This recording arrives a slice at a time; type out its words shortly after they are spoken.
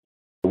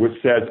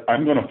says,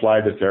 I'm going to fly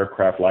this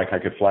aircraft like I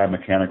could fly a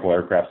mechanical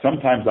aircraft.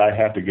 Sometimes I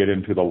have to get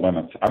into the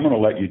limits. I'm going to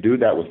let you do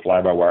that with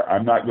fly-by-wire.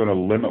 I'm not going to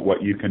limit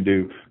what you can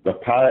do. The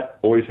pilot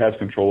always has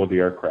control of the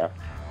aircraft.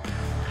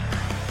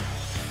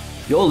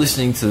 You're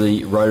listening to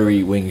the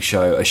Rotary Wing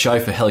Show, a show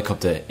for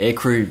helicopter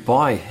aircrew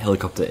by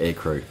helicopter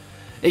aircrew.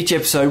 Each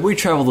episode, we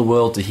travel the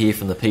world to hear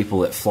from the people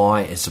that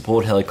fly and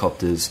support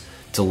helicopters,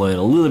 to learn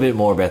a little bit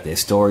more about their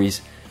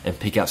stories and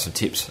pick up some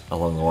tips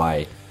along the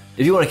way.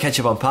 If you want to catch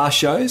up on past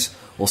shows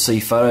or see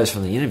photos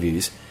from the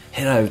interviews,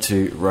 head over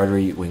to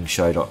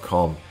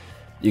rotarywingshow.com.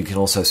 You can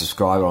also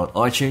subscribe on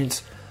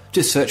iTunes.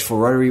 Just search for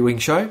Rotary Wing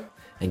Show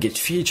and get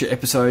future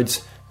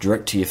episodes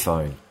direct to your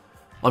phone.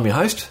 I'm your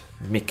host,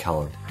 Mick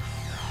Cullen.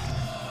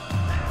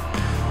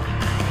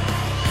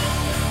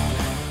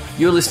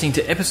 You're listening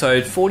to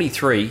episode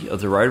 43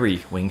 of the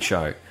Rotary Wing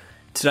Show.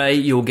 Today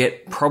you'll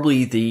get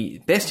probably the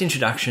best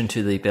introduction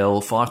to the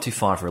Bell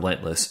 525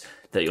 Relentless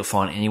that you'll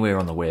find anywhere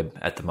on the web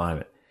at the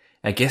moment.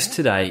 Our guest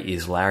today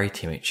is Larry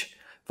Timich,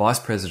 Vice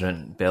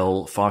President,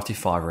 Bell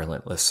 525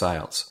 Relentless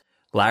Sales.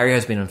 Larry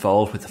has been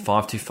involved with the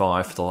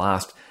 525 for the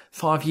last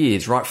 5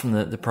 years, right from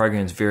the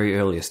program's very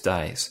earliest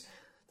days.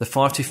 The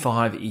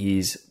 525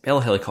 is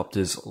Bell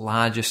Helicopter's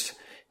largest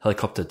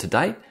helicopter to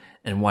date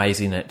and weighs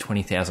in at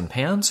 20,000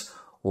 pounds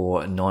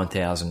or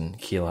 9,000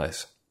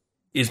 kilos.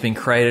 It has been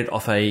created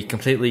off a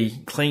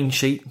completely clean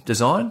sheet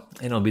design,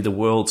 and it'll be the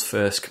world's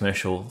first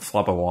commercial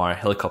fly-by-wire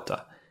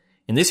helicopter.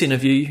 In this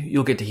interview,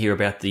 you'll get to hear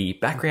about the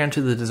background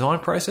to the design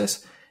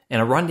process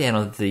and a rundown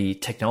of the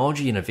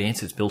technology and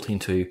advances built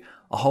into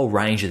a whole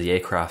range of the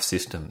aircraft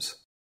systems.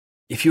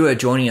 If you are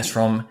joining us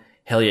from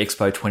Heli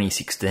Expo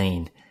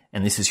 2016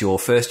 and this is your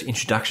first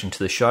introduction to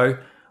the show,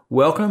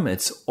 welcome.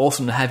 It's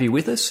awesome to have you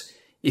with us.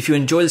 If you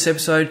enjoy this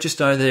episode, just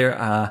know there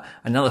are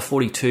another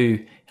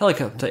 42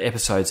 helicopter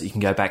episodes that you can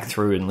go back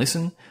through and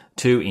listen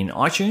to in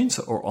iTunes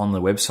or on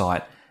the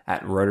website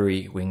at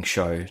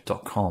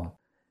rotarywingshow.com.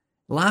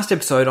 Last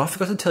episode, I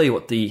forgot to tell you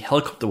what the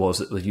helicopter was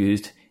that was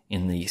used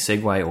in the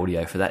Segway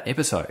audio for that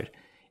episode.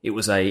 It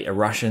was a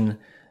Russian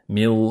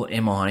Mil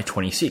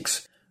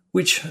Mi-26,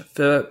 which,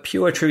 for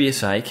pure trivia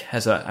sake,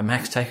 has a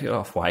max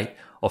takeoff weight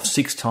of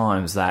 6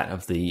 times that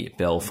of the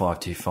Bell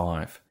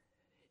 525.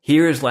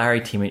 Here is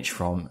Larry Timich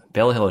from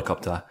Bell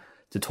Helicopter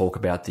to talk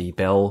about the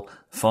Bell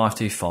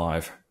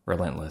 525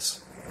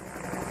 Relentless.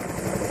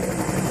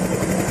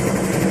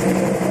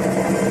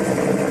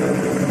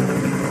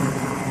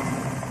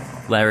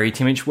 Larry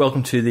Timich,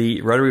 welcome to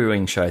the Rotary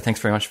Wing Show. Thanks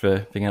very much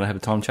for being able to have a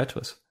time to chat to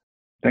us.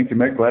 Thank you,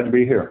 Mick. Glad to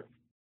be here.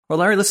 Well,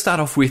 Larry, let's start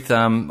off with,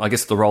 I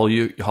guess, the role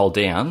you hold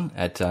down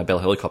at Bell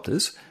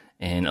Helicopters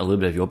and a little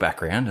bit of your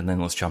background, and then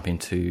let's jump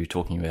into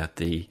talking about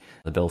the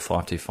Bell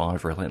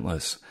 525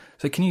 Relentless.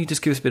 So can you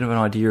just give us a bit of an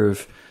idea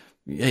of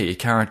your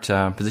current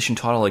position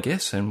title, I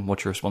guess, and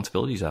what your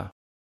responsibilities are?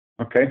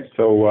 Okay,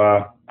 so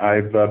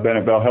I've been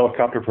at Bell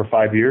Helicopter for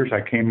 5 years.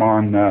 I came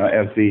on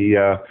as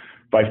the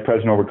Vice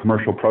President over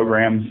commercial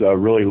programs,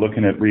 really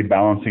looking at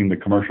rebalancing the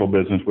commercial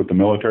business with the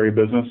military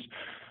business.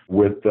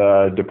 With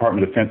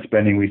Department of Defense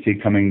spending we see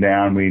coming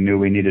down, we knew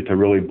we needed to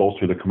really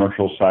bolster the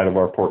commercial side of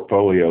our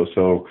portfolio.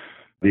 So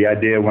the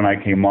idea when I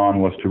came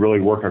on was to really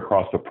work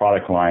across the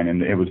product line,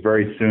 and it was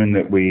very soon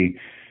that we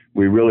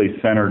really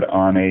centered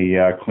on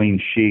a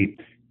clean sheet,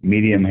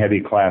 medium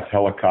heavy class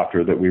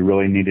helicopter that we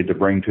really needed to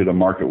bring to the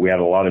market. We had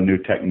a lot of new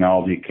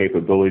technology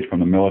capabilities from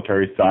the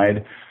military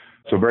side.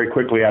 So very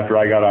quickly after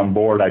I got on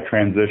board, I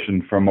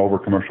transitioned from over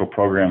commercial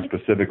programs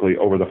specifically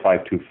over the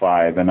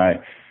 525. And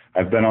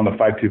I've been on the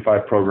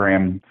 525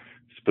 program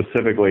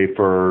specifically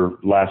for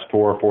last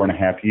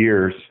 4.5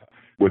 years.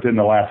 Within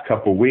the last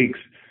couple of weeks,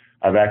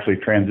 I've actually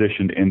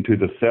transitioned into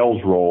the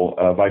sales role,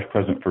 Vice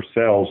President for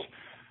Sales,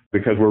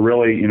 because we're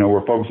really,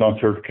 we're focused on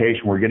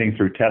certification. We're getting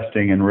through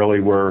testing, and really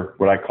we're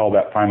what I call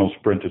that final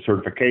sprint to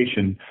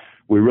certification.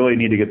 We really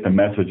need to get the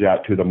message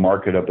out to the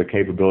market of the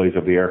capabilities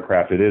of the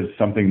aircraft. It is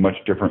something much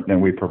different than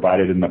we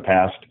provided in the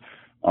past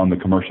on the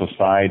commercial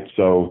side.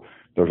 So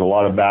there's a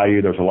lot of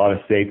value, there's a lot of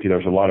safety,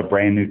 there's a lot of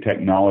brand new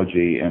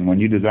technology. And when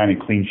you design a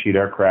clean sheet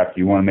aircraft,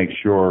 you want to make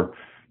sure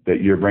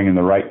that you're bringing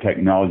the right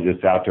technology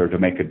that's out there to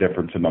make a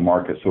difference in the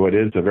market. So it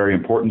is a very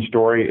important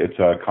story. It's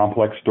a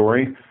complex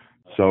story.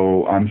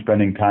 So I'm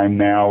spending time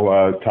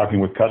now talking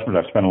with customers.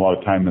 I've spent a lot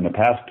of time in the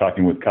past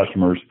talking with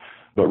customers,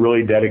 but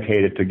really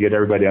dedicated to get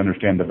everybody to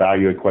understand the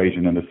value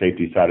equation and the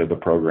safety side of the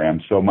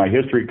program. So my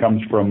history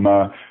comes from,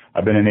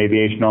 I've been in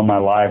aviation all my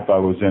life. I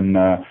was in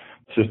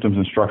systems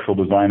and structural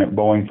design at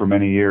Boeing for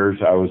many years.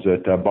 I was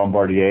at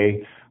Bombardier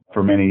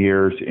for many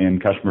years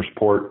in customer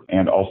support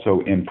and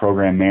also in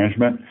program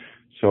management.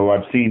 So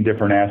I've seen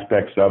different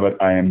aspects of it.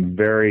 I am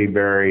very,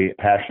 very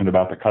passionate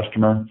about the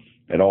customer.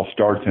 It all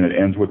starts and it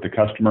ends with the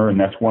customer, and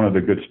that's one of the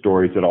good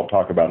stories that I'll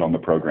talk about on the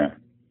program.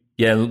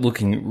 Yeah,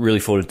 looking really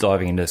forward to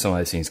diving into some of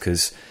those things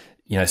because,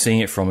 seeing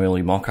it from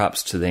early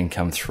mock-ups to then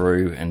come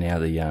through and now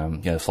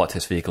the flight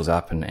test vehicles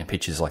up and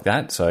pictures like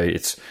that. So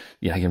it's,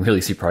 you can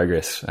really see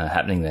progress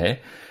happening there.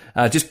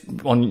 Just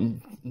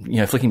on,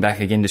 flicking back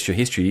again, just your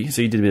history.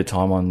 So you did a bit of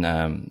time on,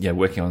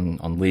 working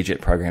on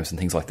Learjet programs and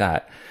things like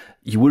that.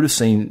 you would have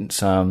seen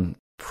some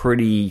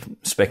pretty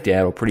specced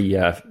out or pretty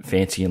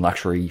fancy and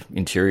luxury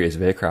interiors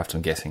of aircraft,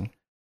 I'm guessing.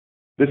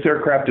 This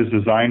aircraft is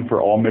designed for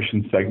all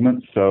mission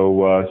segments,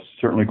 so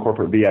certainly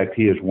corporate VIP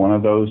is one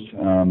of those.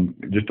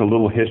 Just a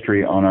little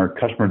history on our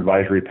customer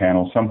advisory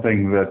panel.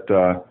 Something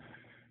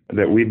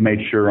that we've made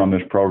sure on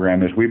this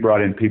program is we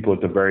brought in people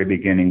at the very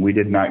beginning. We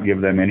did not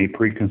give them any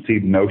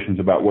preconceived notions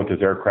about what this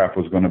aircraft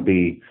was going to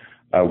be.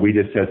 We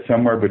just said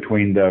somewhere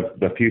between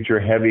the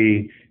future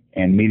heavy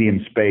and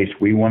medium space,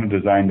 we want to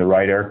design the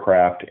right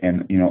aircraft,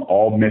 and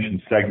all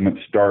mission segments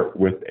start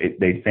with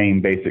the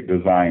same basic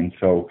design.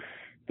 So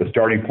the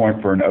starting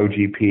point for an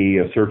OGP,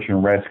 a search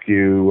and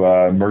rescue,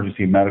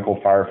 emergency medical,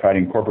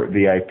 firefighting, corporate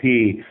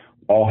VIP,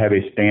 all have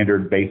a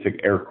standard basic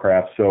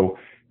aircraft. So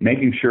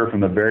making sure from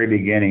the very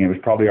beginning, it was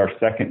probably our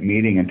second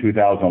meeting in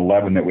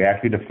 2011 that we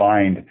actually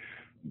defined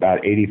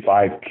about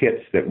 85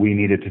 kits that we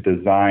needed to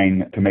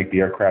design to make the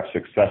aircraft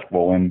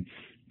successful. And,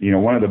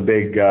 one of the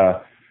big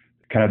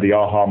kind of the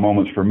aha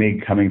moments for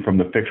me coming from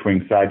the fixed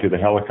wing side to the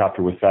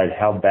helicopter side,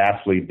 how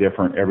vastly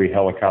different every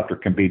helicopter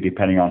can be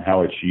depending on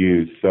how it's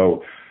used.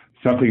 So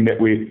something that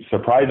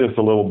surprised us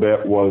a little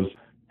bit was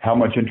how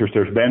much interest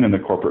there's been in the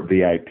corporate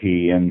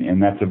VIP,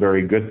 and that's a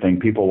very good thing.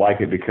 People like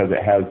it because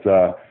it has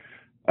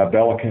a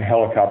Bell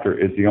Helicopter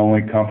is the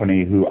only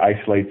company who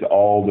isolates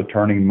all the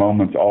turning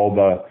moments, all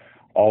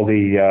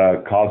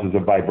the causes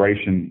of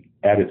vibration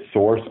at its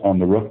source on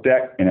the roof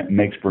deck, and it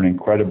makes for an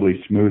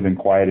incredibly smooth and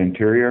quiet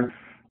interior.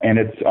 And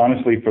it's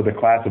honestly, for the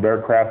class of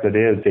aircraft, it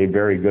is a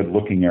very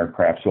good-looking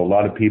aircraft. So a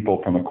lot of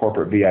people from a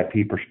corporate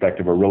VIP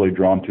perspective are really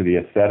drawn to the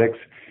aesthetics.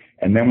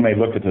 And then when they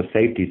look at the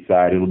safety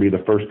side, it'll be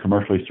the first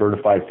commercially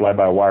certified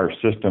fly-by-wire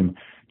system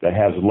that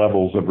has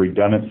levels of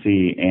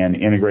redundancy and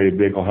integrated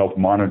vehicle health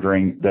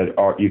monitoring that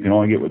you can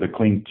only get with a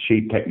clean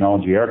sheet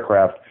technology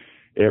aircraft.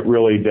 It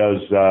really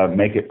does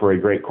make it for a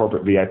great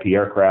corporate VIP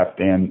aircraft.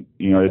 And,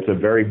 it's a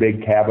very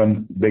big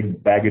cabin,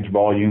 big baggage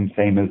volume,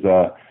 same as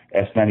a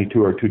S92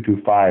 or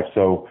 225.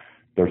 So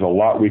there's a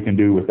lot we can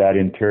do with that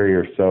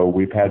interior. So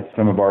we've had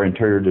some of our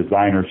interior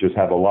designers just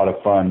have a lot of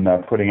fun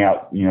putting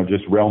out,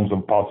 just realms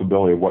of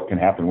possibility of what can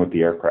happen with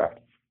the aircraft.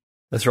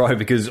 That's right,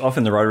 because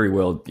often in the rotary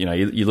world,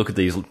 you look at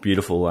these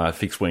beautiful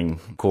fixed-wing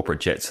corporate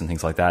jets and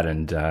things like that,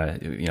 and,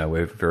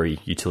 we're very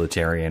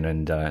utilitarian,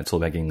 and it's all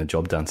about getting the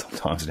job done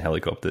sometimes in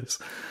helicopters.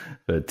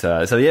 But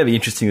so, yeah, it'd be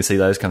interesting to see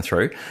those come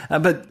through.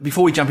 But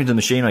before we jump into the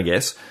machine, I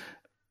guess,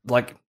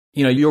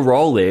 your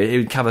role there, it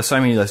would cover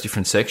so many of those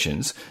different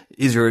sections.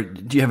 Do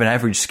you have an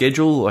average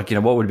schedule?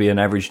 What would be an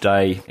average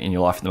day in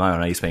your life at the moment? I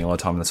know you're spending a lot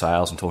of time in the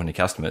sales and talking to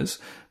customers,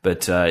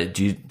 but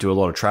do you do a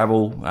lot of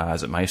travel?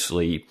 Is it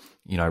mostly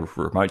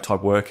remote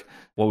type work?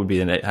 What would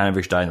be an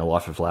average day in the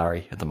life of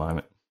Larry at the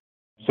moment?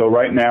 So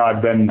right now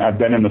I've been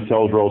in the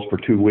sales roles for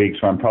 2 weeks,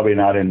 so I'm probably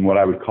not in what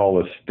I would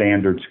call a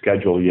standard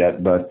schedule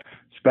yet, but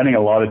spending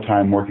a lot of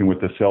time working with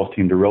the sales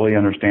team to really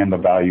understand the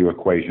value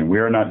equation. We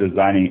are not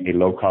designing a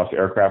low-cost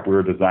aircraft. We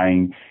are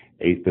designing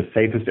the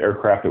safest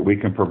aircraft that we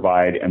can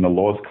provide and the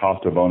lowest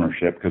cost of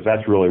ownership, because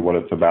that's really what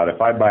it's about.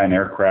 If I buy an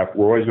aircraft,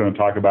 we're always going to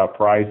talk about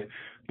price,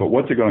 but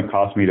what's it going to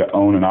cost me to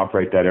own and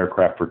operate that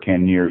aircraft for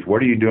 10 years?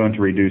 What are you doing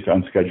to reduce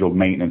unscheduled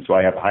maintenance so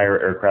I have higher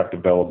aircraft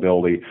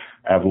availability,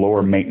 I have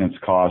lower maintenance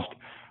cost?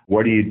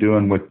 What are you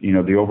doing with,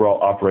 the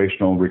overall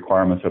operational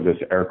requirements of this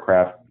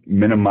aircraft,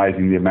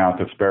 minimizing the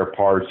amount of spare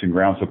parts and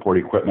ground support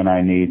equipment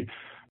I need?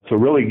 So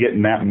really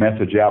getting that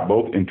message out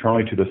both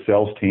internally to the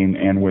sales team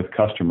and with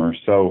customers.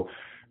 So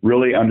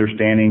really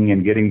understanding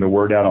and getting the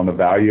word out on the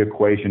value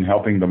equation,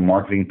 helping the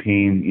marketing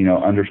team,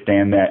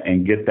 understand that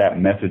and get that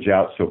message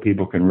out so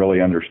people can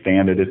really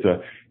understand it.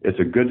 It's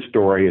a good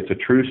story. It's a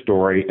true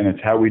story, and it's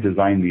how we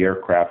design the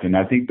aircraft. And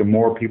I think the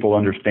more people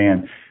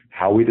understand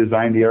how we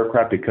design the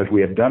aircraft, because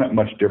we have done it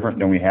much different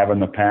than we have in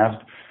the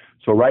past.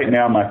 So right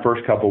now, my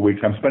first couple of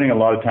weeks, I'm spending a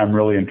lot of time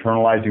really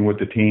internalizing with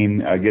the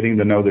team, getting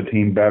to know the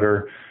team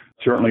better,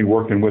 certainly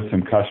working with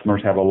some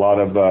customers, have a lot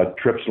of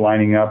trips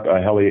lining up.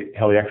 Heli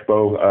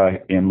Expo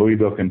in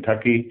Louisville,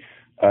 Kentucky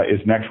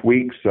is next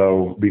week,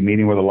 so be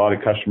meeting with a lot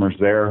of customers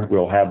there.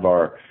 We'll have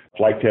our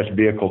flight test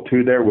vehicle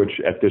 2 there, which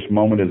at this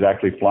moment is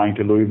actually flying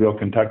to Louisville,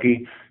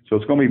 Kentucky. So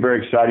it's going to be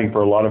very exciting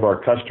for a lot of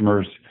our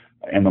customers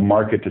and the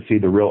market to see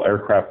the real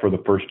aircraft for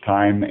the first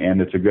time,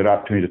 and it's a good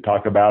opportunity to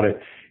talk about it,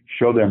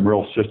 show them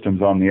real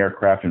systems on the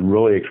aircraft, and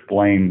really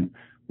explain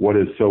what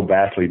is so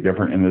vastly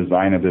different in the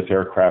design of this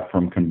aircraft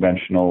from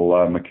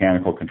conventional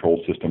mechanical control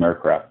system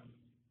aircraft.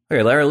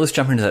 Okay, Larry, let's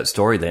jump into that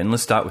story then.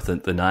 Let's start with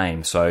the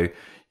name. So,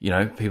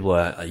 people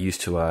are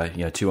used to,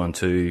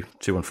 212,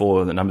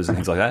 214, the numbers and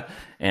things like that.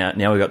 And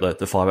now we've got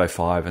the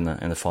 505 and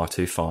the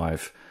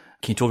 525.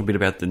 Can you talk a bit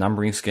about the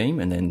numbering scheme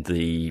and then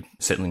the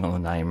settling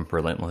on the name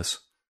Relentless?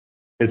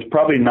 It's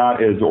probably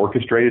not as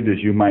orchestrated as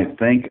you might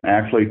think.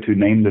 Actually, to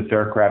name this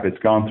aircraft, it's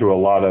gone through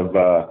a lot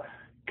of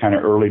kind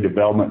of early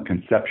development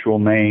conceptual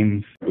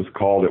names. It was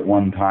called at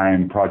one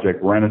time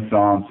Project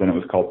Renaissance, and it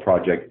was called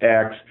Project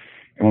X.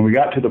 And when we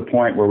got to the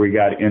point where we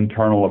got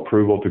internal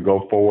approval to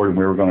go forward and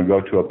we were going to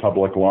go to a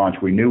public launch,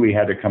 we knew we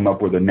had to come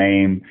up with a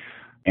name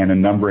and a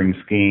numbering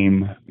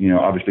scheme.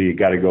 Obviously you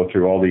got to go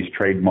through all these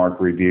trademark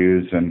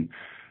reviews. And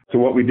so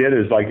what we did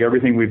is, like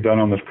everything we've done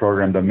on this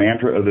program, the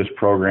mantra of this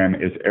program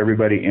is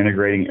everybody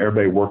integrating,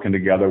 everybody working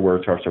together, where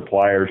it's our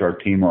suppliers, our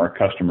team, or our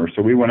customers.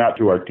 So we went out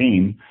to our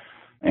team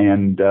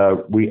and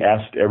we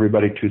asked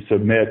everybody to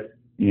submit,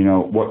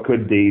 what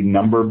could the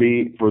number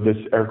be for this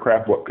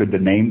aircraft? What could the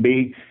name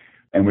be?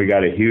 And we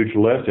got a huge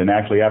list. And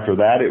actually after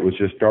that, it was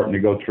just starting to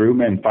go through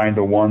them and find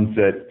the ones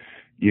that,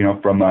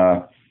 from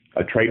a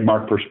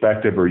trademark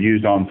perspective or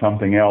used on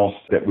something else,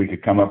 that we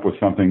could come up with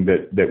something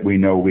that we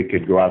know we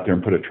could go out there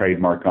and put a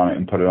trademark on it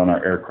and put it on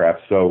our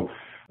aircraft. So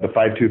the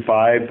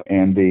 525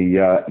 and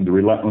the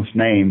Relentless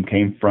name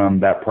came from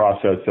that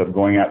process of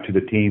going out to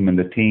the team and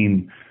the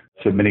team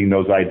submitting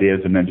those ideas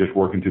and then just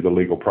working through the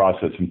legal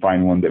process and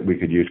find one that we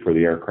could use for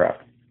the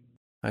aircraft.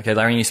 Okay,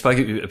 Larry, you spoke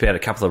about a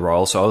couple of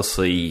roles. So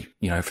obviously,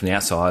 from the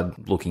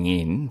outside looking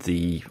in,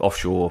 the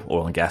offshore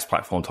oil and gas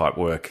platform type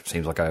work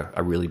seems like a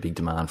really big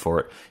demand for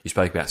it. You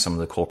spoke about some of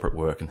the corporate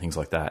work and things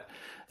like that.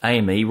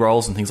 AME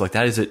roles and things like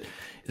that, is it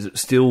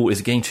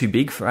getting too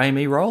big for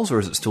AME roles, or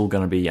is it still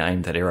going to be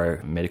aimed at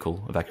aero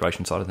medical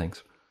evacuation side of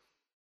things?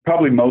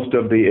 Probably most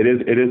of it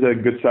is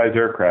a good sized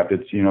aircraft.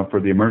 It's, for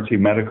the emergency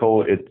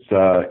medical, it's,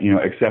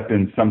 except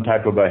in some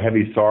type of a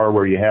heavy SAR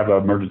where you have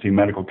emergency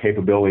medical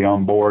capability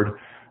on board,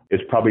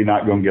 it's probably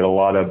not going to get a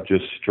lot of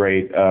just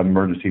straight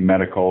emergency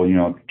medical.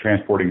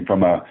 Transporting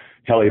from a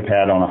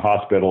helipad on a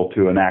hospital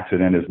to an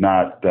accident is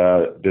not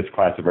this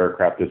class of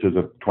aircraft. This is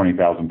a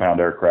 20,000 pound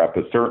aircraft,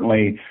 but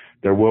certainly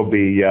there will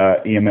be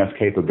EMS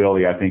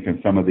capability, I think, in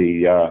some of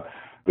the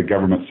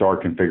government SAR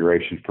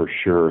configuration for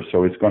sure.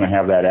 So it's going to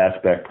have that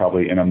aspect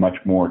probably in a much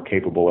more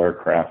capable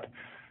aircraft.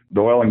 The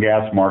oil and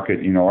gas market,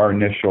 our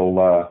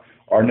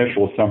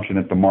initial assumption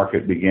at the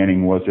market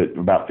beginning was that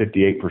about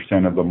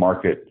 58% of the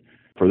market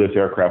for this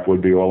aircraft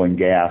would be oil and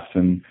gas.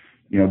 And,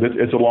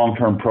 it's a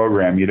long-term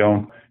program.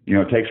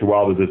 It takes a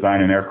while to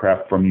design an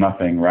aircraft from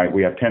nothing, right?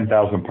 We have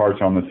 10,000 parts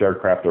on this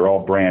aircraft. They're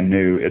all brand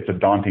new. It's a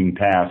daunting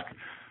task.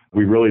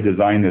 We really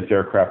designed this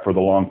aircraft for the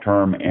long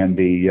term, and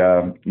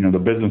the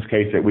business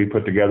case that we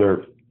put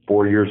together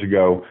 4 years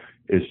ago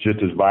is just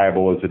as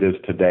viable as it is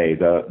today.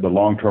 The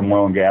long-term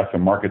oil and gas, the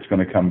market's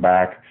going to come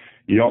back.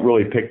 You don't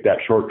really pick that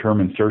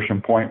short-term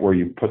insertion point where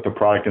you put the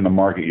product in the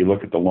market. You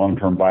look at the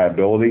long-term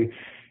viability.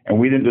 And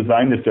we didn't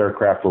design this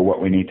aircraft for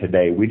what we need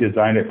today. We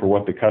designed it for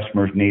what the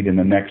customers need in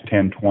the next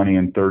 10, 20,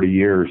 and 30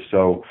 years.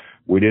 So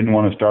we didn't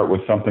want to start with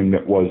something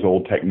that was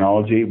old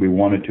technology. We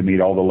wanted to meet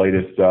all the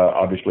latest,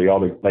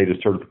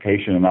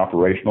 certification and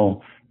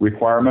operational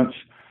requirements.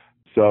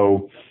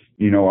 So,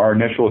 our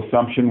initial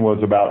assumption was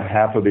about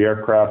half of the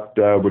aircraft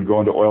would go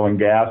into oil and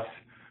gas.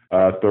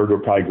 A third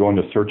would probably go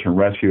into search and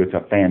rescue. It's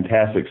a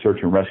fantastic search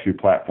and rescue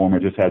platform.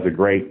 It just has a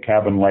great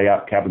cabin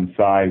layout, cabin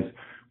size.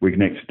 We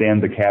can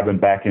extend the cabin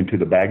back into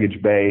the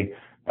baggage bay,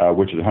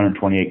 which is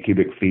 128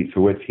 cubic feet,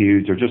 so it's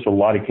huge. There's just a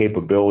lot of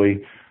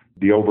capability.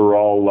 The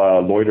overall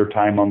loiter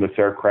time on this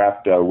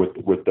aircraft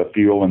with the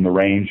fuel and the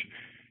range,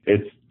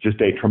 it's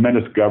just a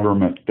tremendous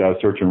government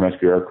search and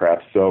rescue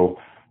aircraft. So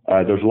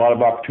there's a lot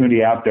of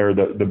opportunity out there.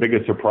 The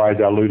biggest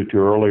surprise I alluded to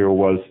earlier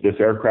was this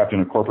aircraft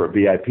in a corporate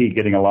VIP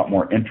getting a lot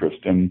more interest.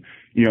 And,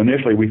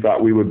 initially we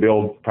thought we would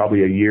build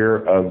probably a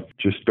year of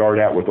just start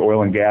out with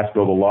oil and gas,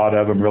 build a lot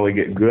of them, really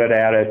get good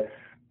at it,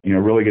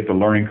 really get the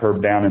learning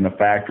curve down in the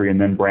factory and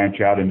then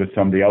branch out into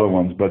some of the other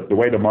ones. But the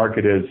way the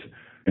market is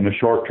in the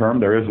short term,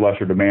 there is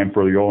lesser demand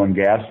for the oil and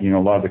gas. A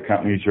lot of the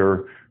companies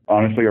are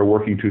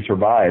working to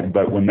survive.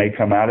 But when they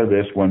come out of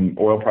this, when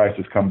oil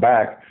prices come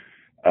back,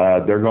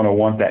 they're going to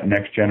want that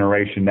next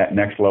generation, that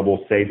next level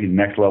of safety,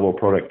 next level of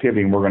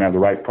productivity, and we're going to have the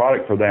right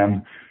product for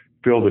them.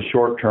 Fill the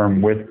short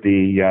term with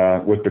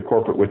the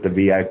corporate, with the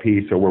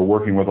VIP. So we're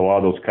working with a lot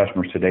of those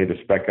customers today to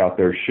spec out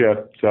their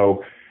ship.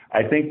 So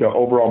I think the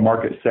overall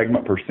market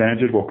segment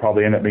percentages will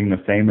probably end up being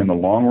the same in the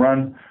long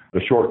run. The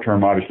short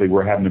term, obviously,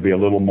 we're having to be a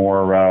little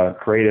more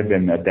creative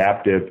and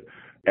adaptive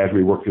as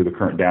we work through the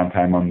current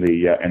downtime on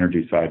the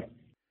energy side.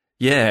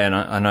 Yeah, and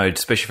I know,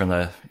 especially from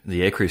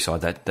the aircrew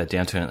side, that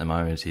downturn at the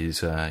moment is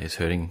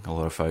hurting a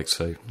lot of folks.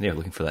 So yeah,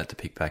 looking for that to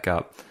pick back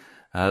up.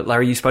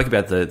 Larry, you spoke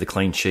about the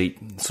clean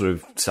sheet, sort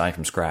of starting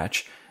from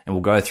scratch, and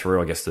we'll go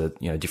through, I guess, the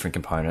different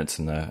components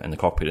and the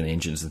cockpit and the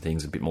engines and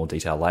things in a bit more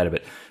detail later.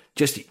 But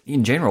just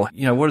in general,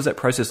 what does that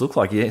process look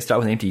like? You start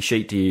with an empty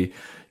sheet. Do you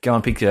go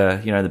and pick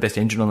the best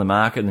engine on the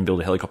market and then build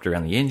a helicopter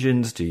around the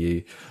engines? Do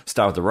you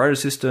start with the rotor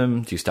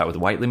system? Do you start with the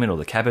weight limit or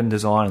the cabin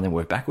design and then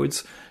work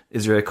backwards?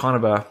 Is there a kind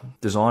of a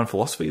design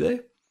philosophy there?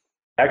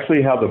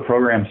 Actually, how the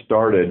program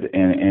started,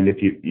 and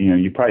if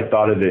you probably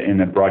thought of it in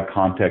a broad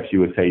context, you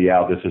would say,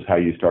 yeah, this is how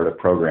you start a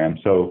program.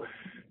 So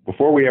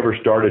before we ever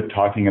started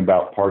talking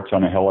about parts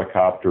on a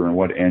helicopter and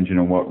what engine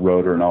and what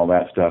rotor and all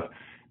that stuff,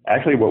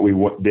 actually what we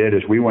did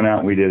is we went out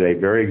and we did a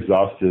very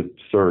exhaustive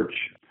search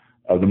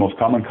of the most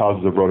common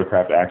causes of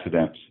rotorcraft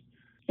accidents.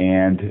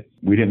 And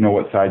we didn't know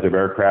what size of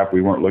aircraft.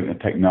 We weren't looking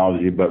at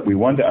technology, but we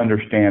wanted to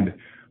understand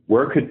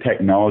where could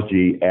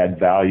technology add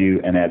value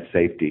and add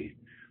safety.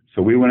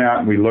 So we went out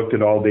and we looked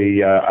at all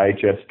the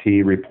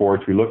IHST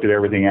reports. We looked at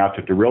everything out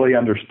to really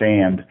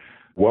understand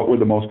what were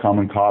the most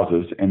common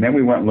causes. And then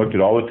we went and looked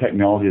at all the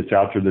technology that's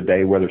out there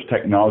today, whether it's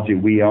technology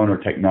we own or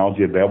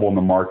technology available in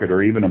the market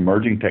or even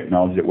emerging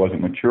technology that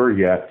wasn't mature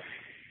yet,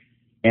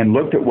 and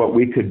looked at what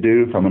we could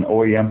do from an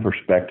OEM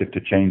perspective to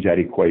change that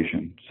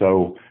equation.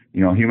 So,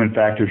 human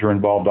factors are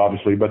involved,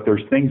 obviously, but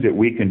there's things that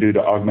we can do to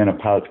augment a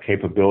pilot's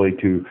capability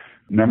to,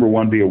 number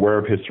one, be aware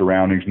of his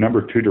surroundings,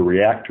 number two, to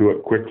react to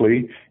it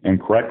quickly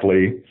and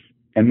correctly,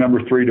 and number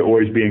three, to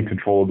always be in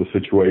control of the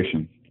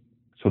situation.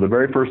 So the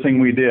very first thing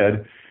we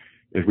did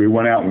is we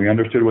went out and we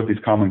understood what these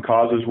common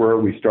causes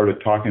were. We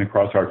started talking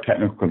across our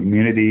technical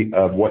community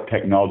of what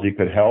technology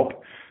could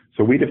help.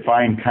 So we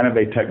defined kind of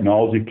a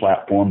technology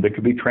platform that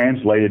could be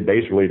translated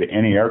basically to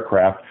any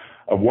aircraft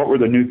of what were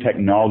the new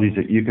technologies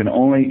that you can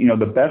only,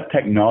 the best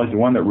technology, the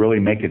one that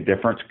really make a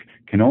difference,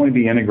 can only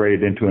be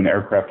integrated into an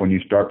aircraft when you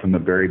start from the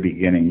very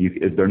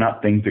beginning. They're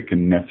not things that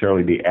can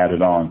necessarily be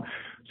added on.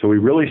 So we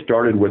really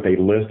started with a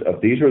list of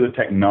these are the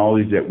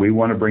technologies that we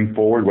want to bring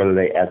forward, whether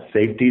they add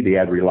safety, they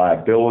add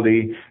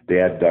reliability,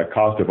 they add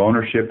cost of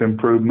ownership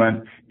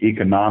improvement,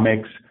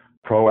 economics,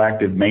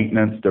 proactive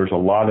maintenance. There's a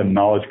lot of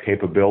knowledge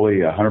capability,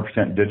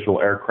 100% digital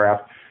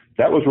aircraft.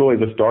 That was really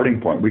the starting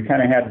point. We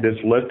kind of had this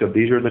list of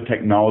these are the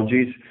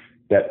technologies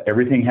that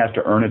everything has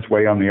to earn its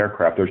way on the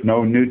aircraft. There's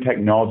no new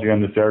technology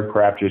on this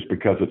aircraft just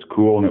because it's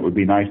cool and it would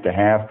be nice to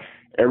have.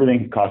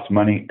 Everything costs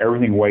money.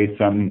 Everything weighs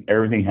something.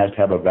 Everything has to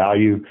have a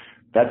value.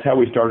 That's how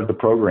we started the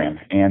program.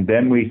 And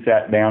then we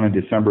sat down in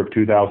December of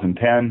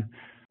 2010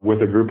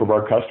 with a group of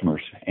our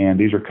customers. And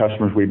these are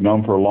customers we've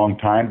known for a long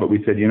time, but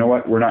we said, you know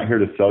what? We're not here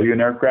to sell you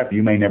an aircraft.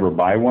 You may never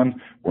buy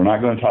one. We're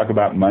not going to talk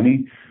about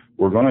money.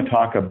 We're going to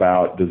talk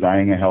about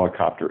designing a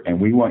helicopter.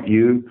 And we want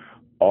you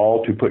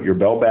all to put your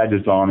Bell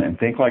badges on and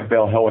think like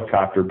Bell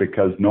Helicopter,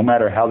 because no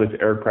matter how this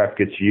aircraft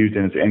gets used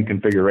in its end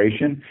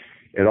configuration,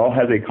 it all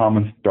has a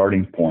common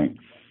starting point.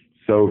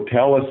 So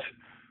tell us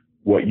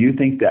what you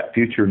think that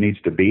future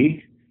needs to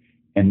be,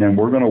 and then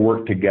we're going to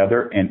work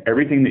together, and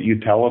everything that you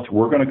tell us,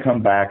 we're going to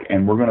come back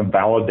and we're going to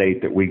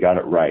validate that we got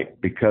it right.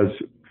 Because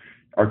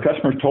our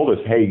customers told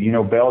us, hey,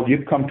 Bell,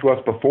 you've come to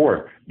us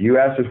before. You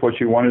asked us what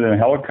you wanted in a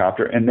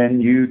helicopter, and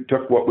then you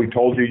took what we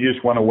told you, you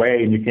just went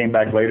away, and you came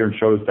back later and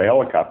showed us the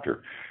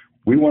helicopter.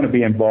 We want to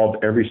be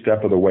involved every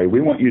step of the way.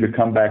 We want you to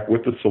come back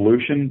with the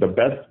solution. The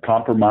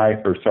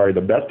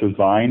best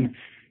design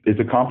is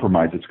a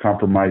compromise. It's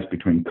compromise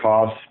between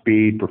cost,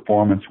 speed,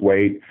 performance,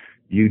 weight,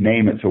 you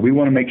name it. So we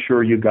want to make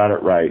sure you got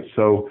it right.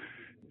 So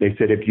they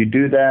said, if you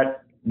do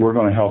that, we're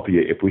going to help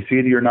you. If we see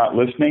that you're not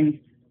listening,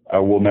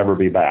 we'll never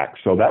be back.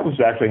 So that was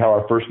actually how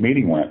our first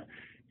meeting went.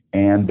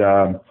 And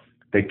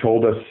they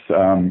told us,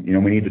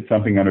 we needed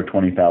something under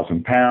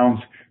 20,000 pounds.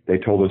 They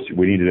told us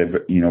we needed,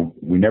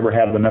 we never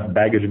had enough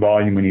baggage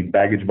volume. We need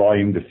baggage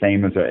volume the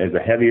same as a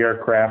heavy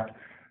aircraft.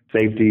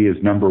 Safety is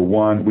number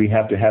one. We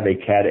have to have a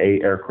Cat A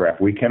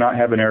aircraft. We cannot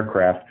have an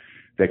aircraft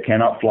that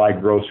cannot fly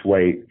gross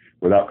weight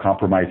without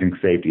compromising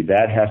safety.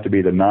 That has to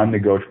be the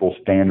non-negotiable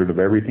standard of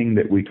everything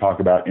that we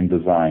talk about in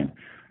design.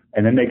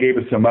 And then they gave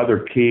us some other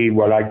key,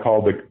 what I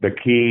call the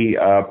key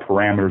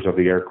parameters of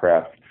the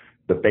aircraft,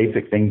 the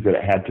basic things that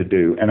it had to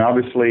do. And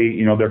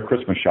obviously, they're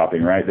Christmas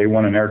shopping, right? They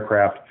want an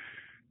aircraft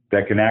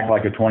that can act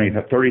like a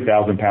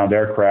 30,000 pound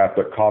aircraft,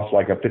 but costs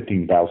like a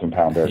 15,000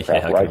 pound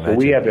aircraft, right? So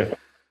we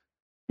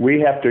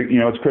have to,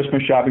 it's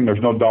Christmas shopping.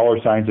 There's no dollar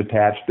signs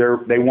attached.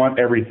 They want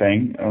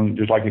everything,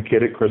 just like a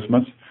kid at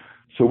Christmas.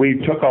 So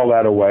we took all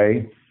that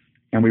away,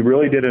 and we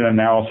really did an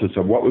analysis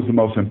of what was the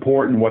most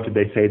important, what did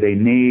they say they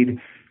need,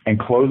 and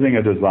closing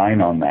a design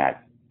on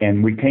that.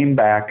 And we came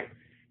back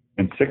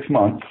in 6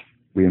 months.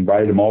 We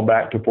invited them all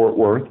back to Fort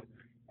Worth,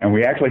 and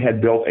we actually had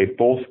built a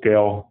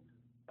full-scale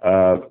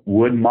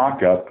wood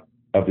mock-up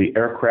of the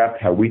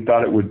aircraft, how we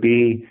thought it would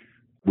be.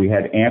 We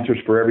had answers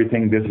for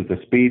everything. This is the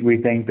speed we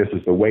think. This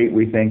is the weight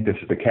we think. This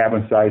is the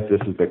cabin size.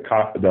 This is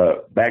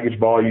the baggage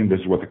volume. This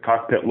is what the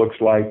cockpit looks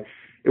like.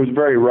 It was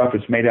very rough.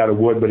 It's made out of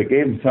wood, but it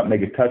gave them something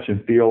they could touch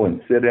and feel and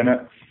sit in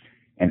it.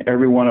 And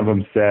every one of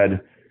them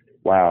said,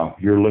 wow,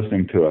 you're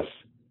listening to us.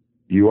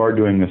 You are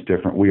doing this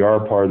different. We are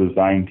a part of the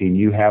design team.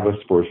 You have us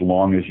for as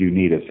long as you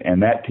need us.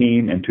 And that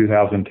team in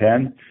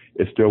 2010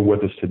 is still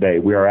with us today.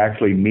 We are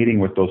actually meeting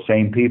with those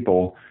same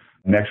people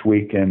next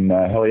week in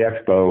Heli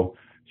Expo,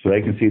 so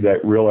they can see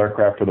that real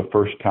aircraft for the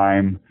first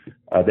time.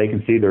 They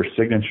can see their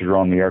signature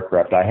on the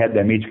aircraft. I had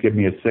them each give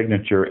me a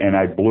signature, and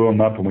I blew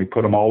them up, and we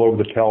put them all over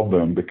the tail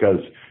boom because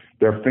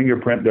their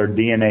fingerprint, their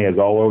DNA is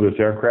all over this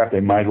aircraft. They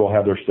might as well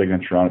have their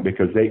signature on it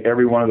because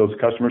every one of those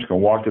customers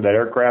can walk to that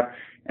aircraft,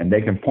 and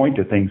they can point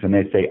to things, and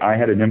they say, I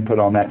had an input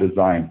on that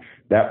design.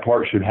 That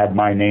part should have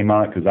my name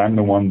on it because I'm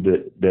the one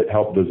that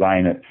helped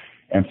design it.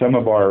 And some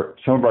of our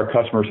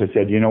customers have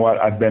said, you know what,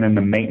 I've been in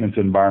the maintenance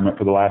environment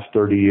for the last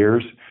 30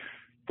 years.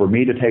 For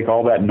me to take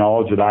all that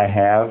knowledge that I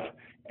have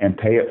and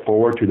pay it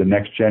forward to the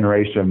next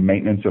generation of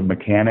maintenance of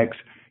mechanics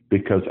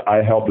because I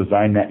helped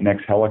design that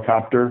next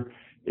helicopter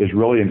is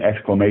really an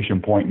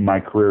exclamation point in my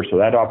career. So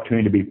that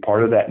opportunity to be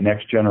part of that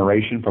next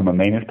generation from a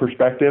maintenance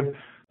perspective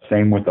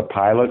Same with the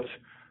pilots.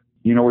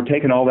 We're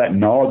taking all that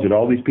knowledge that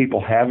all these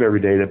people have every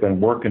day that have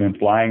been working and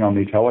flying on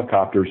these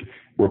helicopters.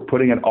 We're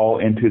putting it all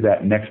into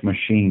that next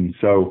machine.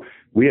 So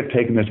we have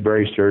taken this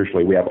very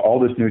seriously. We have all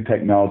this new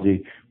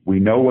technology. We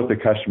know what the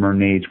customer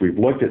needs. We've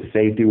looked at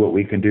safety, what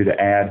we can do to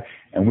add,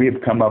 and we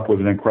have come up with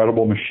an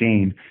incredible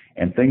machine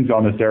and things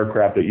on this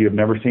aircraft that you have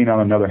never seen on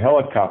another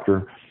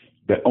helicopter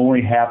that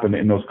only happen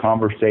in those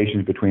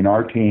conversations between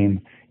our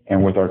team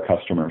and with our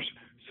customers.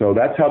 So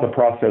that's how the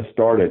process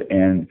started.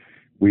 And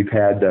we've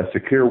had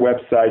secure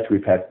websites,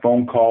 we've had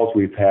phone calls,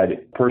 we've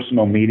had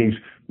personal meetings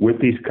with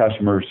these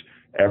customers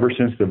ever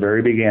since the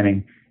very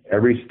beginning.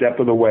 Every step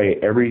of the way,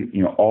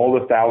 all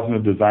the thousands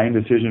of design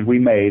decisions we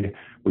made,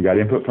 we got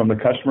input from the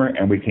customer,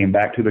 and we came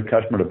back to the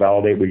customer to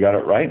validate we got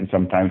it right. And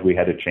sometimes we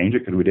had to change it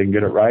because we didn't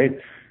get it right.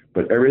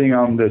 But everything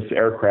on this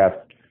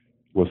aircraft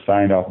was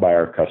signed off by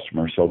our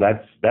customer. So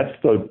that's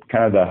the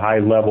kind of the high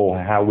level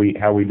how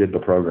we did the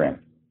program.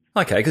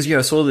 Okay, because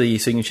I saw the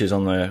signatures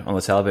on the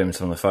tailbeams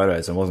on the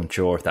photos, and wasn't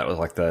sure if that was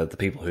like the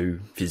people who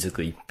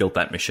physically built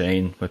that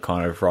machine were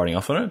kind of writing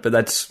off on it. But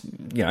that's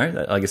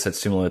I guess that's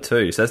similar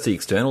too. So that's the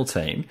external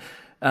team.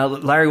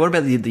 Larry, what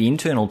about the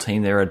internal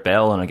team there at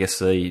Bell, and I guess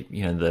the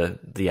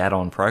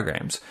add-on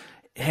programs?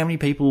 How many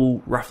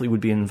people roughly would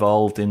be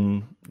involved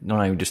in not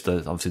only just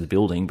obviously the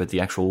building, but the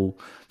actual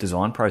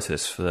design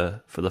process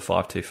for the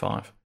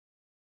 525?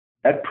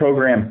 At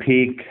program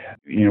peak,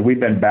 we've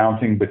been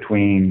bouncing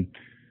between.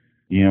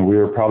 We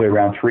were probably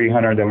around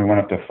 300, then we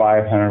went up to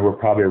 500. We're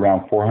probably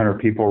around 400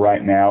 people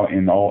right now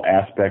in all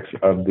aspects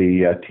of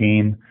the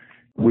team.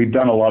 We've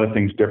done a lot of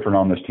things different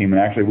on this team, and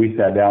actually we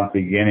sat down at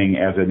the beginning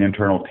as an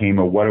internal team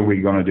of what are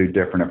we going to do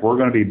different. If we're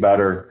going to be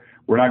better,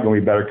 we're not going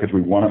to be better because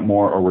we want it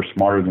more or we're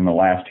smarter than the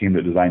last team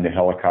that designed the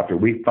helicopter.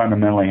 We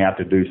fundamentally have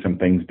to do some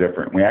things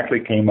different. We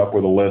actually came up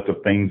with a list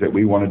of things that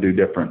we want to do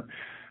different.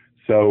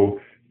 So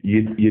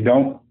you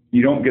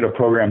don't get a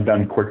program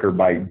done quicker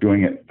by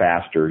doing it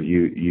faster.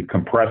 You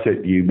compress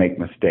it, you make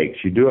mistakes.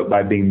 You do it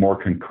by being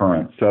more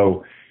concurrent.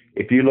 So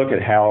if you look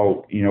at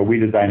how, we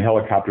designed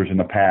helicopters in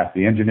the past,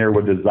 the engineer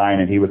would design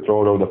it, he would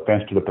throw it over the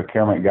fence to the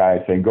procurement guy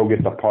saying, go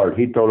get the part.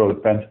 He'd throw it over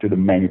the fence to the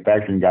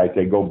manufacturing guy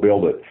saying, go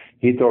build it.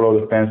 He'd throw it over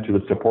the fence to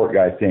the support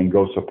guy saying,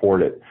 go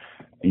support it,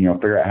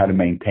 figure out how to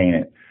maintain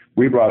it.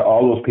 We brought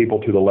all those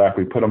people to the left.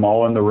 We put them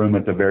all in the room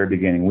at the very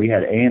beginning. We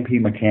had A&P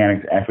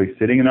mechanics actually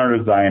sitting in our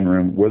design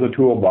room with a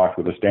toolbox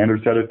with a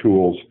standard set of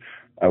tools.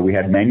 We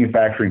had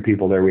manufacturing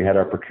people there. We had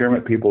our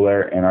procurement people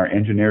there and our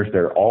engineers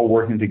there, all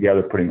working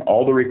together, putting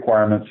all the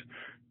requirements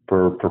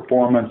for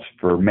performance,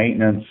 for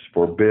maintenance,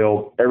 for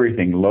build,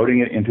 everything, loading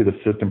it into the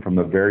system from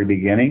the very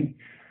beginning.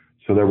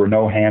 So there were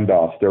no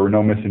handoffs. There were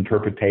no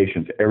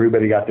misinterpretations.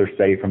 Everybody got their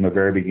say from the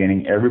very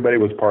beginning. Everybody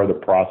was part of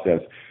the process.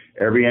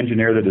 Every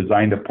engineer that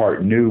designed a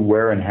part knew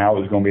where and how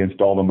it was going to be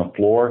installed on the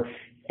floor,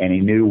 and he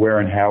knew where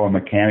and how a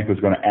mechanic was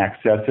going to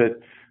access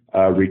it,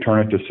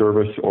 return it to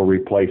service, or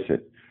replace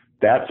it.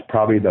 That's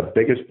probably the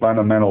biggest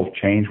fundamental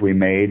change we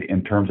made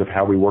in terms of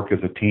how we work as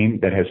a team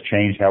that has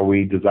changed how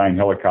we design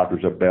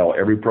helicopters at Bell.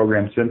 Every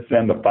program since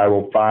then, the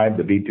 505,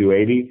 the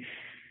V-280,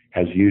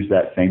 has used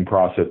that same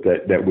process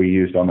that we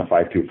used on the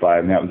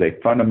 525, and that was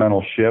a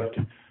fundamental shift.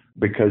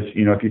 Because,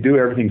 if you do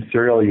everything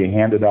serially, you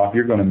hand it off,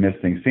 you're going to miss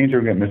things. Things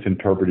are going to get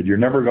misinterpreted. You're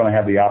never going to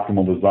have the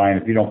optimal design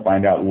if you don't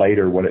find out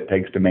later what it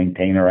takes to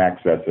maintain or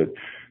access it.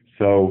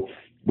 So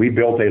we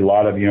built a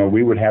lot of,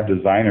 we would have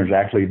designers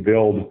actually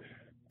build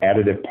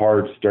additive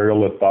parts,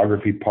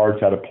 stereolithography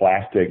parts out of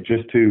plastic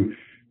just to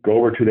go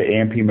over to the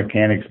A&P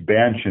mechanic's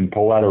bench and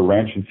pull out a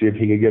wrench and see if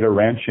he could get a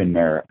wrench in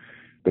there.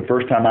 The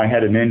first time I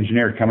had an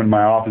engineer come in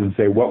my office and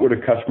say, what would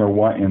a customer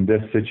want in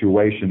this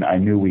situation? I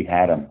knew we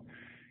had them.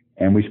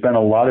 And we spent a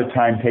lot of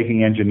time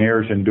taking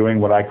engineers and doing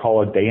what I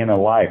call a day in a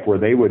life, where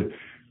they would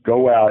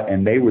go out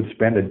and they would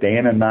spend a day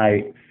and a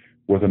night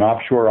with an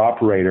offshore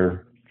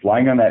operator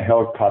flying on that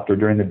helicopter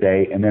during the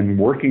day and then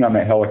working on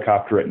that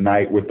helicopter at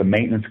night with the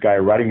maintenance guy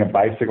riding a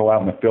bicycle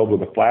out in the field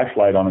with a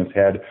flashlight on his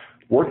head,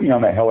 working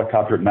on that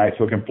helicopter at night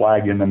so it can fly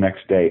again the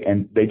next day.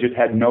 And they just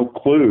had no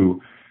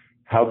clue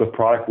how the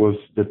product was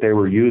that they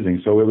were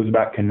using. So it was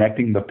about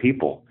connecting the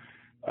people.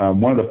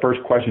 One of the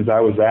first questions I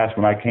was asked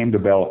when I came to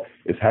Bell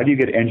is, how do you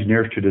get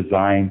engineers to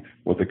design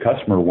what the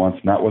customer wants,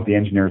 not what the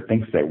engineer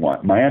thinks they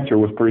want? My answer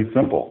was pretty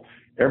simple.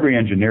 Every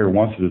engineer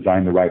wants to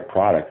design the right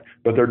product,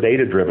 but they're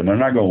data-driven. They're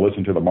not going to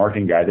listen to the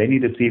marketing guy. They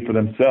need to see for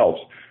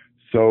themselves.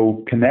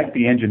 So connect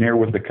the engineer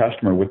with the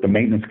customer, with the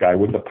maintenance guy,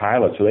 with the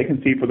pilot, so they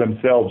can see for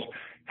themselves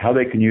how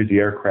they can use the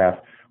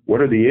aircraft,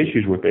 what are the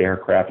issues with the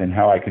aircraft, and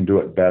how I can do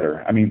it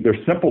better. I mean,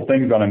 there's simple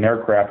things on an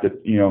aircraft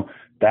that,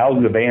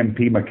 thousands of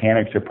A&P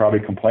mechanics have probably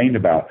complained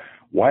about.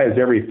 Why is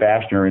every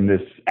fastener in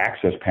this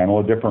access panel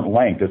a different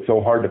length? It's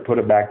so hard to put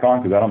it back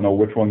on because I don't know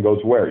which one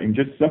goes where. And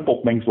just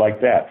simple things like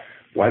that.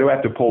 Why do I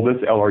have to pull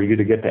this LRU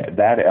to get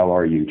that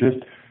LRU? Just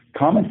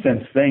common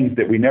sense things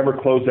that we never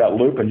closed that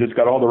loop and just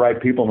got all the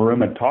right people in the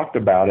room and talked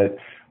about it.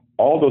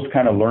 All those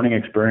kind of learning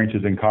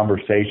experiences and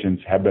conversations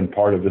have been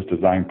part of this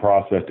design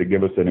process to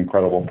give us an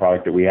incredible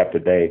product that we have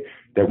today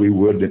that we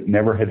would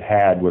never have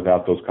had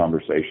without those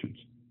conversations.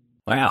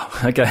 Wow.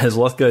 Okay, there's a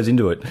lot goes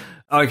into it.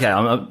 Okay,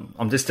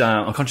 I'm just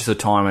I'm conscious of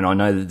time, and I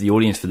know that the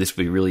audience for this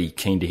will be really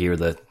keen to hear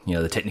the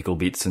the technical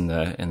bits and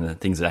the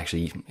things that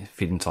actually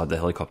fit inside the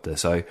helicopter.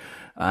 So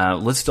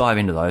let's dive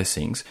into those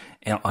things.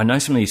 And I know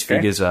some of these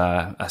figures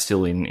are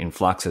still in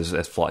flux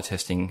as flight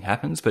testing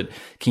happens, but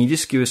can you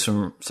just give us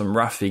some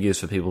rough figures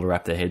for people to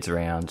wrap their heads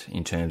around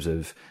in terms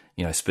of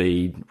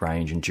speed,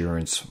 range,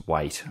 endurance,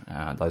 weight,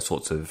 those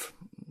sorts of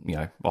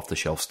off the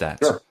shelf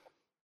stats? Sure.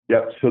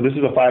 Yep. So this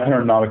is a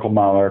 500 nautical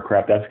mile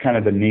aircraft. That's kind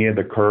of the knee of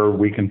the curve.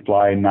 We can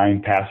fly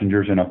 9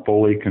 passengers in a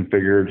fully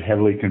configured,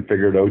 heavily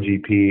configured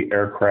OGP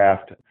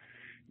aircraft.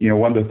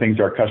 One of the things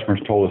our customers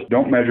told us,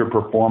 don't measure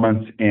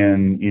performance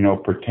in,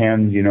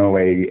 pretend,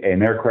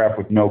 an aircraft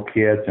with no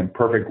kits and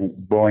perfect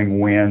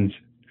Boeing winds.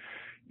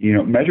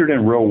 Measured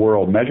in real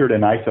world, measured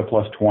in ISO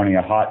plus 20,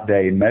 a hot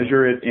day,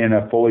 measure it in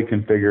a fully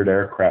configured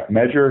aircraft,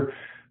 measure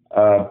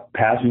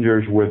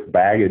passengers with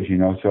baggage,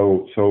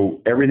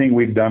 so everything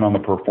we've done on the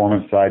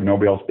performance side,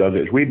 nobody else does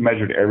it. We've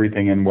measured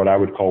everything in what I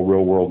would call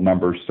real world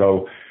numbers.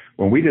 So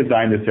when we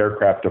designed this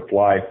aircraft to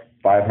fly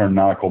 500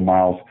 nautical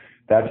miles,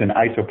 that's an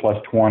ISO plus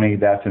 20,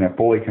 that's in a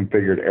fully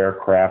configured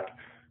aircraft,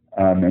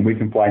 and we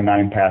can fly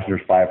 9 passengers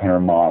 500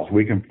 miles.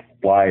 We can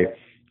fly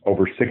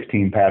over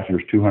 16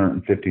 passengers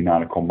 250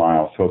 nautical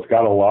miles. So it's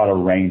got a lot of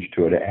range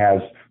to it. It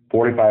has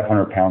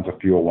 4,500 pounds of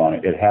fuel on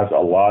it. It has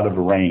a lot of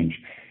range.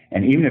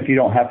 And even if you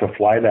don't have to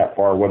fly that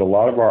far, what a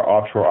lot of our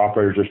offshore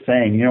operators are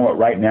saying, you know what,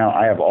 right now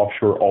I have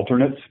offshore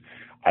alternates.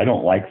 I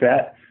don't like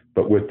that.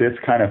 But with this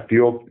kind of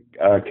fuel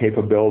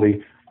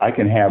capability, I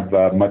can have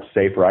much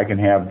safer. I can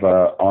have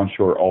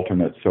onshore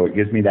alternates. So it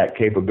gives me that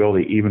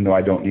capability even though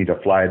I don't need to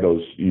fly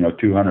those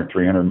 200,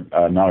 300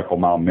 nautical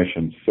mile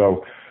missions.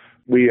 So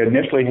we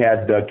initially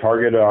had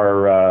targeted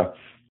our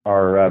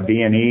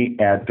B&E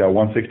at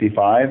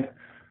 165.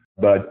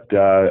 But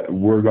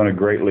we're going to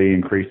greatly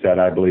increase that,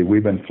 I believe.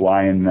 We've been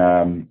flying,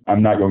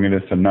 I'm not going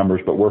into some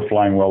numbers, but we're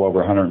flying well over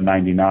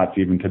 190 knots.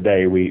 Even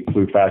today, we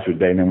flew faster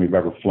today than we've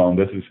ever flown.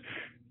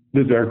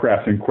 This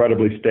aircraft's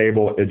incredibly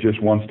stable. It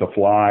just wants to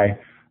fly.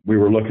 We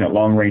were looking at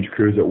long-range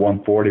cruise at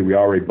 140. We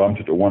already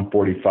bumped it to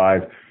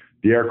 145.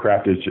 The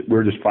aircraft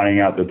we're just finding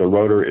out that the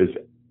rotor is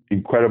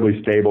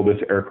incredibly stable. This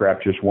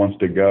aircraft just wants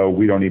to go.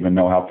 We don't even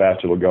know how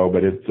fast it'll go,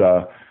 but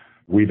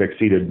we've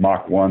exceeded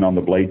Mach 1 on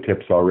the blade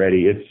tips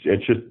already.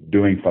 It's just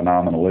doing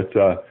phenomenal. It's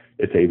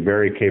a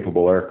very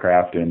capable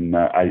aircraft, and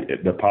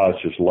the pilots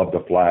just love to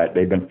fly it.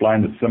 They've been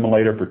flying the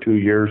simulator for 2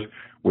 years.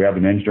 We have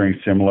an engineering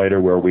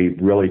simulator where we've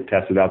really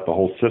tested out the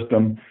whole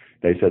system.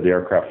 They said the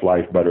aircraft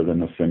flies better than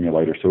the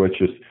simulator. So it's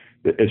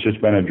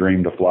just been a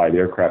dream to fly. The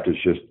aircraft is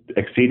just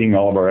exceeding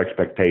all of our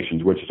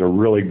expectations, which is a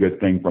really good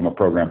thing from a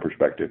program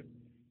perspective.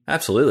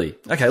 Absolutely.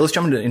 Okay, let's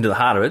jump into the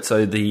heart of it.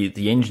 So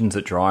the engines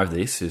that drive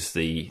this is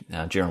the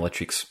General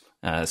Electric's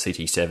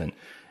CT7.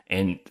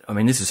 And, I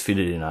mean, this is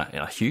fitted in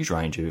a huge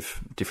range of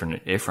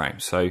different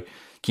airframes. So can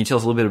you tell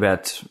us a little bit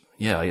about,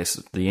 I guess,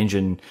 the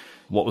engine?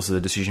 What was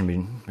the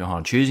decision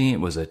behind choosing it?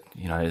 Was it,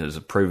 was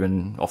it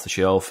proven off the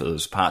shelf? There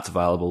was parts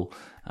available?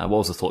 What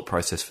was the thought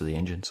process for the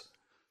engines?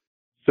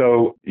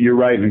 So you're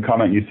right in the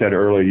comment you said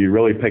earlier. You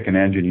really pick an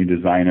engine, you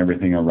design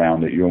everything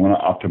around it. You want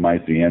to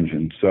optimize the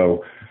engine.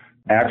 So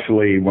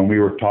actually, when we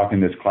were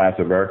talking this class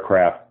of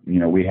aircraft,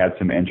 we had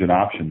some engine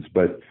options,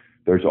 but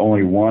there's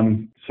only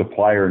one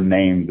supplier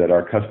name that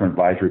our customer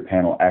advisory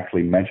panel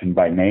actually mentioned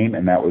by name,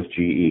 and that was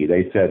GE.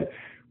 They said,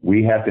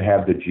 we have to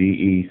have the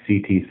GE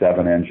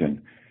CT7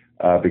 engine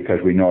because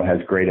we know it has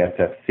great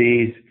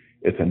SFCs.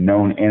 It's a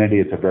known entity.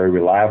 It's a very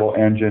reliable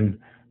engine.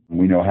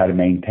 We know how to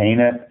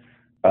maintain it.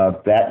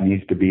 That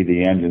needs to be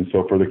the engine.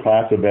 So for the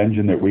class of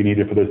engine that we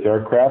needed for this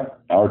aircraft,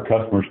 our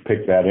customers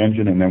picked that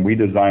engine, and then we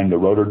designed the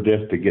rotor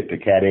disc to get to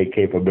Cat A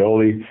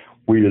capability.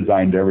 We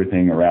designed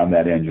everything around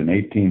that engine.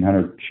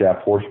 1,800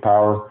 shaft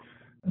horsepower.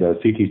 The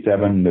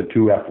CT7, the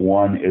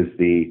 2F1 is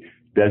the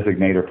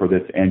designator for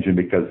this engine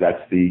because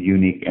that's the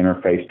unique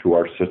interface to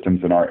our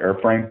systems and our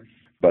airframe.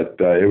 But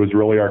it was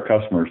really our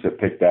customers that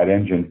picked that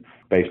engine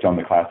based on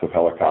the class of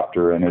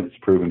helicopter, and it's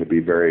proven to be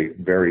very,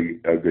 very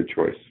a good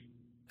choice.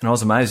 And I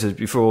was amazed that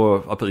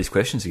before I put these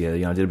questions together,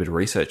 I did a bit of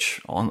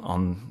research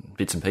on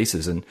bits and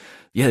pieces, and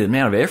the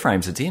amount of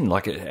airframes it's in,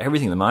 like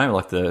everything at the moment,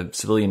 like the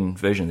civilian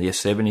version of the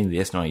S70, the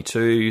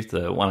S92,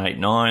 the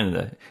 189,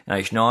 the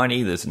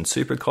H90, there's some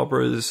Super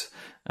Cobras,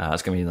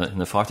 it's going to be in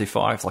the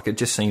 525. Like it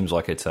just seems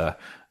like it's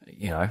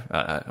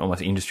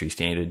almost industry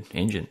standard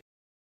engine.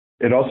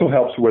 It also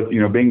helps with,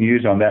 being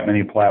used on that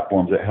many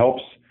platforms. It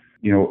helps,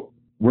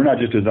 we're not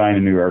just designing a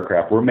new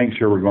aircraft. We're making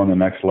sure we're going to the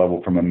next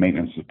level from a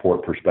maintenance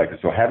support perspective.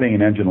 So having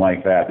an engine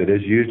like that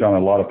is used on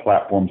a lot of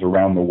platforms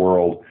around the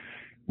world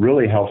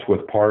really helps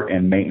with part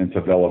and maintenance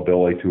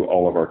availability to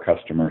all of our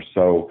customers.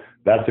 So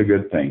that's a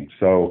good thing.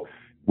 So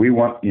we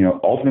want,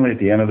 ultimately at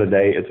the end of the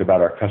day, it's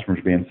about our customers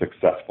being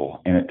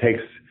successful. And it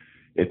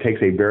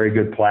takes a very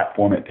good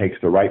platform. It takes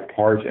the right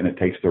parts and it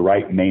takes the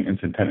right maintenance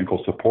and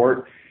technical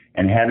support.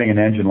 And having an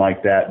engine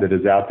like that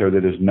is out there,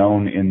 that is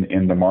known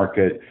in the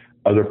market,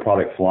 other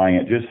products flying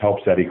it, just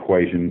helps that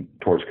equation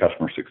towards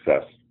customer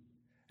success.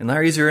 And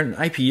Larry, is there an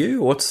APU?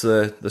 What's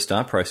the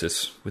start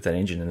process with that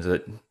engine? Is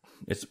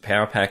it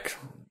power pack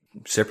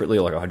separately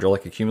like a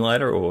hydraulic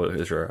accumulator, or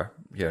is there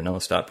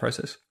another start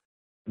process?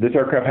 This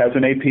aircraft has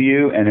an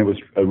APU, and it was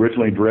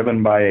originally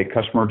driven by a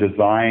customer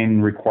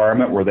design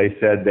requirement where they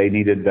said they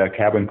needed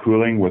cabin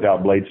cooling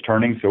without blades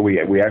turning. So we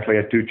actually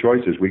had two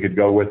choices. We could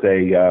go with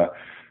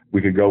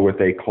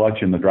a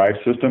clutch in the drive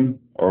system,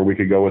 or we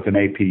could go with an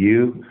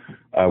APU.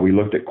 We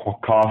looked at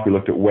cost, we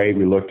looked at weight,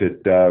 we looked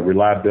at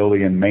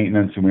reliability and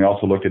maintenance, and we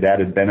also looked at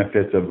added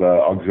benefits of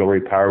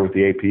auxiliary power with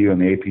the APU,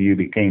 and the APU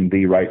became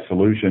the right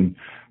solution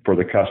for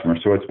the customer.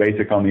 So it's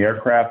basic on the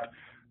aircraft.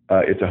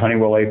 It's a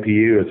Honeywell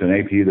APU. It's an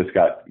APU that's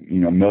got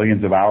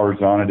millions of hours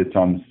on it. It's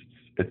on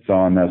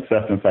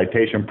Cessna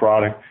Citation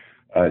product.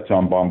 It's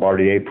on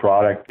Bombardier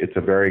product. It's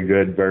a very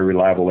good, very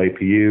reliable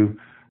APU.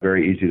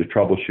 Very easy to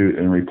troubleshoot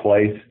and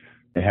replace.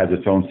 It has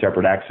its own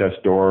separate access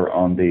door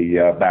on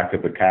the back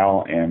of the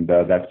cowl, and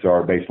that's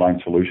our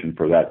baseline solution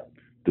for that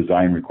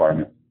design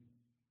requirement.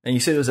 And you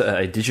said it was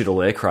a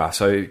digital aircraft,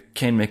 so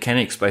can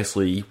mechanics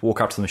basically walk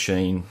up to the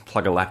machine,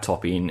 plug a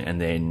laptop in, and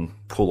then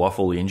pull off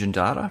all the engine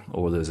data,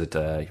 or is it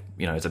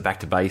is it back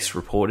to base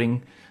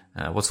reporting?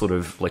 What sort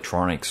of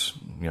electronics?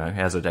 How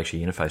does it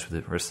actually interface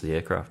with the rest of the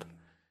aircraft?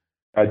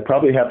 I'd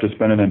probably have to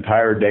spend an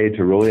entire day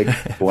to really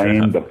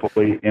explain the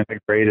fully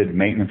integrated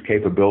maintenance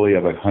capability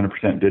of a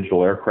 100%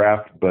 digital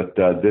aircraft, but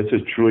this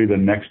is truly the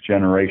next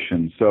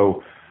generation.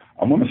 So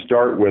I'm going to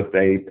start with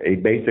a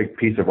basic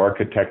piece of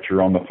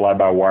architecture on the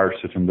fly-by-wire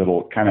system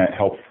that'll kind of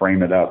help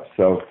frame it up.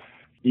 So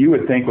you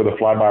would think with a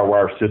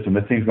fly-by-wire system,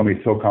 this thing's going to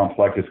be so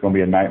complex, it's going to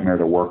be a nightmare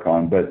to work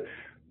on. But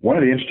one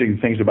of the interesting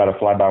things about a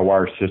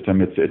fly-by-wire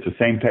system, it's the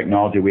same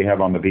technology we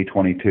have on the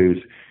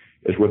V-22s,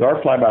 is with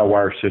our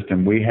fly-by-wire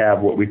system, we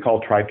have what we call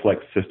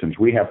triplex systems.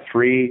 We have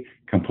three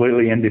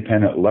completely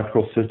independent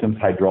electrical systems,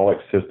 hydraulic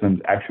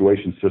systems,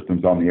 actuation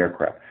systems on the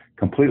aircraft.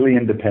 Completely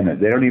independent.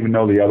 They don't even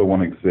know the other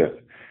one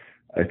exists.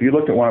 If you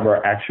looked at one of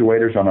our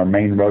actuators on our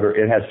main rotor,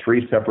 it has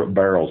three separate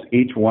barrels.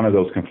 Each one of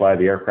those can fly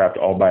the aircraft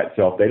all by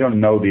itself. They don't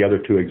know the other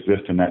two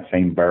exist in that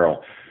same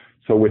barrel.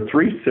 So with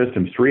three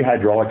systems, three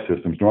hydraulic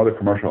systems, no other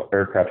commercial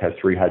aircraft has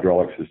three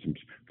hydraulic systems,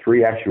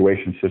 three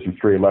actuation systems,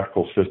 three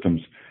electrical systems.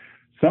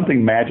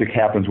 Something magic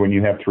happens when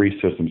you have three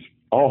systems.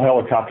 All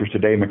helicopters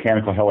today,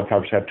 mechanical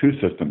helicopters, have two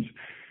systems.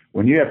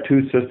 When you have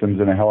two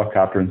systems in a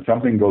helicopter and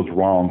something goes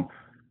wrong,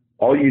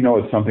 all you know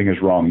is something is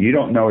wrong. You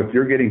don't know if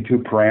you're getting two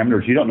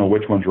parameters. You don't know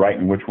which one's right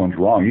and which one's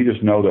wrong. You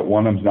just know that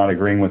one of them's not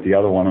agreeing with the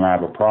other one and I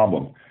have a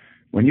problem.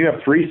 When you have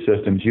three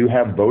systems, you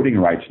have voting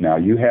rights now.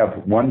 You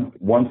have one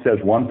says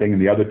one thing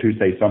and the other two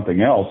say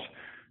something else.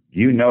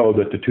 You know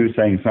that the two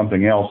saying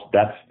something else,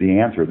 that's the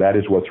answer. That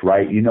is what's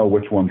right. You know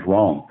which one's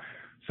wrong.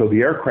 So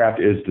the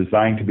aircraft is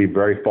designed to be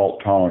very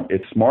fault tolerant.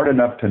 It's smart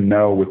enough to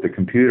know with the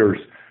computers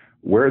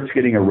where it's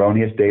getting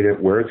erroneous data,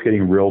 where it's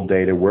getting real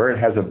data, where it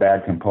has a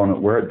bad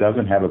component, where it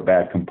doesn't have a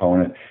bad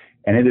component.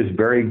 And it is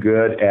very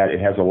good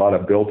it has a lot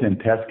of built-in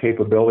test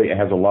capability. It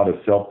has a lot of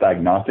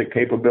self-diagnostic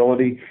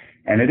capability.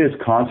 And it is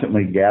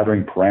constantly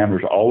gathering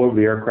parameters all over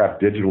the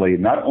aircraft digitally,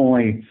 not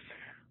only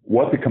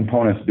what the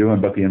component's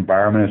doing, but the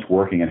environment it's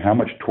working and how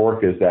much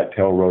torque is that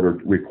tail rotor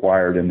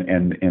required in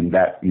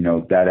that,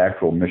 that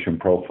actual mission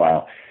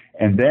profile.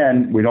 And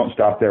then we don't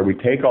stop there. We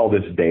take all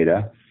this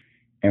data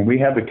and we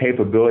have the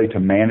capability to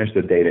manage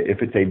the data.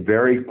 If it's a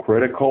very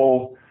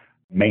critical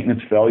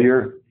maintenance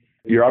failure,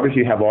 you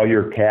obviously have all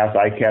your CAS,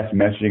 ICAS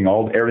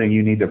messaging, everything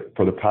you need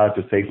for the pilot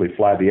to safely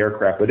fly the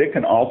aircraft, but it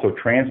can also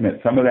transmit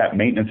some of that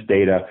maintenance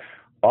data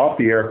off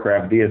the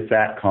aircraft via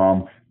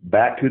SATCOM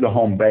back to the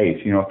home base.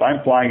 If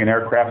I'm flying an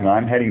aircraft and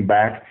I'm heading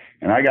back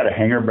and I got a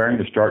hangar bearing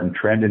to start and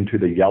trend into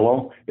the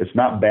yellow, it's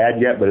not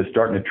bad yet, but it's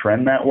starting to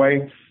trend that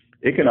way.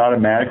 It can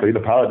automatically, the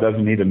pilot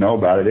doesn't need to know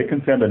about it. It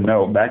can send a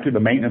note back to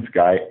the maintenance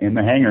guy in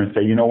the hangar and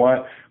say, you know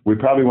what, we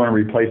probably want to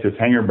replace this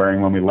hangar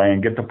bearing when we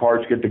land, get the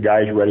parts, get the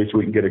guys ready so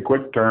we can get a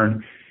quick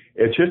turn.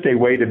 It's just a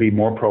way to be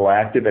more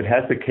proactive. It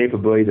has the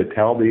capability to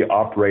tell the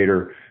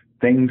operator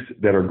things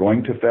that are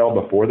going to fail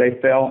before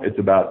they fail. It's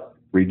about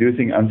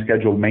reducing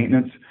unscheduled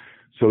maintenance.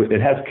 So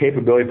it has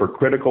capability for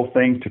critical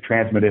things to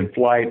transmit in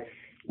flight.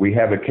 We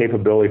have a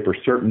capability for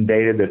certain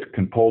data that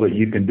can pull that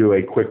you can do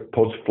a quick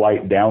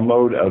post-flight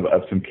download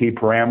of some key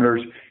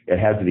parameters. It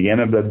has at the end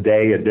of the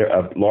day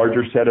a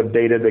larger set of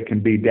data that can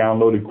be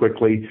downloaded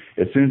quickly.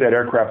 As soon as that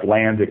aircraft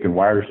lands, it can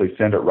wirelessly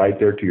send it right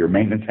there to your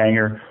maintenance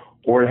hangar.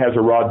 Or it has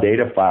a raw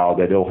data file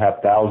that it'll have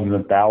thousands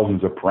and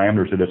thousands of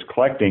parameters that it's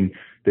collecting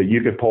that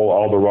you could pull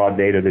all the raw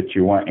data that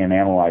you want and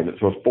analyze it.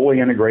 So it's fully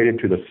integrated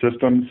to the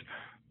systems.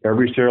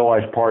 Every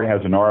serialized part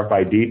has an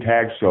RFID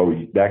tag, so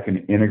that can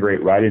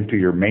integrate right into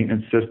your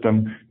maintenance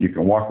system. You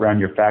can walk around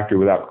your factory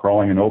without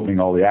crawling and opening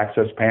all the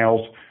access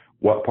panels.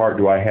 What part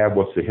do I have?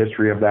 What's the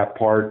history of that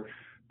part?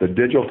 The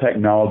digital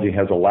technology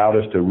has allowed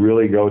us to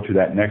really go to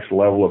that next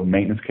level of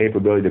maintenance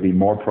capability, to be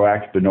more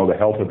proactive, to know the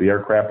health of the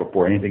aircraft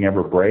before anything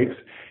ever breaks.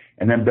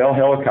 And then Bell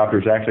Helicopter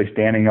is actually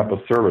standing up a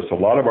service. A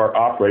lot of our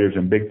operators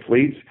in big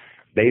fleets,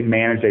 they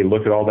manage, they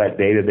look at all that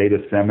data, they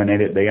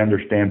disseminate it, they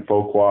understand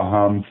FOQA,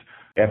 HUMS,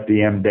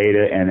 FDM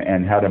data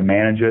and how to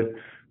manage it.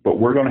 but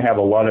we're going to have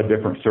a lot of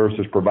different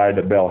services provided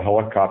at Bell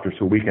Helicopter,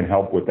 so we can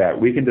help with that.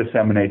 We can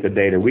disseminate the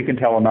data. We can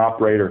tell an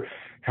operator,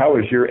 how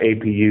is your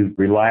APU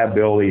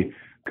reliability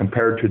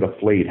compared to the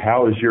fleet?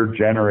 How is your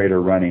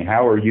generator running?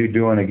 How are you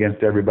doing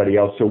against everybody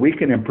else? So we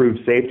can improve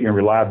safety and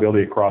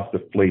reliability across the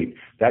fleet.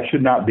 That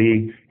should not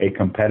be a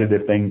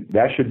competitive thing.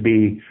 That should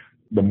be,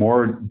 the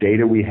more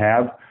data we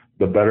have,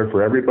 the better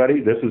for everybody.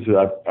 This is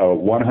a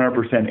 100%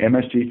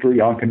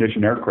 MSG3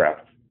 on-condition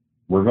aircraft.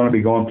 We're going to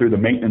be going through the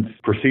maintenance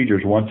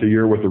procedures once a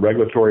year with the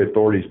regulatory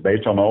authorities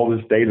based on all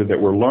this data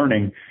that we're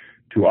learning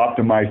to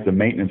optimize the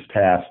maintenance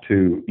tasks,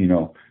 to,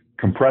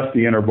 compress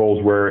the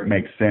intervals where it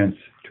makes sense,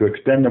 to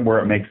extend them where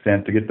it makes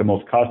sense, to get the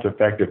most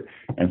cost-effective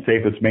and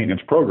safest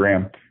maintenance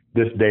program.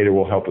 This data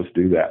will help us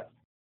do that.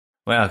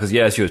 Wow, because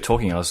as you were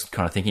talking, I was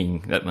kind of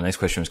thinking that my next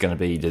question was going to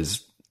be,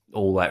 does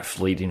all that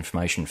fleet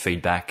information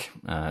feed back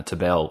to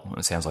Bell?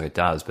 It sounds like it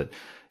does, but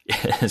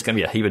there's going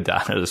to be a heap of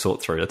data to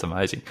sort through. That's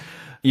amazing.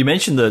 You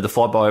mentioned the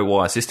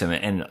fly-by-wire system,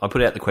 and I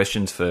put out the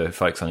questions for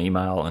folks on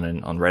email and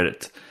then on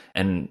Reddit,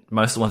 and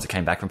most of the ones that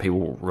came back from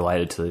people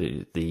related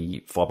to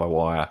the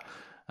fly-by-wire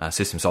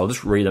system. So I'll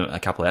just read a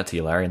couple out to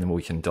you, Larry, and then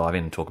we can dive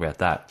in and talk about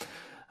that.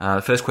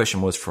 The first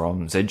question was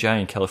from ZJ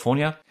in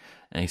California,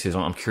 and he says,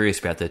 I'm curious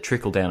about the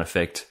trickle-down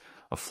effect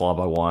of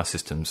fly-by-wire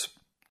systems.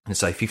 In,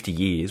 say, 50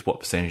 years, what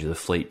percentage of the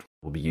fleet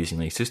will be using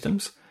these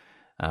systems?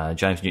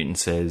 James Newton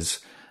says,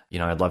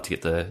 I'd love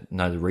to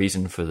know the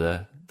reason for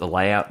the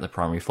layout, the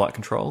primary flight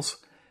controls.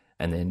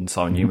 And then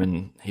Simon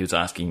Newman, he was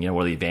asking,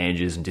 what are the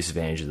advantages and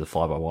disadvantages of the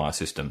fly-by-wire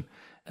system?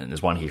 And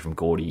there's one here from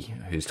Gordy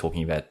who's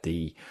talking about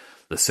the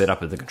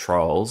setup of the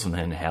controls and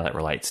then how that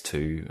relates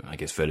to, I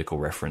guess, vertical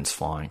reference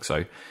flying.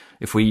 So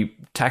if we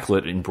tackle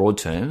it in broad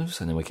terms,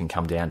 and then we can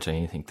come down to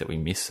anything that we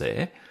miss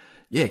there.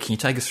 Yeah, can you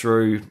take us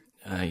through,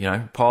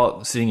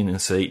 pilot sitting in the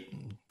seat,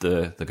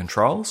 the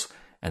controls,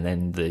 and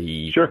then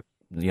the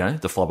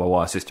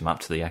fly-by-wire system up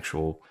to the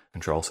actual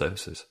control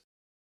surfaces?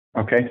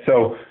 Okay,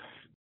 so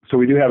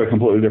we do have a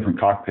completely different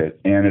cockpit,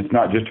 and it's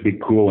not just to be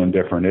cool and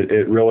different.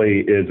 It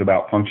really is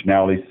about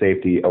functionality,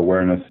 safety,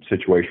 awareness,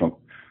 situational,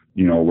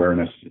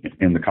 awareness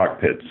in the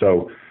cockpit.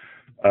 So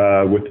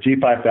with the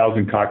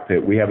G5000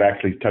 cockpit, we have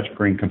actually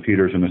touchscreen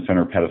computers in the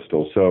center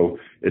pedestal. So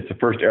it's the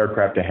first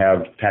aircraft to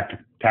have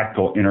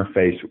tactile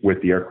interface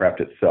with the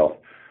aircraft itself.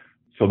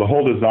 So the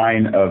whole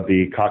design of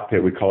the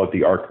cockpit, we call it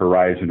the Arc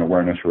Horizon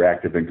Awareness,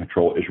 Reactive, and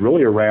Control, is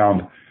really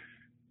around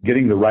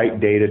getting the right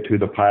data to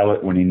the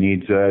pilot when he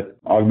needs it,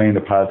 augmenting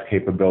the pilot's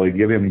capability,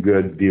 give him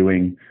good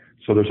viewing.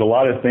 So there's a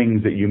lot of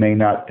things that you may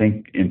not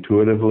think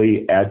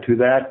intuitively add to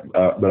that,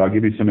 but I'll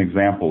give you some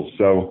examples.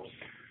 So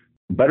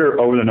better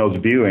over-the-nose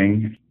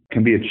viewing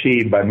can be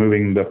achieved by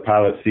moving the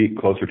pilot's seat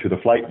closer to the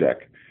flight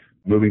deck.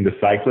 Moving the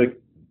cyclic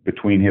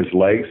between his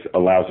legs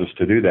allows us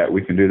to do that.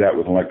 We can do that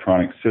with an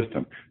electronic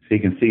system. So he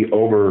can see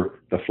over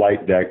the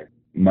flight deck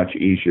much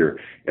easier.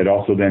 It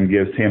also then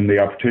gives him the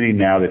opportunity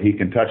now that he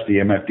can touch the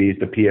MFDs,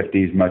 the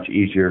PFDs much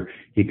easier.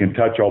 He can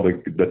touch all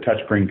the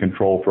touchscreen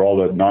control for all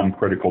the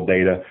non-critical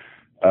data.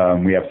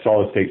 We have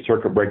solid-state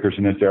circuit breakers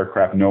in this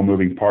aircraft, no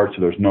moving parts,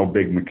 so there's no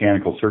big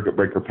mechanical circuit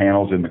breaker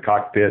panels in the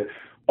cockpit.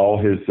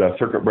 All his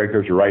circuit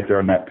breakers are right there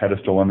on that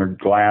pedestal under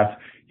glass.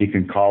 He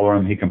can collar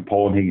them, he can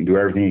pull them, he can do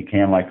everything he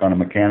can like on a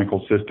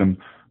mechanical system.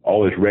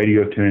 All his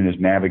radio tuning, his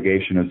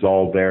navigation is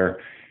all there.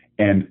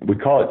 And we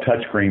call it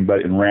touchscreen,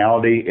 but in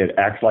reality, it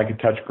acts like a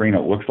touchscreen.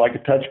 It looks like a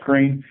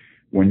touchscreen.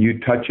 When you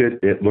touch it,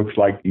 it looks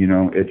like,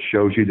 it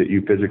shows you that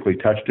you physically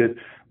touched it.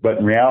 But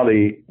in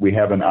reality, we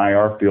have an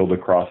IR field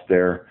across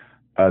there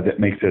that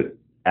makes it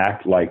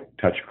act like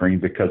touchscreen,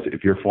 because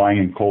if you're flying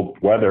in cold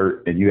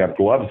weather and you have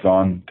gloves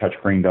on,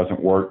 touchscreen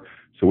doesn't work.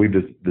 So we've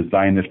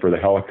designed this for the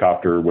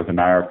helicopter with an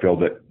IR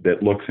field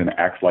that looks and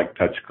acts like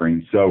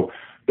touchscreen. So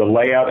the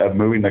layout of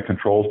moving the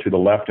controls to the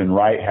left and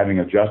right, having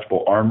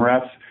adjustable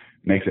armrests,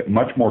 makes it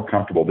much more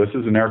comfortable. This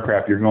is an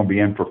aircraft you're going to be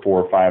in for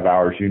 4 or 5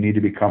 hours. You need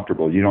to be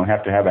comfortable. You don't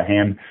have to have a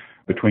hand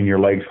between your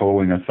legs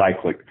holding a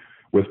cyclic.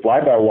 With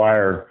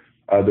fly-by-wire,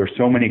 there's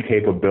so many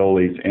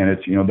capabilities, and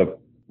it's,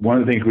 one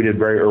of the things we did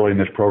very early in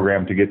this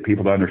program to get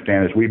people to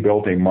understand is we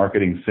built a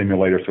marketing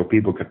simulator so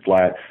people could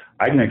fly it.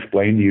 I can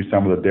explain to you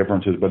some of the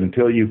differences, but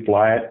until you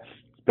fly it,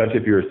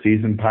 especially if you're a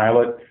seasoned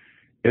pilot,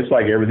 it's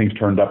like everything's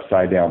turned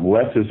upside down.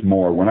 Less is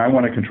more. When I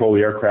want to control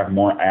the aircraft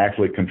more, I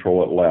actually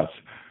control it less.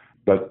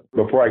 But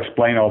before I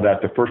explain all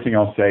that, the first thing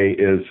I'll say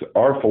is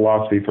our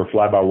philosophy for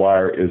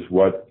fly-by-wire is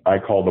what I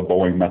call the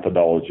Boeing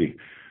methodology,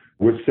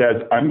 which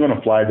says I'm going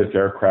to fly this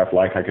aircraft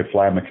like I could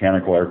fly a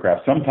mechanical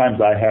aircraft.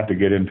 Sometimes I have to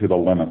get into the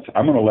limits.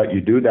 I'm going to let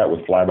you do that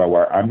with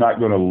fly-by-wire. I'm not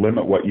going to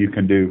limit what you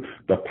can do.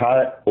 The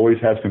pilot always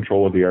has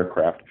control of the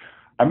aircraft.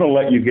 I'm going to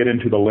let you get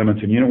into the limits.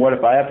 And you know what?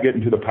 If I have to get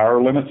into the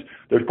power limits,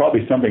 there's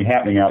probably something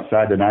happening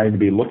outside that I need to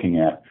be looking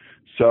at.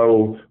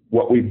 So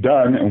what we've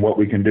done and what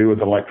we can do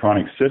with an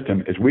electronic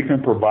system is we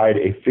can provide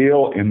a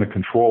feel in the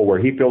control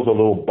where he feels a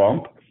little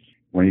bump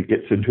when he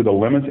gets into the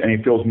limits, and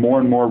he feels more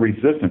and more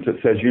resistance. It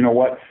says, you know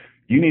what?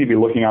 you need to be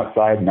looking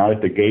outside, not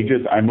at the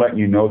gauges. I'm letting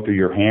you know through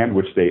your hand,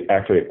 which they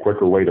actually a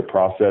quicker way to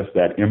process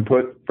that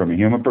input from a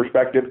human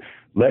perspective,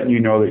 letting you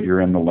know that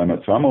you're in the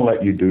limit. So I'm going to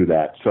let you do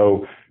that.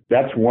 So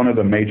that's one of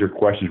the major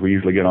questions we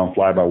usually get on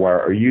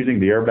fly-by-wire. Are you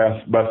using the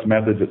Airbus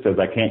methods that says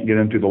I can't get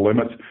into the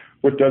limits,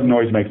 which doesn't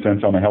always make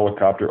sense on a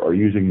helicopter, or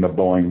using the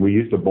Boeing? We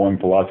use the Boeing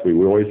philosophy.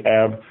 We always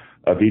have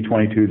a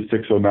V-22,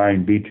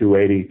 609,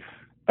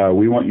 B-280.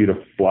 We want you to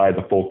fly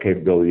the full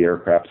capability of the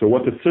aircraft. So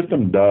what the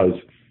system does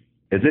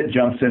is it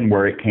jumps in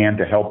where it can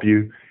to help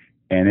you,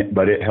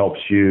 but it helps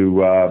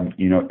you,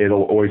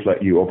 it'll always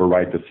let you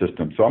override the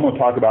system. So I'm going to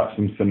talk about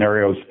some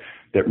scenarios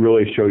that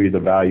really show you the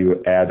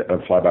value add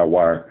of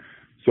fly-by-wire.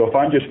 So if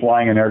I'm just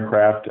flying an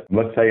aircraft,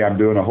 let's say I'm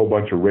doing a whole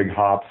bunch of rig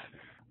hops,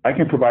 I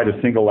can provide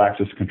a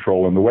single-axis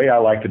control. And the way I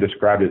like to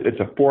describe it, it's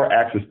a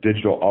 4-axis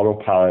digital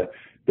autopilot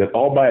that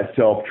all by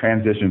itself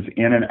transitions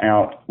in and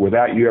out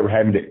without you ever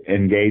having to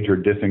engage or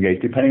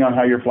disengage, depending on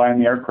how you're flying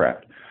the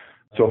aircraft.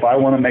 So if I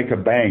want to make a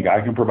bank,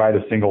 I can provide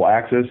a single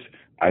axis.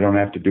 I don't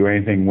have to do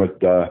anything with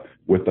the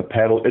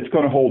pedal. It's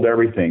going to hold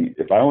everything.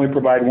 If I only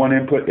provide one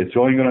input, it's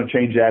only going to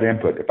change that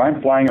input. If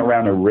I'm flying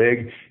around a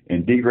rig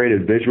in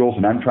degraded visuals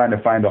and I'm trying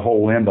to find a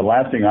whole limb, the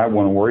last thing I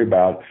want to worry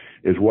about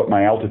is what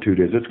my altitude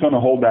is. It's going to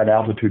hold that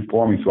altitude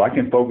for me so I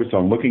can focus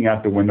on looking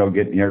out the window,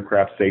 getting the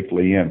aircraft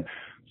safely in.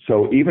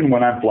 So even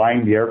when I'm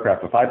flying the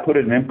aircraft, if I put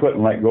an input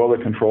and let go of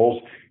the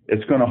controls,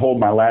 it's going to hold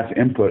my last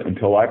input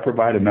until I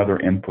provide another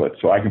input.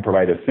 So I can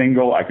provide a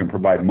single, I can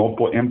provide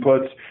multiple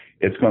inputs.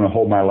 It's going to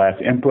hold my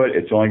last input.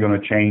 It's only going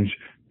to change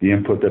the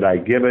input that I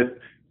give it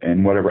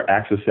and whatever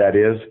axis that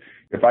is.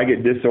 If I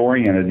get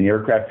disoriented and the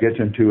aircraft gets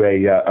into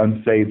a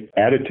unsafe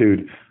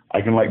attitude,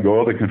 I can let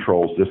go of the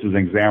controls. This is an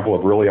example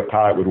of really a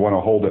pilot would want to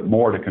hold it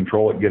more to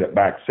control it, get it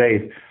back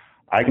safe.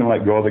 I can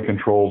let go of the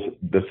controls.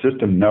 The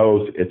system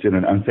knows it's in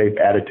an unsafe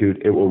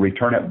attitude. It will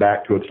return it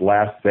back to its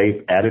last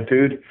safe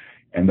attitude,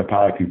 and the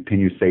pilot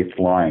continues safe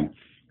flying.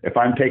 If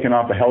I'm taking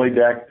off a heli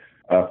deck,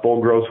 full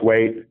gross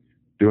weight,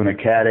 doing a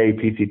CAT-A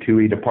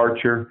PC-2E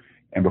departure,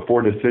 and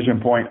before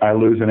decision point I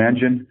lose an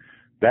engine,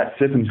 that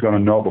system's going to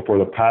know before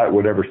the pilot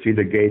would ever see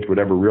the gauge, would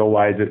ever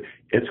realize it.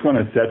 It's going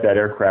to set that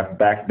aircraft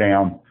back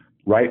down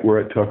right where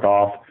it took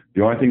off.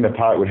 The only thing the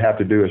pilot would have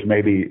to do is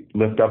maybe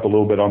lift up a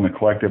little bit on the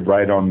collective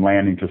right on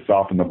landing to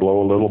soften the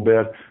blow a little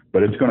bit,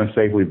 but it's going to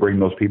safely bring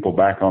those people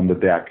back on the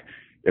deck.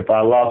 If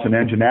I lost an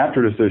engine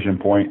after decision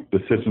point, the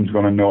system's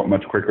going to know it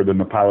much quicker than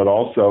the pilot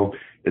also.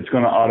 It's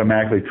going to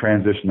automatically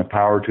transition the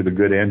power to the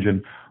good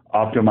engine,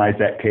 optimize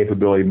that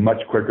capability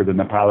much quicker than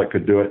the pilot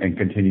could do it, and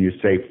continue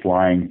safe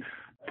flying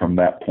from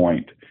that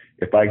point.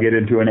 If I get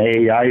into an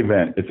AEI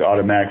event, it's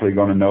automatically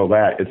going to know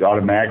that. It's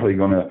automatically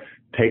going to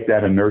take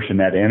that inertia and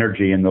that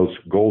energy in those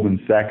golden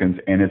seconds,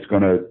 and it's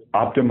going to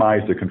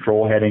optimize the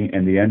control heading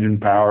and the engine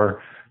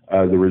power,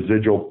 the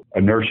residual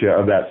inertia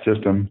of that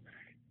system,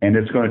 and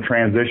it's going to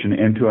transition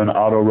into an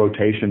auto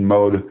rotation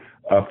mode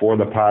for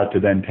the pilot to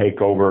then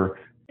take over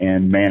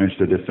and manage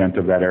the descent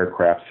of that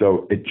aircraft.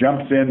 So it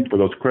jumps in for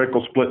those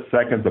critical split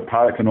seconds. The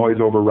pilot can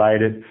always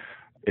override it.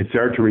 It's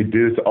there to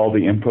reduce all the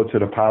inputs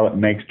that a pilot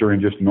makes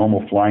during just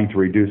normal flying to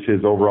reduce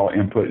his overall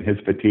input and his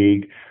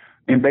fatigue.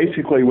 And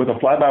basically, with a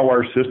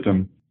fly-by-wire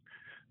system,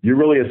 you're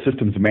really a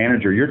systems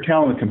manager. You're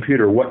telling the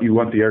computer what you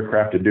want the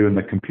aircraft to do, and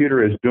the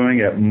computer is doing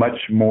it much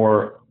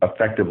more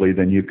effectively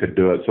than you could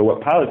do it. So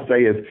what pilots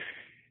say is,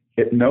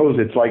 it knows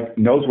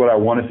what I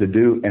want it to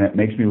do, and it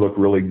makes me look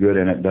really good,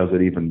 and it does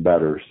it even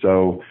better.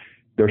 So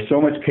there's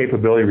so much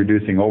capability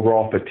reducing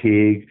overall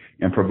fatigue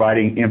and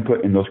providing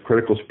input in those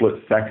critical split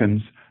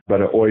seconds,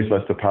 but it always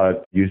lets the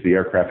pilot use the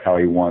aircraft how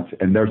he wants.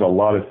 And there's a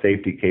lot of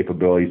safety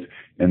capabilities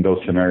in those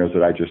scenarios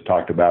that I just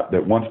talked about,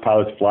 that once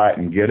pilots fly it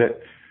and get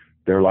it,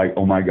 they're like,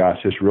 oh my gosh,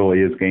 this really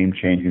is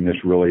game-changing.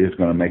 This really is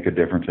going to make a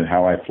difference in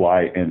how I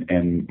fly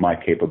and my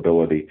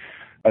capability.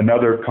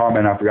 Another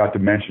comment I forgot to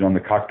mention on the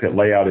cockpit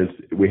layout is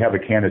we have a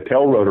canted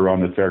tail rotor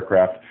on this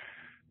aircraft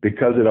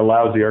because it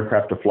allows the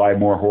aircraft to fly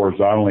more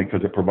horizontally,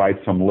 because it provides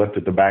some lift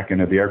at the back end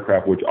of the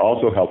aircraft, which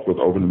also helps with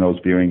over-the-nose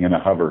viewing in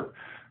a hover.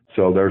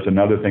 So there's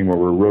another thing where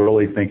we're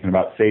really thinking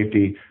about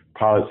safety,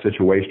 pilot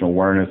situational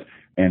awareness,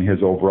 and his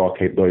overall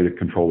capability to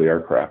control the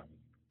aircraft.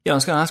 Yeah, I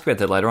was going to ask about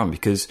that later on,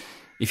 because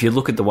if you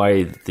look at the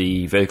way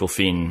the vertical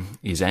fin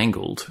is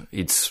angled,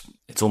 it's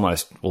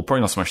almost, well, probably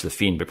not so much the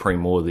fin, but probably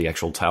more the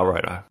actual tail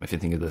rotor. If you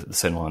think of the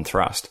centerline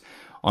thrust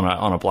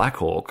on a Black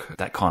Hawk,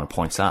 that kind of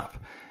points up,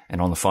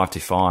 and on the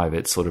 525,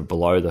 it's sort of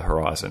below the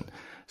horizon.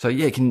 So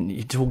yeah, can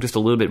you talk just a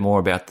little bit more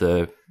about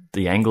the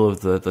angle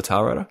of the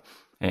tail rotor,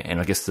 and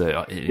I guess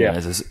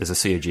there's a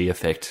COG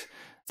effect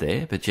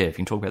there. But yeah, if you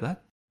can talk about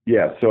that.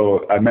 Yeah.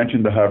 So I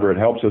mentioned the hover. It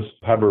helps us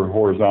hover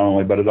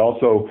horizontally, but it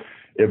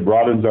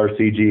broadens our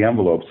CG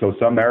envelope. So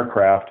some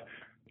aircraft,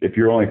 if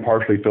you're only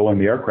partially filling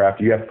the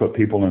aircraft, you have to put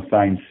people in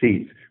assigned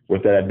seats.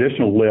 With that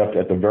additional lift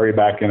at the very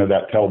back end of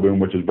that tail boom,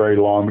 which is very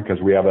long because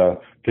we have a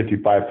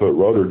 55-foot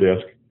rotor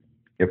disc,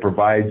 it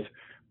provides,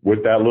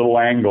 with that little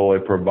angle,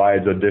 it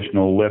provides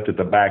additional lift at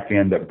the back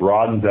end that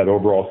broadens that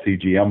overall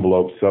CG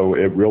envelope. So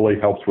it really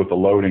helps with the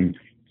loading,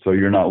 so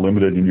you're not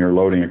limited in your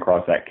loading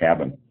across that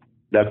cabin.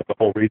 That's the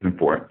whole reason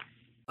for it.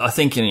 I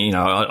think, I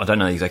don't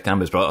know the exact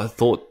numbers, but I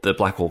thought the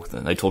Black Hawk,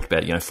 they talked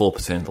about,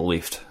 4% of the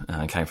lift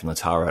came from the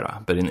tail rotor.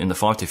 But in the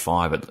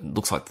 525, it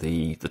looks like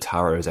the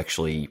tail rotor is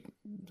actually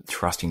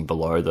thrusting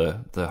below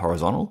the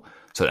horizontal.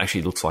 So it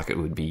actually looks like it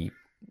would be,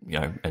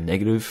 a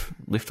negative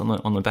lift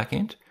on the back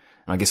end.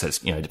 And I guess that's,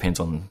 depends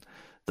on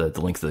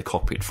the length of the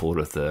cockpit forward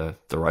of the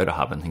rotor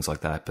hub and things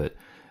like that. But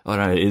I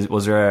don't know,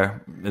 is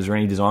there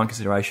any design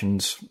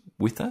considerations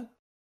with that?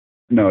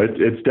 No,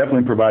 it's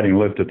definitely providing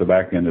lift at the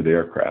back end of the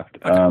aircraft.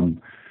 Okay.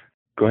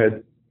 Go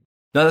ahead.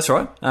 No, that's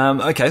right.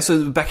 Okay,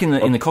 so back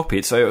in the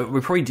cockpit, so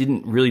we probably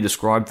didn't really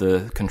describe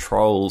the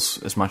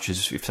controls as much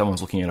as if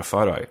someone's looking at a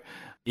photo.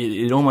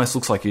 It almost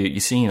looks like you're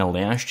sitting in a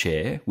lounge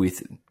chair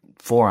with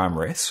 4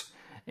 armrests,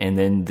 and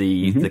then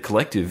the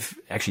collective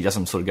actually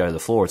doesn't sort of go to the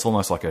floor. It's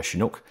almost like a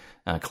Chinook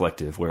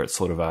collective, where it's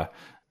sort of a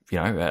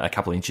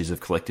couple of inches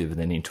of collective and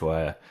then into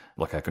a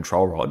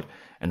control rod,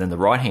 and then the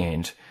right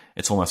hand,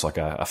 it's almost like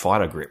a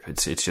fighter grip.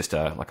 It's just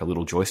like a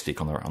little joystick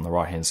on the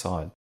right hand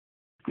side.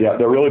 Yeah,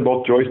 they're really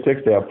both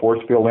joysticks. They have force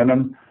field in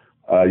them.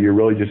 You're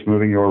really just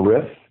moving your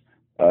wrists.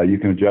 You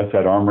can adjust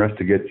that armrest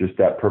to get just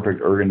that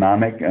perfect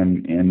ergonomic,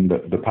 and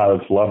the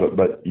pilots love it.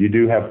 But you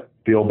do have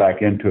feel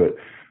back into it.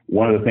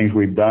 One of the things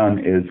we've done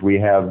is we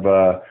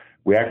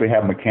actually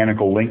have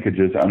mechanical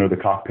linkages under the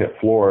cockpit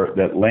floor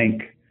that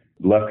link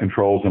left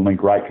controls and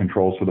link right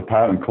controls, so the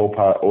pilot and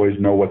co-pilot always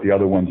know what the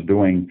other one's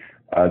doing.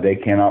 They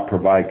cannot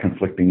provide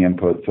conflicting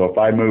input. So if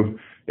I move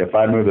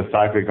the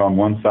cyclic on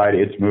one side,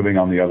 it's moving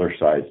on the other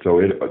side.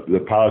 So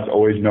the pilots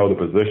always know the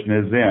position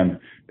it's in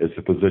is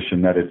the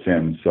position that it's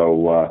in.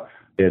 So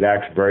it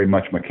acts very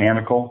much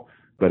mechanical,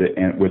 but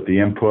with the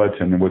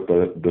inputs and with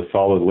the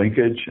solid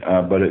linkage.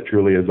 But it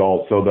truly is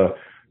all. So the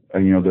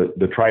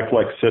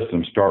Triflex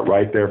systems start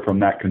right there from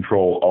that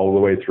control all the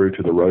way through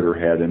to the rotor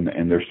head,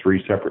 and there's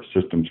 3 separate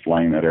systems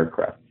flying that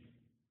aircraft.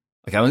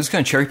 Okay, I'm just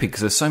going to cherry pick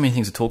because there's so many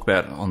things to talk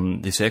about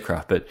on this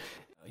aircraft, but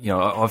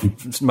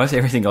most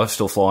everything I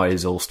still fly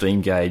is all steam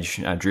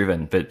gauge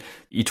driven. But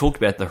you talked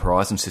about the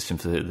Horizon system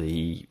for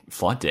the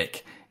flight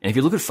deck, and if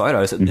you look at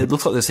photos, it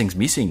looks like there's things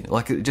missing.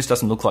 Like it just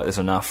doesn't look like there's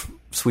enough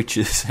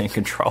switches and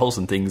controls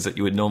and things that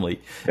you would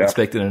normally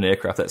expect in an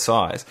aircraft that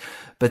size.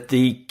 But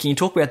can you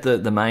talk about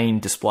the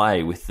main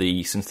display with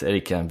the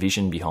synthetic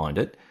vision behind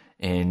it,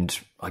 and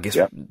I guess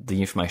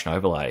the information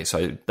overlay?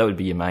 So that would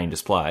be your main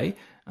display.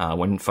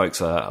 When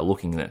folks are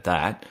looking at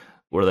that,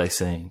 what are they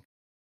seeing?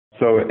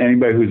 So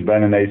anybody who's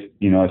been in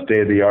a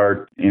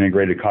state-of-the-art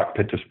integrated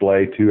cockpit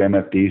display, 2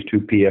 MFDs, 2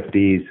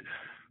 PFDs,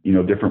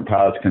 different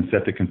pilots can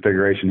set the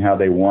configuration how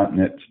they want,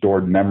 and it's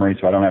stored in memory,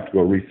 so I don't have to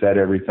go reset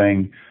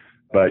everything.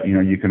 But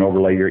you can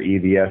overlay your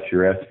EVS,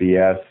 your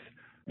SVS.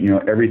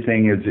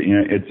 Everything is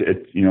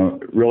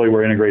it's really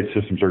where integrated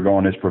systems are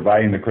going is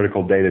providing the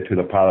critical data to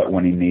the pilot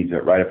when he needs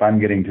it. Right? If I'm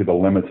getting to the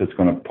limits, it's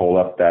going to pull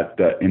up that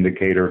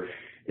indicator.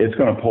 It's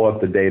going to pull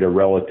up the data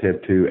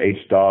relative to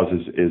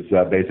HDAWS is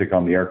basic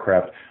on the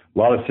aircraft. A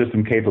lot of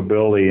system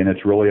capability, and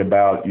it's really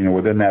about,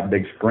 within that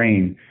big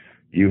screen,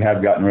 you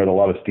have gotten rid of a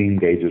lot of steam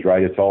gauges,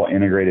 right? It's all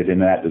integrated in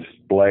that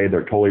display.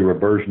 They're totally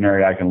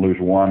reversionary. I can lose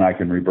one, I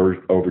can reverse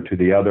over to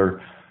the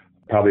other.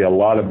 Probably a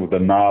lot of the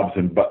knobs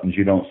and buttons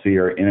you don't see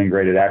are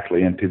integrated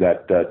actually into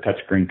that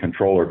touchscreen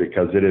controller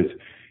because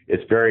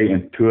it's very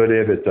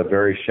intuitive. It's a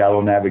very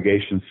shallow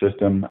navigation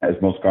system, as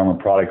most Garmin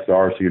products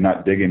are, so you're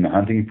not digging and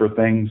hunting for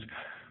things.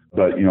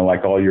 But,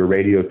 like all your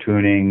radio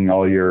tuning,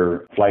 all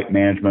your flight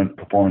management,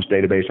 performance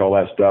database, all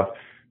that stuff,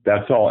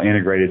 that's all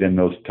integrated in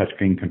those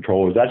touchscreen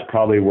controllers. That's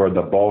probably where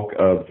the bulk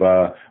of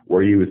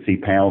where you would see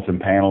panels and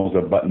panels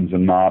of buttons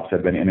and knobs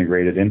have been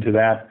integrated into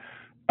that.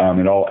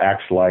 It all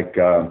acts like,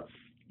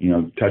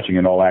 touching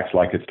it all acts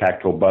like it's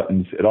tactile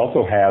buttons. It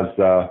also has,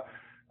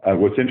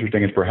 what's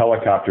interesting is for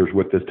helicopters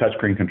with this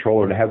touchscreen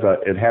controller,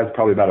 it has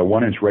probably about a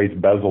 1-inch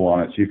raised bezel on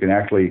it, so you can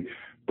actually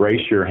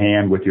brace your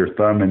hand with your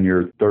thumb and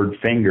your third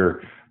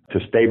finger to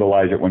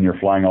stabilize it when you're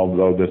flying,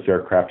 although this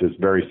aircraft is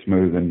very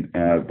smooth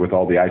and with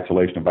all the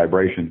isolation and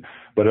vibration.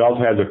 But it also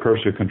has a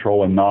cursor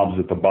control and knobs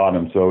at the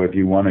bottom, so if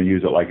you want to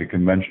use it like a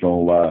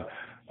conventional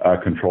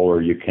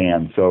controller, you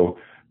can. So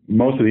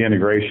most of the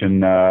integration,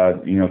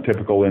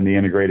 typical in the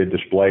integrated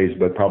displays,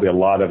 but probably a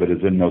lot of it is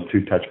in those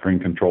 2 touchscreen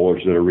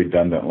controllers that are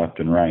redundant left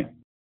and right.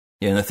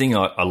 Yeah, and the thing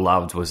I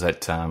loved was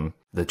that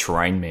the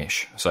terrain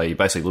mesh. So you're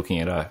basically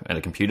looking at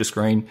a computer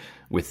screen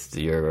with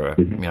your,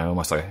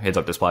 almost like a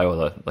heads-up display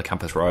with the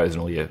compass rose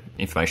and all your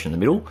information in the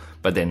middle,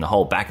 but then the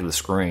whole back of the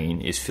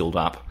screen is filled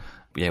up,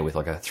 with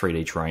like a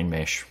 3D terrain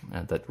mesh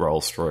that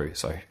rolls through.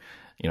 So,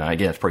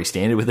 again, it's pretty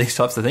standard with these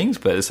types of things,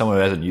 but as someone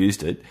who hasn't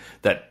used it,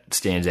 that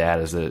stands out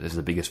as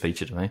the biggest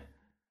feature to me.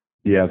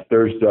 Yes,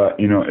 there's,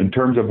 in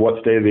terms of what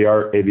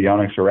state-of-the-art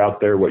avionics are out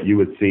there, what you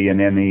would see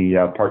in any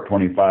Part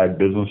 25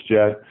 business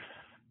jet,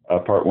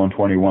 Part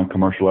 121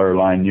 commercial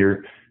airline,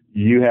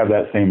 you have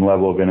that same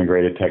level of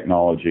integrated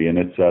technology. And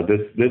it's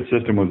this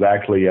system was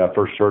actually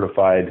first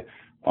certified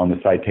on the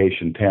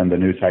Citation 10, the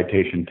new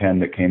Citation 10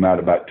 that came out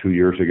about 2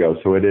 years ago.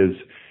 So it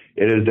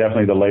It is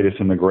definitely the latest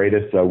and the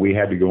greatest. We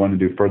had to go in and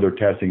do further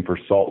testing for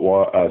salt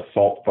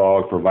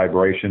fog, for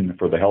vibration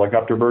for the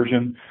helicopter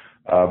version.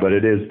 But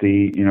it is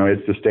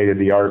it's the state of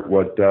the art,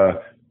 what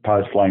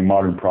pilots flying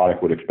modern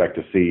product would expect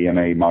to see in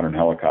a modern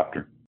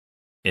helicopter.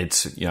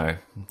 It's,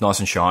 nice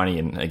and shiny.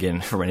 And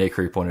again, from an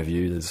aircrew point of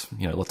view, there's,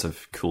 lots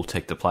of cool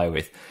tech to play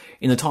with.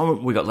 In the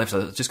time we got left,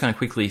 I'm just going to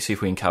quickly see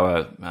if we can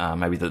cover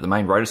maybe the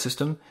main rotor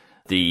system,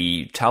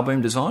 the tail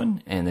boom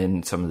design, and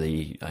then some of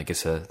the, I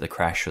guess, the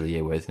crash or the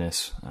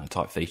airworthiness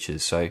type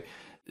features. So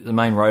the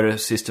main rotor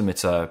system,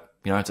 it's a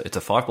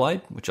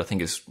 5-blade, which I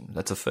think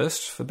that's a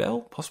first for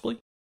Bell, possibly.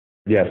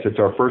 Yes, it's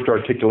our first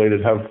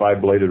articulated hub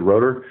 5-bladed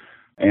rotor.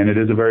 And it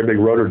is a very big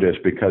rotor disc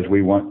because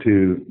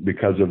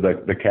of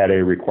the Cat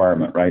A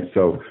requirement, right?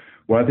 So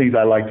one of the things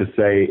I like to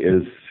say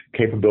is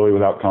capability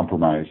without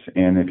compromise.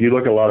 And if you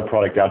look at a lot of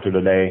product out there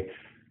today,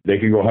 they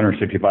can go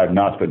 165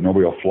 knots, but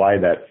nobody will fly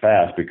that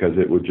fast because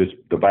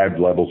the vibe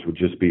levels would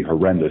just be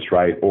horrendous,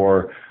 right?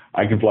 Or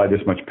I can fly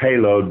this much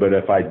payload, but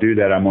if I do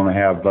that, I'm going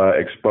to have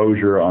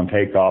exposure on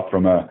takeoff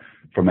from a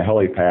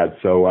helipad.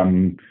 So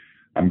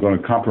I'm going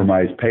to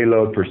compromise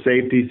payload for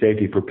safety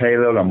for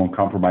payload. I'm going to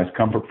compromise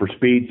comfort for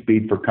speed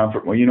for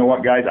comfort. Well, you know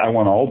what, guys? I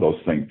want all those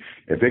things.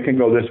 If it can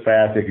go this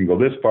fast, it can go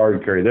this far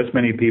and carry this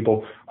many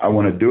people, I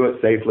want to do it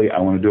safely. I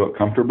want to do it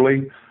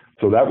comfortably.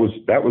 So that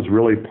was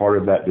really part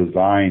of that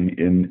design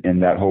in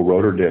that whole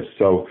rotor disc.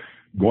 So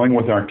going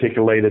with an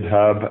articulated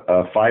hub,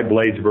 5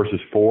 blades versus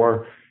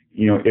 4,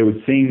 it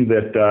would seem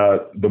that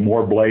the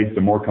more blades,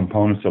 the more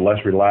components, the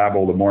less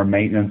reliable, the more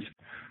maintenance.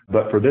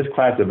 But for this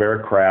class of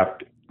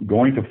aircraft,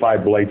 going to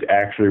 5 blades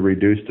actually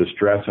reduced the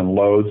stress and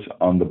loads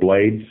on the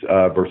blades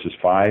versus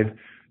 5.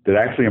 That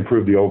actually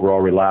improved the overall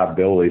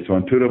reliability. So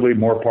intuitively,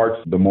 more parts,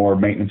 the more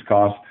maintenance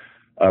costs.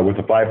 With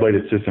a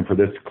 5-bladed system for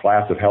this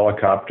class of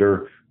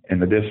helicopter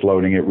and the disc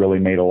loading, it really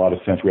made a lot of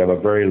sense. We have a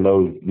very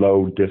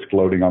low disc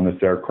loading on this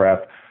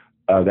aircraft.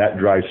 That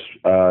drives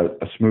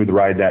a smooth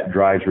ride. That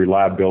drives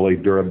reliability,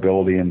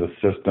 durability in the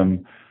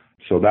system.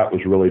 So that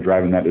was really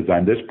driving that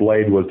design. This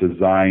blade was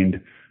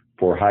designed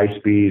for high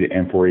speed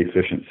and for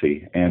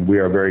efficiency. And we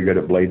are very good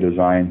at blade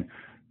design.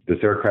 This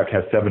aircraft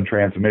has 7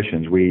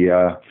 transmissions. We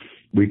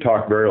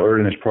talked very early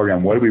in this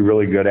program, what are we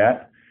really good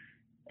at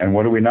and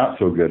what are we not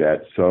so good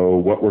at? So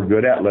what we're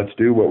good at, let's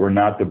do. What we're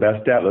not the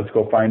best at, let's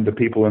go find the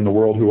people in the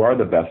world who are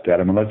the best at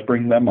them and let's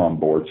bring them on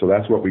board. So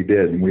that's what we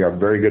did. And we are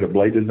very good at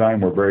blade design.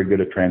 We're very good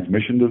at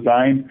transmission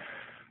design.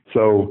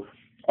 So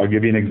I'll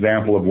give you an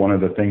example of one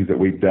of the things that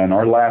we've done.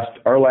 Our last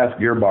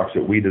gearbox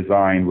that we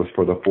designed was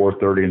for the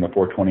 430 and the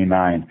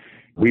 429.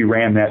 We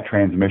ran that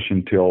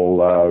transmission till,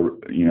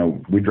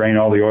 we drain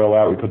all the oil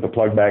out, we put the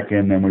plug back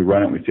in, then we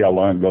run it, we see how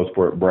long it goes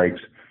before it breaks.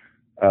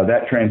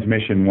 That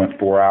transmission went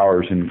 4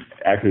 hours, and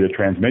actually the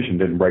transmission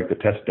didn't break, the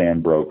test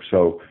stand broke.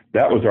 So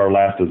that was our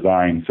last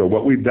design. So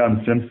what we've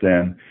done since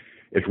then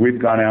is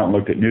we've gone out and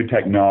looked at new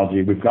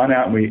technology. We've gone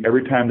out and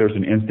every time there's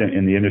an incident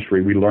in the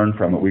industry, we learn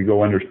from it. We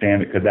go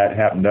understand it. Could that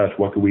happen to us?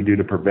 What could we do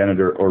to prevent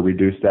it or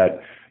reduce that,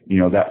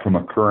 that from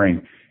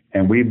occurring?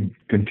 And we've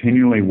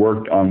continually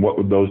worked on what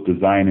those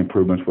design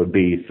improvements would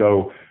be.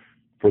 So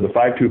for the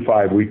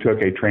 525, we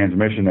took a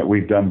transmission that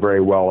we've done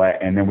very well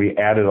at, and then we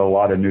added a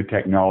lot of new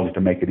technology to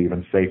make it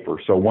even safer.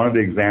 So one of the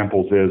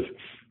examples is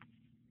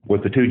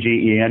with the 2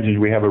 GE engines,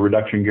 we have a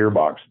reduction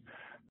gearbox.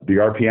 The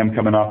RPM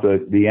coming off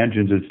the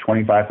engines is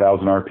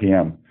 25,000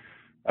 RPM.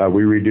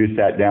 We reduced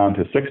that down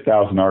to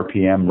 6,000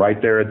 RPM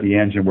right there at the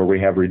engine where we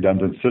have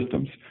redundant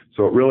systems.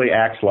 So it really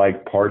acts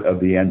like part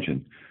of the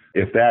engine.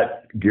 If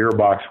that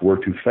gearbox were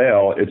to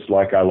fail, it's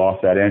like I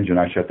lost that engine.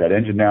 I shut that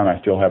engine down. I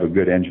still have a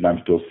good engine. I'm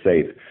still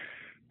safe.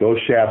 Those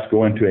shafts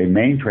go into a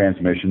main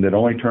transmission that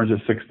only turns at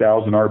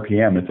 6,000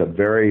 RPM. It's a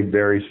very,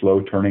 very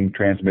slow turning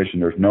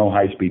transmission. There's no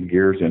high-speed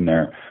gears in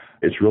there.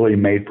 It's really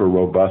made for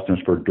robustness,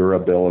 for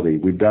durability.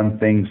 We've done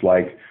things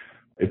like,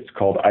 it's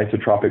called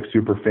isotropic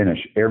super finish.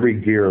 Every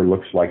gear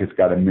looks like it's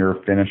got a mirror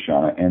finish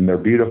on it, and they're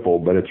beautiful,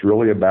 but it's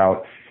really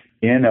about,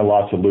 in a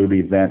loss of lube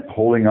event,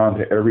 holding on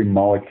to every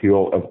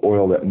molecule of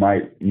oil that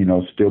might,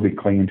 still be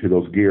clinging to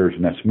those gears.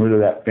 And the smoother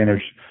that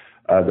finish,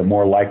 the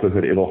more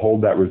likelihood it'll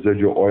hold that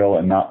residual oil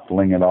and not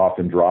fling it off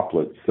in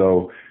droplets.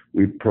 So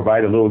we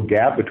provide a little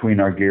gap between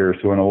our gears.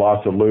 So in a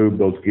loss of lube,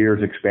 those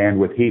gears expand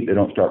with heat. They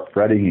don't start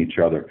fretting each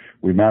other.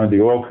 We mounted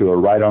the oil cooler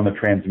right on the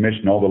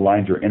transmission. All the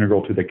lines are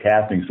integral to the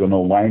casting, so no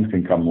lines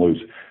can come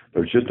loose.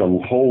 There's just a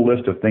whole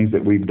list of things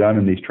that we've done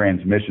in these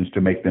transmissions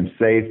to make them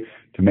safe,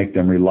 to make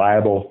them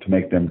reliable, to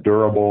make them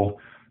durable.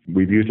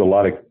 We've used a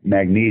lot of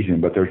magnesium,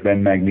 but there's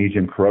been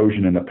magnesium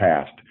corrosion in the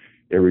past.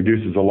 It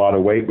reduces a lot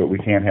of weight, but we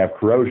can't have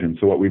corrosion.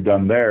 So what we've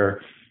done there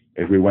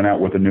is we went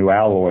out with a new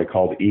alloy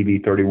called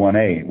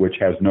EV31A, which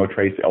has no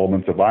trace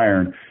elements of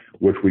iron,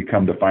 which we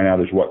come to find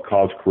out is what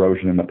caused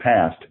corrosion in the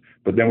past.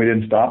 But then we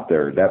didn't stop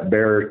there. That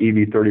bare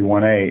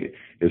EV31A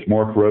is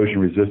more corrosion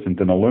resistant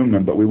than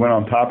aluminum, but we went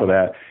on top of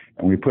that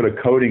and we put a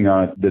coating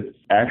on it that's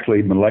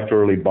actually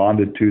molecularly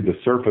bonded to the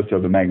surface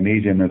of the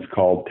magnesium that's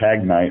called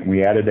Tagnite, and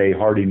we added a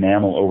hard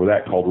enamel over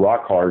that called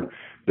Rock Hard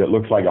that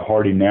looks like a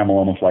hard enamel,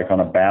 almost like on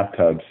a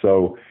bathtub.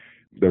 So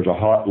There's a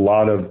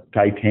lot of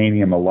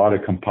titanium, a lot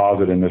of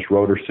composite in this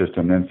rotor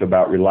system, and it's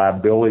about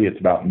reliability, it's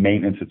about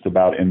maintenance, it's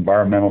about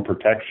environmental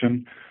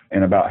protection,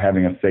 and about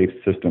having a safe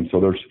system. So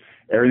there's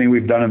everything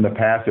we've done in the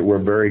past that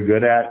we're very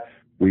good at.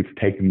 We've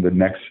taken the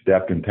next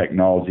step in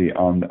technology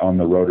on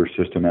the rotor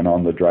system and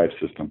on the drive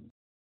system.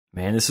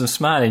 Man, there's some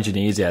smart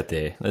engineers out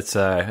there. That's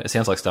it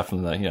sounds like stuff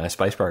from the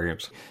space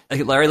programs.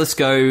 Okay, Larry, let's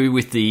go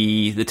with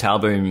the tail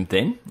boom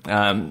then.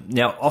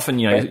 Now, often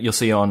you'll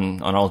see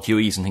on old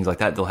Hueys and things like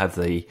that, they'll have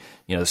the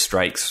the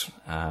strakes,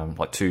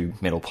 like two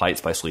metal plates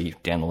basically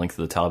down the length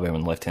of the tail boom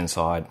on the left hand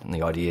side. And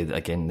the idea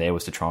again there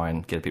was to try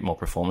and get a bit more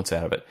performance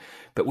out of it.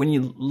 But when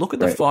you look at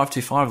the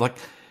 525, like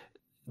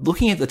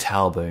looking at the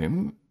tail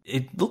boom,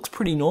 it looks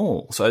pretty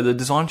normal. So the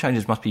design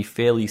changes must be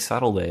fairly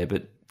subtle there.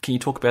 But can you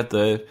talk about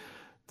the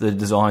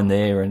design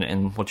there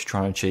and what you're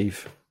trying to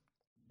achieve?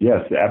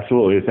 Yes,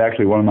 absolutely. It's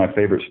actually one of my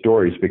favorite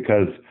stories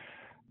because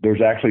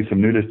there's actually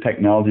some newest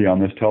technology on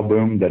this tail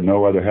boom that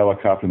no other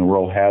helicopter in the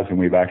world has, and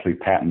we've actually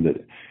patented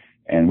it.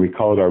 And we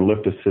call it our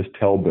lift assist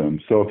tail boom.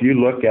 So if you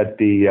look at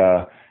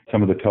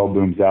some of the tail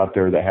booms out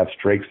there that have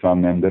strakes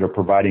on them that are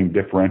providing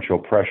differential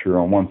pressure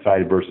on one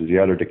side versus the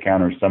other to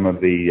counter some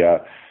of the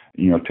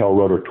tail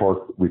rotor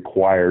torque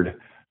required,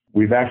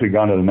 we've actually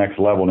gone to the next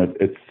level, and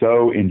it's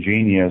so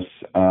ingenious.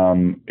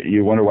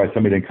 You wonder why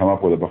somebody didn't come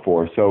up with it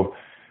before. So,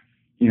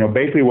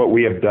 basically what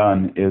we have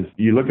done is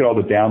you look at all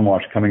the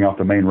downwash coming off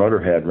the main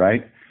rotor head,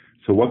 right?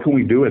 So what can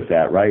we do with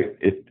that, right?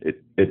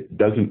 It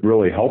doesn't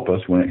really help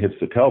us when it hits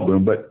the tail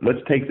boom, but let's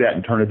take that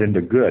and turn it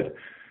into good.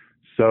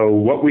 So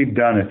what we've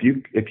done, if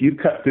you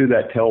cut through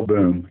that tail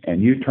boom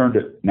and you turned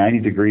it 90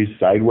 degrees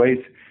sideways,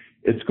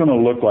 it's going to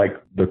look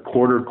like the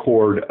quarter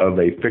chord of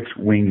a fixed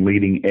wing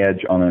leading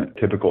edge on a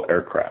typical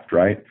aircraft,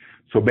 right?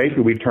 So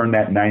basically we turned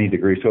that 90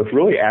 degrees. So it's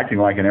really acting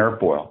like an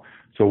airfoil.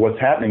 So what's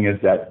happening is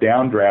that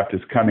downdraft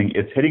is coming,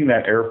 it's hitting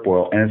that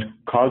airfoil, and it's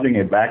causing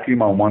a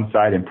vacuum on one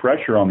side and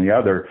pressure on the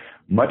other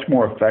much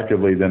more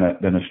effectively than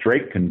a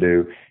strake can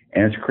do.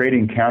 And it's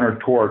creating counter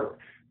torque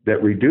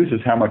that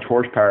reduces how much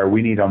horsepower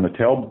we need on the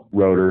tail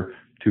rotor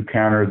to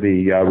counter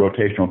the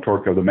rotational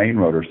torque of the main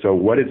rotor. So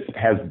what it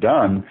has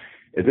done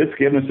is it's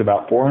given us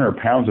about 400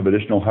 pounds of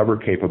additional hover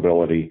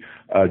capability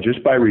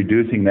just by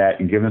reducing that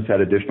and giving us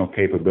that additional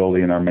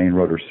capability in our main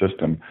rotor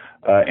system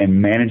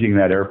and managing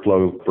that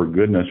airflow for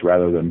goodness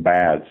rather than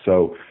bad.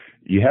 So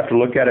you have to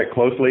look at it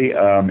closely.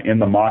 In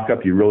the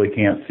mock-up, you really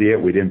can't see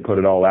it. We didn't put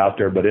it all out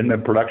there. But in the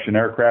production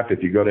aircraft,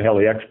 if you go to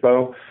Heli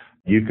Expo,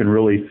 you can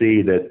really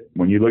see that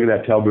when you look at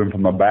that tail boom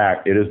from the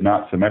back, it is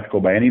not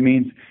symmetrical by any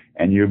means,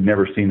 and you've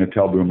never seen a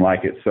tail boom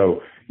like it.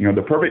 So,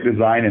 the perfect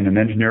design in an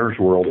engineer's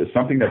world is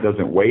something that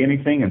doesn't weigh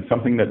anything and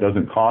something that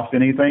doesn't cost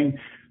anything.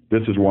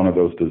 This is one of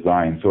those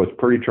designs. So it's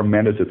pretty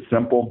tremendous. It's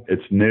simple,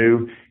 it's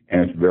new,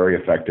 and it's very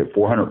effective.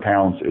 400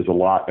 pounds is a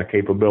lot of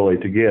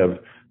capability to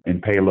give in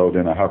payload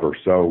in a hover.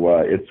 So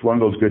it's one of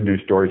those good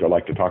news stories I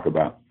like to talk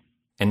about.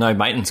 And no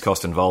maintenance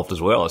cost involved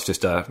as well. It's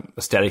just a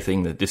static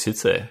thing that just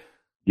sits there.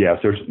 Yes,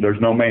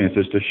 there's no maintenance.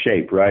 It's just a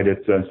shape, right?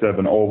 It's instead of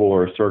an oval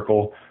or a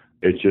circle,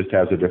 it just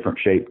has a different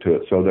shape to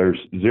it. So there's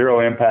zero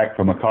impact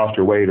from a cost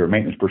or weight or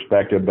maintenance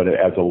perspective, but it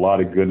adds a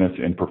lot of goodness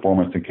in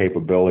performance and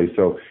capability.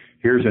 So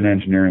here's an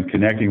engineer and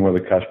connecting with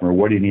a customer.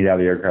 What do you need out of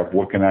the aircraft?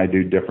 What can I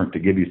do different to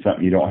give you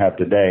something you don't have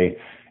today?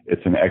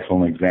 It's an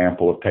excellent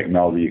example of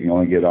technology you can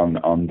only get on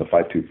the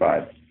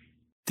 525.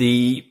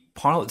 The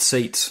pilot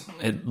seats,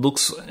 it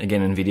looks,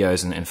 again, in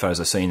videos and photos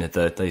I've seen,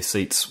 that the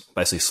seats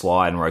basically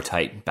slide and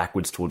rotate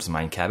backwards towards the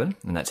main cabin,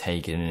 and that's how you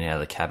get in and out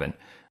of the cabin.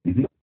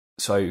 Mm-hmm.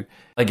 So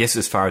I guess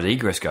as far as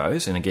egress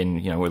goes, and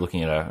again, we're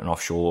looking at an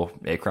offshore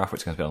aircraft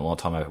which is going to spend a lot of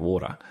time over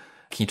water.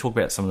 Can you talk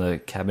about some of the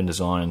cabin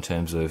design in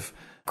terms of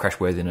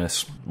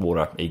crashworthiness,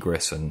 water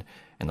egress, and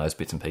those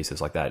bits and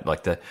pieces like that?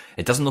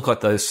 It doesn't look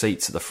like those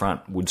seats at the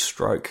front would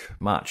stroke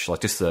much,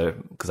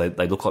 because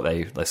they look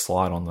like they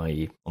slide on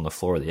the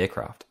floor of the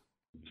aircraft.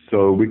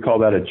 So we call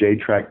that a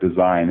J-track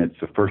design. It's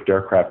the first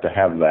aircraft to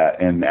have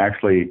that, and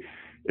actually,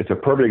 it's a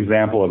perfect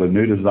example of a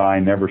new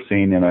design never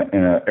seen in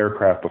an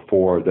aircraft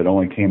before that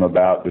only came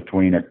about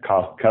between a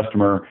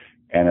customer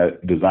and a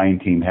design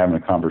team having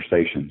a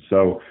conversation.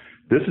 So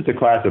this is the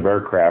class of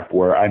aircraft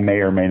where I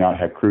may or may not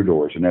have crew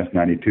doors. An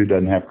S-92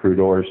 doesn't have crew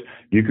doors.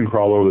 You can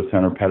crawl over the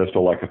center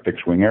pedestal like a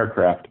fixed-wing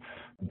aircraft.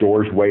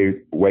 Doors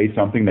weigh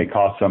something. They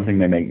cost something.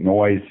 They make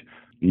noise.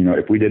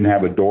 If we didn't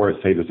have a door, it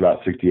saved us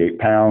about 68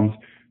 pounds.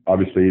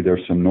 Obviously,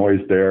 there's some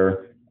noise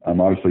there.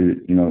 Obviously,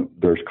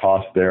 there's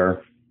cost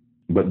there.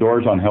 But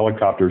doors on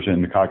helicopters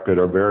in the cockpit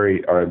are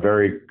a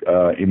very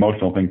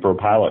emotional thing for a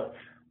pilot.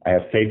 I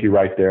have safety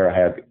right there. I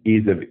have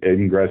ease of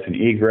ingress and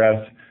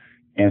egress.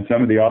 And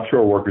some of the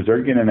offshore workers,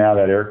 they're getting out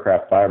of that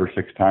aircraft 5 or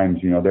 6 times.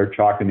 They're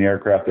chalking the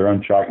aircraft, they're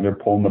unchocking, they're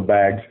pulling the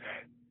bags.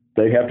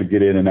 They have to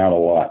get in and out a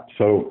lot.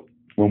 So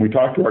when we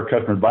talked to our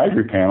customer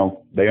advisory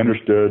panel, they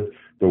understood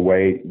the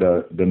way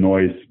the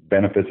noise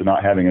benefits of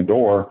not having a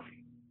door.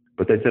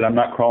 But they said, I'm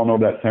not crawling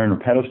over that center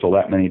pedestal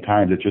that many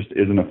times. It just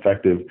isn't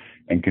effective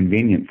and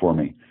convenient for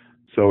me.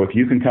 So if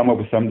you can come up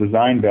with some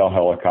design Bell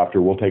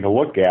helicopter, we'll take a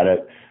look at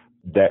it.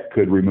 that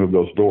could remove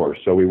those doors.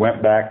 So we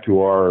went back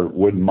to our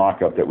wooden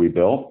mock-up that we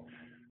built.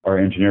 Our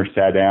engineer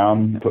sat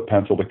down, put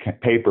pencil to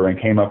paper,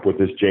 and came up with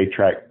this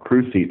J-Track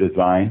crew seat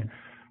design,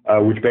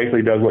 which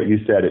basically does what you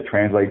said. It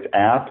translates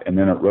aft, and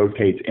then it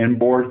rotates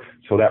inboard,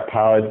 so that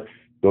pilot,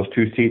 those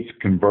two seats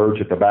converge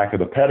at the back of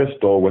the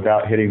pedestal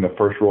without hitting the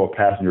first row of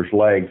passengers'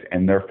 legs,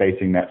 and they're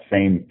facing that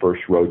same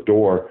first row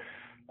door.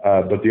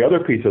 But the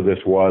other piece of this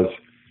was,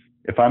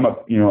 if I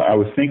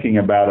was thinking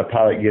about a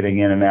pilot getting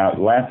in and out,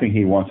 the last thing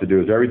he wants to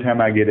do is every time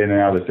I get in and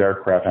out of this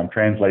aircraft, I'm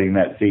translating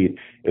that seat,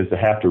 is to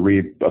have to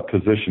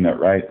reposition it,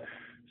 right?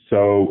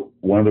 So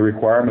one of the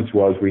requirements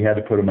was we had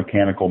to put a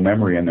mechanical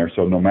memory in there.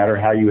 So no matter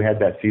how you had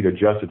that seat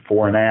adjusted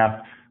fore and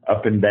aft,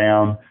 up and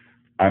down,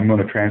 I'm going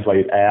to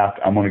translate aft,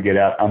 I'm going to get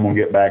out, I'm going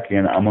to get back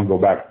in, I'm going to go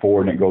back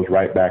forward, and it goes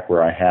right back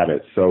where I had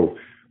it. So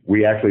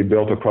we actually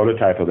built a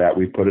prototype of that.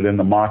 We put it in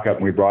the mock-up,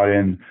 and we brought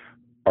in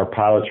our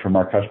pilots from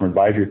our customer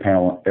advisory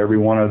panel. Every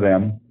one of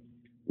them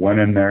went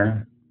in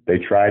there, they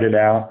tried it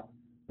out,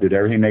 did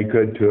everything they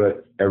could to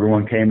it.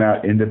 Everyone came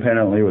out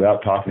independently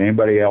without talking to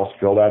anybody else,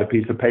 filled out a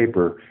piece of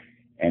paper,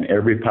 and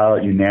every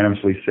pilot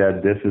unanimously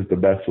said, this is the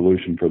best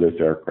solution for this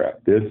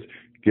aircraft. This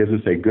gives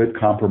us a good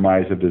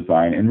compromise of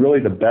design, and really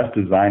the best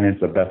design is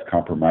the best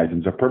compromise. And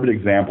it's a perfect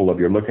example of,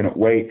 you're looking at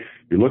weight,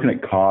 you're looking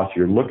at cost,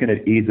 you're looking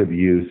at ease of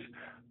use.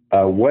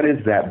 What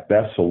is that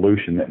best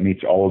solution that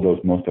meets all of those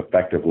most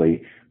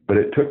effectively? But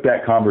it took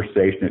that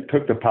conversation, it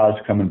took the pilots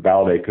to come and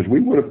validate, because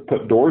we would have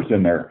put doors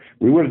in there.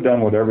 We would have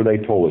done whatever they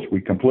told us. We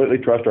completely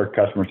trust our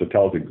customers to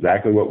tell us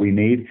exactly what we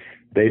need.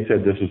 They said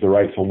this is the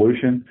right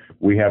solution.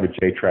 We have a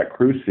J-Track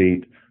crew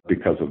seat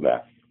because of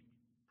that.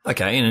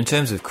 Okay, and in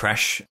terms of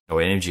crash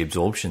or energy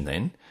absorption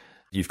then,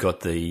 you've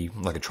got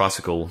like a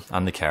tricycle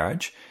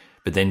undercarriage,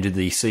 but then do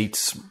the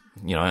seats,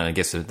 I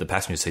guess the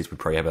passenger seats would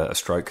probably have a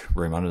stroke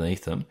room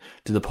underneath them.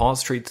 Do the pilot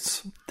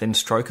seats then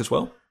stroke as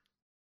well?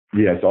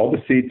 Yes, all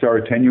the seats are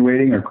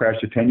attenuating or crash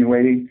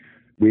attenuating.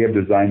 We have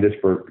designed this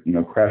for,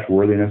 crash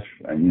worthiness,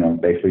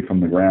 basically from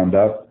the ground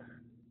up.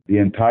 The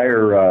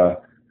entire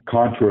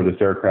contour of this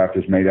aircraft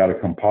is made out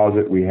of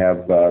composite. We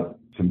have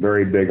some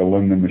very big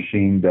aluminum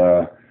machined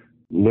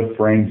lift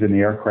frames in the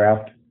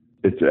aircraft.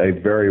 It's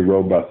a very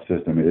robust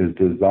system. It is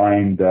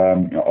designed,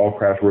 all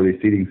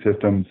crash-worthy seating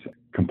systems,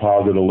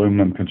 composite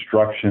aluminum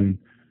construction.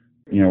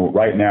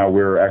 Right now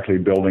we're actually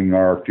building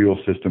our fuel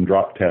system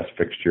drop test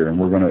fixture, and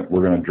we're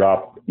gonna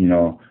drop,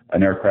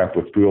 an aircraft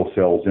with fuel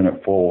cells in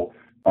it full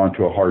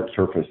onto a hard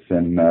surface.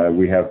 And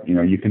we have,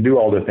 you can do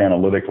all this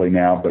analytically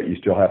now, but you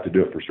still have to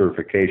do it for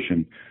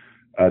certification.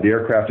 The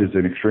aircraft is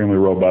an extremely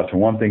robust,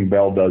 and one thing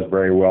Bell does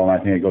very well, and I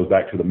think it goes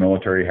back to the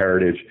military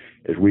heritage,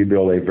 is we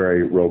build a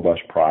very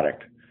robust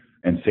product,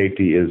 and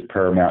safety is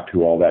paramount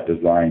to all that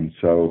design.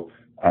 So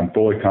I'm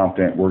fully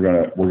confident we're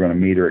gonna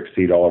meet or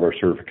exceed all of our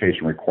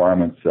certification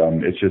requirements.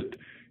 It's just,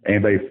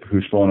 anybody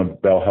who's flown a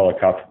Bell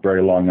helicopter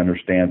very long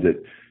understands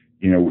it.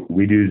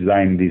 We do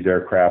design these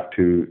aircraft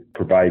to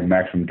provide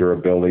maximum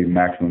durability,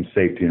 maximum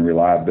safety, and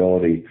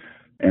reliability.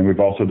 And we've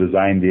also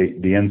designed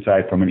the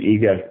inside from an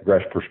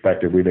egress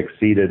perspective. We've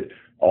exceeded,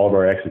 all of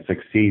our exits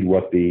exceed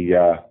what the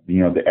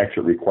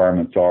exit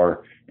requirements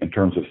are in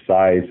terms of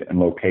size and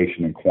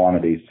location and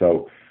quantity.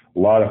 So a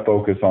lot of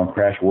focus on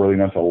crash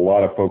worthiness, a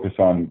lot of focus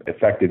on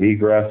effective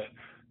egress,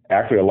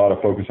 actually a lot of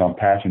focus on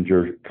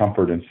passenger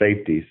comfort and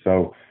safety.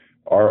 So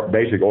our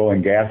basic oil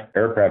and gas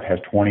aircraft has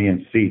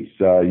 20-inch seats.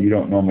 You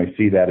don't normally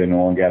see that in an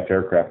oil and gas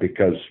aircraft,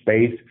 because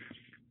space,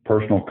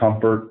 personal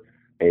comfort,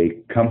 a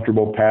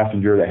comfortable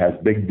passenger that has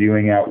big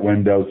viewing out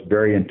windows,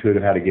 very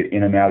intuitive how to get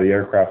in and out of the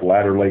aircraft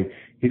laterally.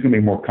 He's going to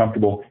be more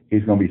comfortable.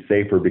 He's going to be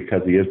safer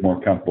because he is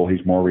more comfortable.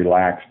 He's more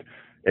relaxed.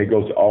 It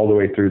goes all the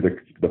way through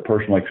the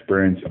personal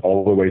experience,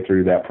 all the way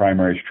through that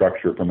primary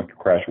structure from a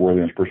crash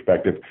worthiness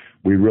perspective.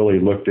 We really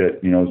looked at,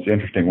 it's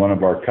interesting, one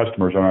of our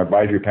customers on our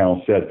advisory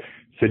panel said,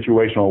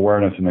 situational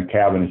awareness in the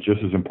cabin is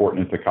just as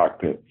important as the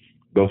cockpit.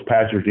 Those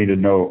passengers need to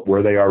know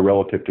where they are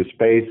relative to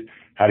space,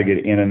 how to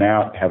get in and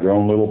out, have their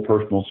own little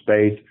personal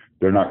space.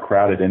 They're not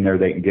crowded in there.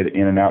 They can get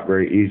in and out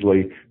very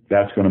easily.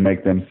 That's going to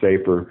make them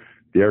safer.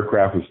 The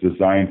aircraft was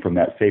designed from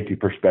that safety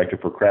perspective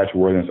for crash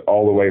worthiness,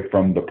 all the way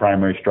from the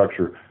primary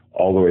structure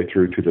all the way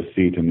through to the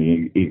seat and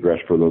the egress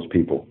for those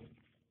people.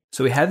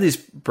 So we have this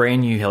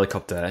brand new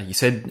helicopter. You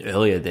said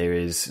earlier there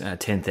is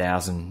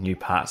 10,000 new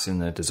parts in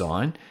the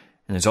design.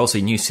 And there's also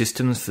new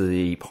systems for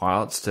the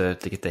pilots to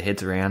get their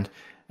heads around.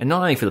 And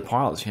not only for the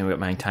pilots, we've got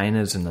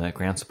maintainers and the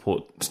ground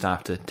support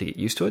staff to get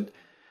used to it.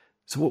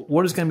 So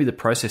what is going to be the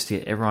process to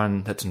get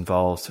everyone that's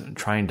involved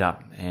trained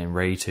up and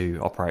ready to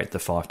operate the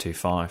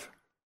 525?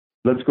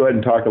 Let's go ahead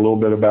and talk a little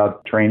bit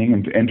about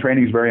training. And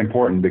training is very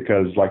important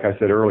because, like I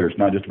said earlier, it's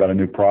not just about a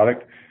new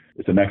product.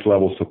 It's a next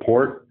level of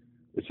support.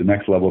 It's the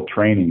next level of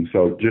training.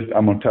 So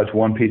I'm going to touch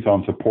one piece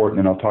on support, and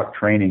then I'll talk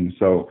training.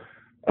 So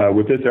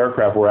with this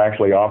aircraft, we're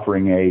actually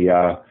offering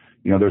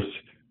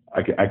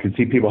I can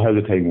see people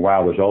hesitating.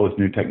 Wow, there's all this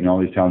new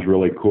technology. Sounds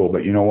really cool.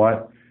 But you know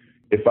what?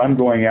 If I'm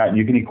going out, and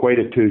you can equate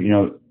it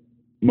to,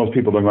 most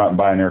people don't go out and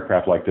buy an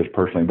aircraft like this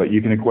personally, but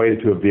you can equate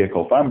it to a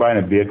vehicle. If I'm buying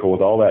a vehicle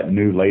with all that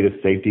new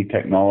latest safety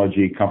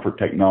technology, comfort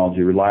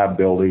technology,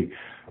 reliability,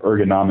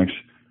 ergonomics,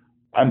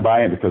 I'm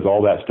buying it because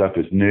all that stuff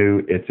is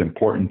new. It's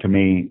important to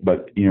me,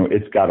 but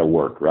it's got to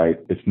work, right?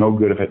 It's no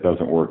good if it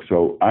doesn't work.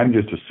 So I'm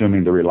just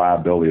assuming the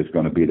reliability is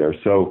going to be there.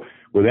 So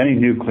with any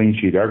new clean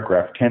sheet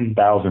aircraft,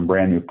 10,000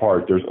 brand new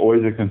parts, there's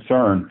always a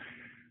concern.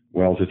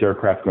 Well, is this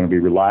aircraft going to be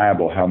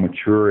reliable? How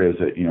mature is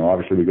it?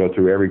 Obviously we go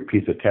through every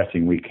piece of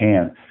testing we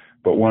can.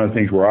 But one of the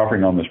things we're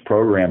offering on this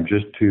program,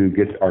 just to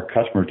get our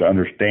customers to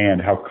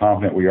understand how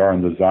confident we are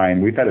in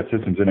design, we've had a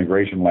systems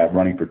integration lab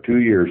running for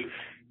 2 years,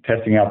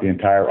 testing out the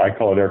entire, I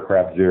call it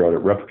Aircraft Zero,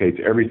 that replicates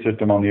every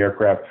system on the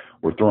aircraft.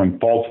 We're throwing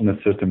faults in the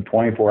system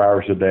 24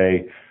 hours a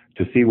day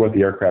to see what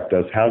the aircraft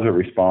does, how does it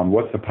respond,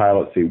 what's the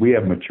pilot see. We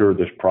have matured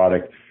this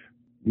product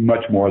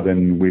much more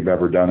than we've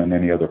ever done in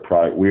any other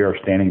product. We are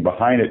standing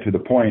behind it to the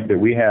point that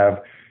we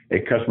have a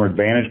customer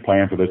advantage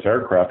plan for this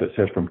aircraft that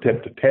says from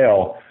tip to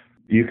tail,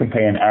 you can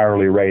pay an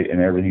hourly rate and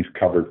everything's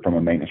covered from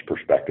a maintenance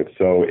perspective.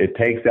 So it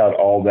takes out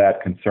all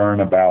that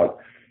concern about,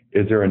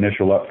 is there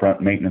initial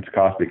upfront maintenance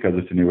cost because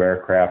it's a new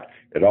aircraft?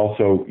 It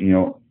also,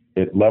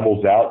 it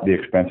levels out the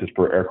expenses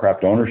for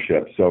aircraft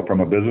ownership. So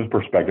from a business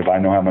perspective, I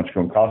know how much it's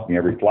going to cost me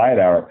every flight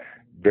hour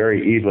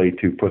very easily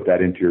to put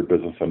that into your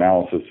business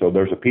analysis. So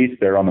there's a piece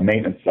there on the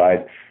maintenance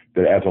side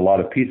that adds a lot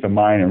of peace of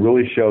mind and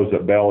really shows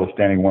that Bell is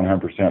standing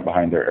 100%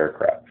 behind their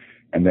aircraft.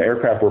 And the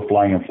aircraft we're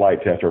flying in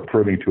flight tests are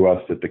proving to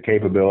us that the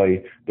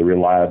capability, the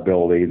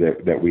reliability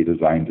that we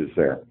designed is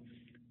there.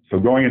 So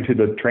going into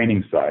the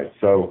training side.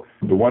 So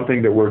the one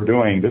thing that we're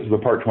doing, this is a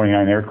Part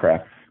 29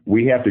 aircraft,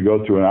 we have to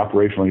go through an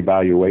operational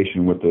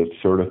evaluation with the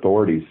cert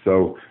authorities.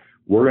 So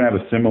we're going to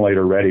have a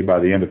simulator ready by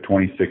the end of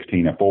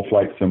 2016, a full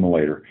flight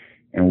simulator.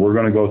 And we're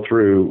going to go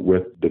through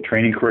with the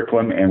training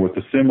curriculum and with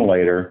the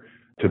simulator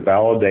to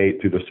validate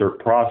through the cert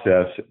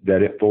process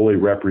that it fully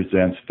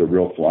represents the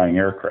real flying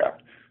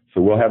aircraft. So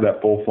we'll have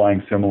that full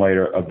flying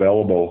simulator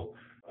available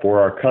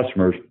for our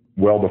customers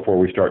well before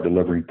we start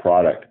delivering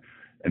product.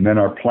 And then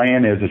our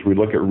plan is, as we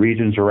look at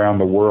regions around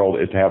the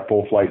world, is to have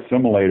full flight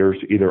simulators,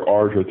 either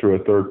ours or through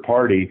a third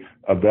party,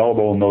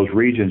 available in those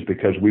regions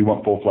because we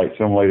want full flight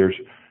simulators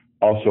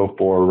also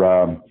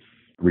for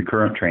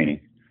recurrent training,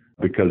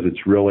 because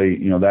it's really,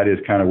 that is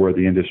kind of where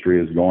the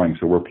industry is going.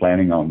 So we're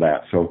planning on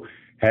that. So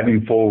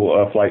having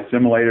full flight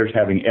simulators,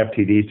 having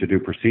FTDs to do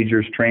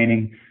procedures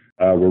training.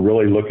 We're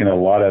really looking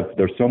at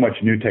there's so much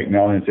new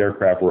technology in this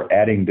aircraft, we're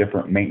adding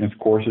different maintenance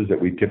courses that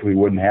we typically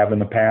wouldn't have in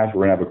the past.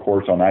 We're going to have a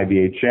course on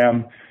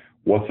IBHM,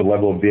 what's the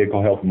level of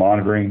vehicle health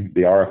monitoring,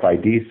 the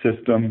RFID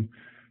system.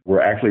 We're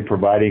actually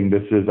providing,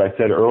 this is, I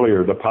said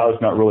earlier, the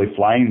pilot's not really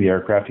flying the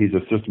aircraft, he's a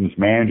systems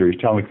manager.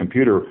 He's telling the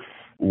computer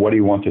what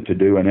he wants it to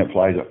do and it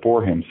flies it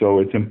for him. So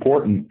it's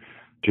important,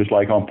 just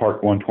like on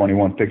Part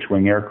 121 fixed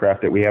wing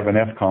aircraft, that we have an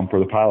FCOM for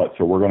the pilots.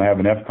 So we're going to have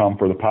an FCOM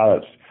for the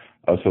pilots.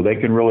 So they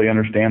can really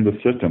understand the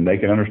system. They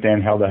can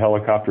understand how the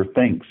helicopter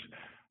thinks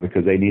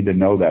because they need to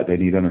know that. They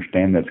need to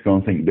understand that it's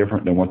going to think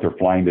different than what they're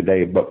flying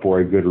today, but for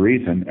a good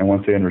reason. And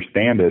once they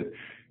understand it,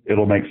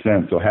 it'll make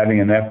sense. So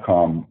having an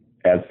FCOM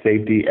adds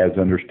safety, adds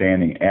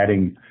understanding,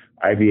 adding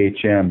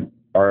IBHM,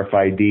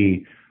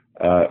 RFID,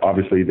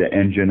 obviously the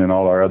engine and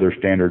all our other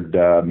standard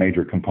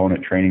major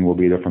component training will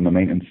be there from the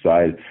maintenance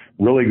side.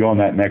 Really going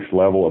that next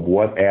level of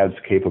what adds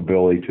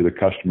capability to the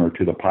customer,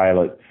 to the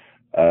pilot,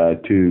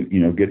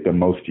 to get the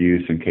most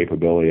use and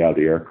capability out of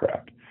the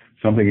aircraft.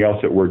 Something else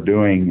that we're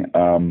doing,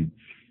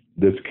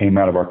 this came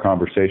out of our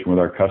conversation with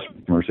our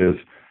customers, is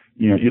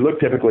you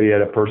look typically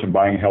at a person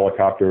buying a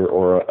helicopter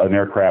or an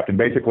aircraft, and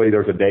basically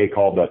there's a day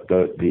called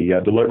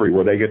the delivery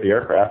where they get the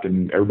aircraft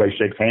and everybody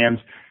shakes hands.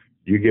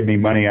 You give me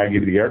money, I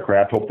give you the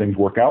aircraft. Hope things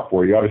work out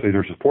for you. Obviously,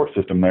 there's a support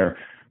system there,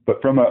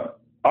 but from a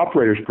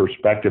operator's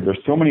perspective, there's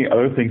so many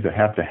other things that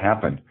have to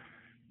happen.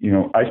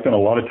 I spend a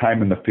lot of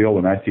time in the field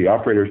and I see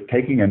operators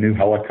taking a new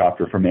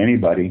helicopter from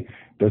anybody,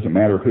 doesn't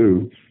matter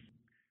who.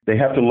 They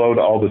have to load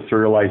all the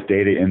serialized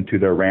data into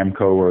their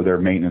Ramco or their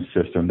maintenance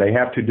system. They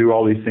have to do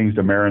all these things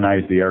to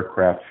marinize the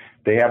aircraft.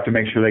 They have to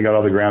make sure they got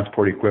all the ground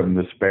support equipment,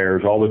 the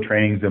spares, all the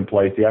training's in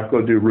place. They have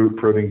to go do route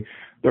proving.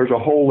 There's a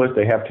whole list.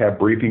 They have to have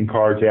briefing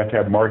cards. They have to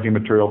have marketing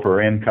material for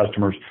end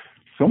customers.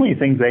 So many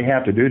things they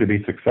have to do to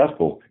be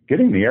successful.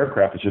 Getting the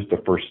aircraft is just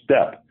the first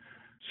step.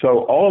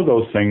 So all of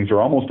those things,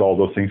 or almost all of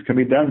those things, can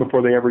be done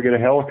before they ever get a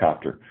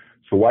helicopter.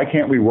 So why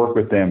can't we work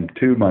with them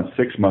 2 months,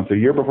 6 months, a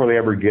year before they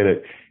ever get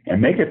it,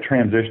 and make a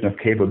transition of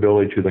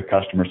capability to the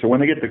customer? So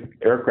when they get the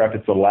aircraft,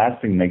 it's the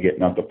last thing they get,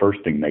 not the first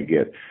thing they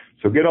get.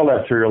 So get all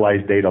that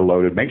serialized data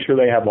loaded. Make sure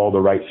they have all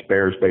the right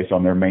spares based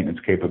on their maintenance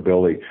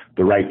capability,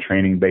 the right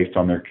training based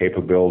on their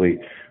capability.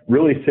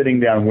 Really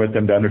sitting down with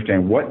them to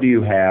understand, what do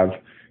you have?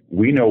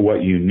 We know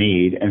what you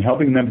need, and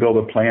helping them build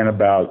a plan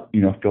about,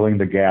 filling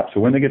the gap. So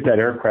when they get that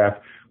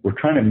aircraft, we're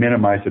trying to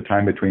minimize the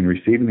time between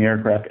receiving the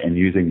aircraft and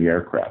using the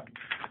aircraft.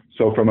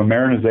 So from a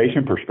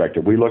marinization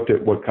perspective, we looked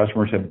at what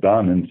customers have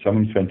done, and some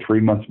of them spent 3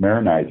 months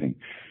marinizing.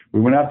 We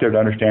went out there to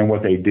understand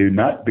what they do,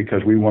 not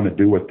because we want to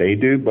do what they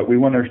do, but we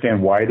want to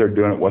understand why they're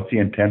doing it, what's the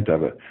intent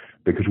of it.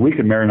 Because we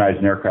can marinize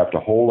an aircraft a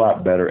whole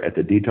lot better at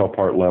the detail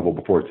part level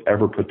before it's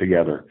ever put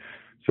together.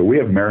 So we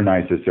have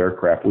marinized this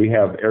aircraft. We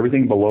have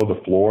everything below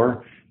the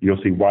floor.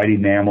 You'll see white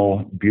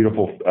enamel,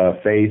 beautiful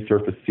face,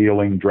 surface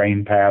ceiling,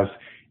 drain paths,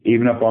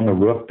 even up on the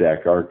roof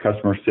deck. Our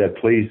customer said,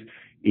 please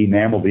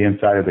enamel the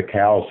inside of the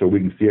cowl so we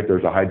can see if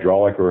there's a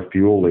hydraulic or a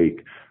fuel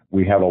leak.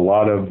 We have a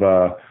lot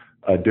of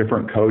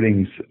different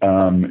coatings,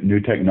 new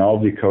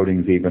technology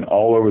coatings even,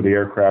 all over the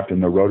aircraft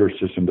and the rotor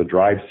system, the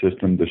drive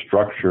system, the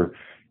structure,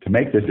 to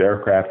make this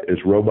aircraft as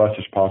robust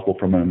as possible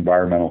from an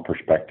environmental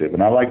perspective.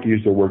 And I like to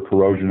use the word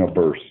corrosion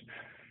averse.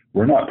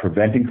 We're not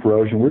preventing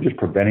corrosion, we're just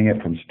preventing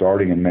it from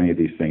starting in many of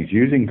these things.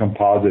 Using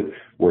composite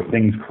where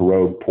things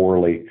corrode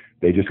poorly,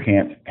 they just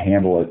can't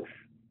handle it,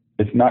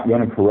 it's not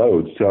going to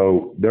corrode.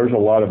 So there's a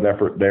lot of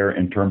effort there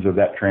in terms of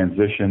that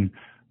transition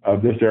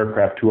of this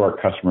aircraft to our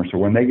customers. So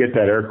when they get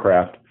that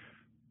aircraft,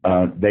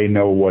 they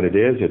know what it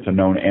is. It's a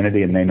known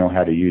entity, and they know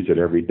how to use it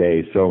every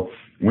day. So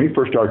when we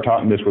first started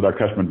talking this with our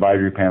customer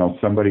advisory panel,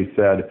 somebody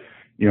said,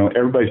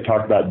 everybody's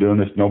talked about doing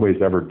this.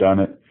 Nobody's ever done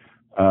it.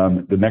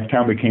 The next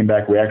time we came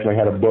back, we actually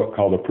had a book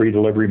called a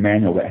pre-delivery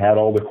manual that had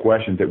all the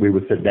questions that we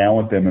would sit down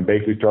with them, and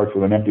basically starts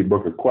with an empty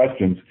book of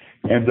questions,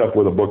 ends up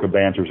with a book of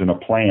answers and a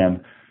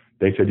plan.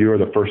 They said, you are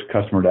the first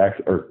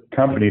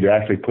company to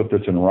actually put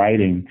this in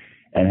writing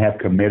and have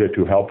committed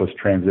to help us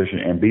transition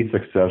and be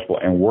successful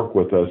and work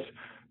with us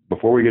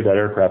before we get that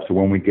aircraft, so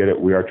when we get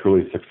it, we are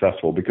truly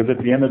successful. Because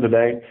at the end of the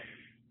day,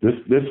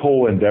 this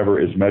whole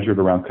endeavor is measured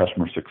around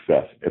customer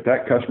success. If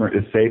that customer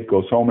is safe,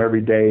 goes home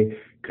every day,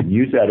 can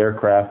use that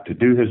aircraft to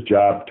do his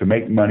job, to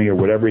make money or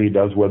whatever he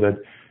does with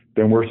it,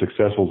 then we're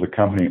successful as a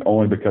company.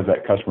 Only because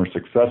that customer is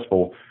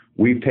successful,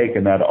 we've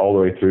taken that all the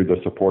way through the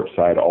support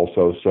side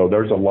also. So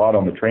there's a lot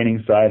on the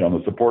training side, on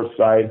the support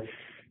side,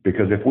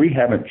 because if we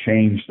haven't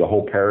changed the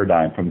whole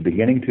paradigm from the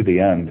beginning to the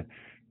end,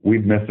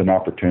 we've missed an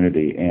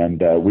opportunity.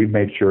 And we've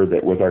made sure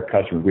that with our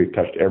customers, we've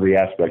touched every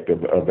aspect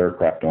of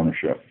aircraft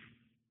ownership.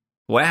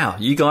 Wow,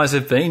 you guys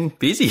have been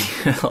busy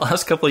the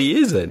last couple of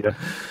years then. Yeah.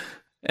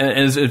 And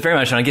it's very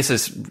much, and I guess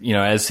as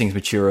things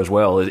mature as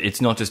well, it's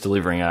not just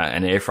delivering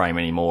an airframe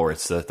anymore,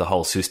 it's the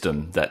whole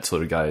system that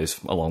sort of goes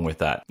along with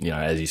that.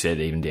 As you said,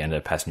 even down to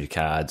passenger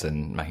cards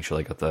and making sure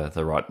they got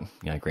the right,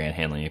 ground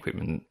handling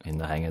equipment in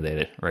the hangar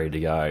there ready to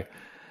go.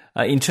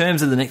 In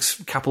terms of the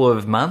next couple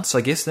of months,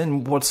 I guess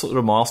then, what sort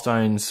of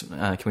milestones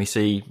can we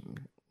see,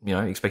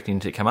 expecting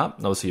to come up?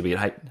 Obviously, you'll be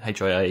at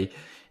HIA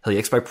Heli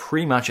Expo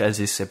pretty much as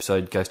this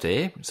episode goes to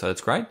air, so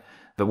that's great.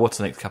 But what's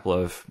the next couple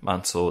of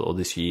months or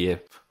this year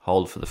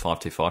hold for the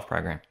 525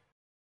 program?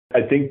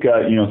 I think,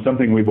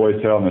 something we've always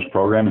said on this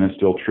program, and it's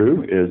still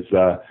true, is,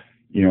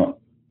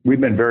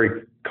 we've been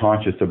very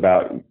conscious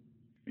about,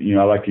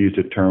 I like to use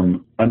the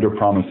term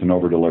under-promise and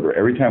over-deliver.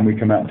 Every time we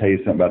come out and tell you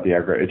something about the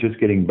aircraft, it's just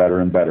getting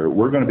better and better.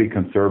 We're going to be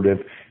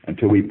conservative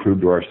until we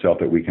prove to ourselves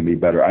that we can be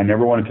better. I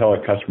never want to tell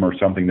a customer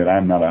something that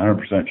I'm not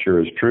 100%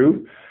 sure is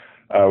true.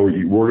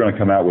 We're going to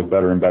come out with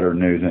better and better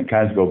news. And it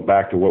kind of goes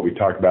back to what we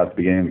talked about at the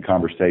beginning of the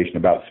conversation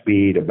about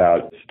speed,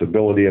 about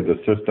stability of the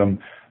system,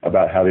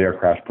 about how the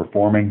aircraft's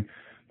performing.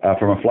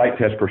 From a flight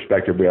test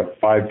perspective, we have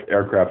 5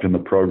 aircraft in the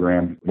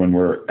program when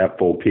we're at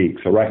full peak.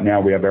 So right now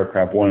we have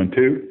aircraft 1 and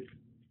 2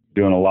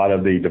 doing a lot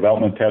of the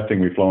development testing.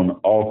 We've flown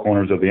all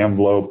corners of the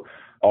envelope,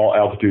 all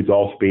altitudes,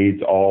 all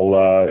speeds, all,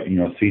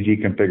 CG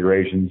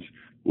configurations,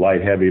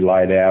 light, heavy,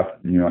 light aft,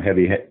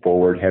 heavy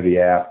forward, heavy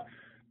aft.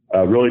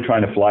 Really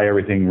trying to fly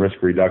everything risk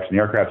reduction.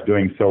 The aircraft's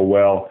doing so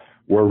well,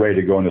 we're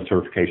ready to go into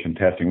certification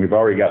testing. We've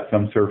already got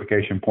some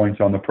certification points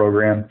on the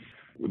program.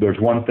 There's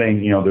one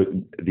thing,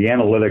 the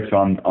analytics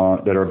on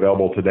that are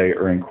available today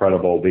are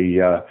incredible.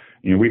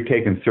 We've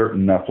taken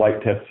certain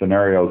flight test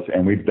scenarios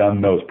and we've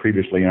done those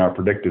previously in our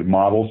predictive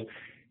models,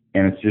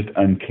 and it's just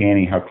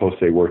uncanny how close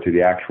they were to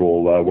the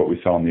actual what we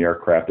saw in the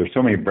aircraft. There's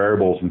so many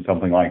variables in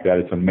something like that.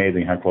 It's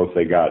amazing how close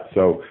they got.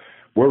 So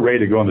we're ready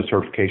to go into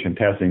certification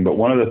testing. But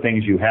one of the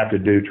things you have to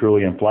do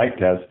truly in flight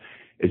tests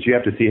is you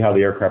have to see how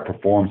the aircraft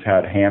performs, how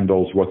it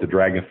handles, what the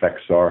drag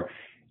effects are.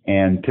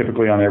 And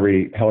typically on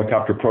every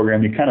helicopter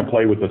program, you kind of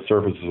play with the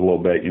surfaces a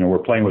little bit. We're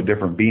playing with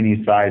different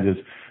beanie sizes,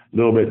 a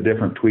little bit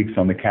different tweaks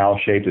on the cowl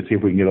shape to see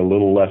if we can get a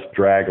little less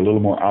drag, a little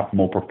more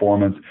optimal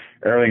performance.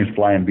 Everything's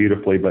flying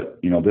beautifully, but,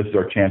 this is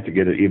our chance to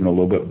get it even a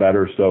little bit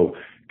better. So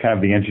kind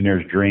of the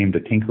engineer's dream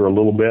to tinker a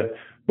little bit.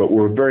 But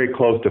we're very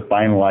close to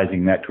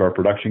finalizing that to our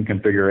production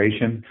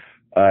configuration.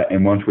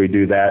 And once we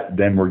do that,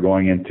 then we're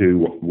going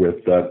into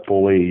with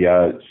fully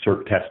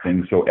cert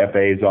testing. So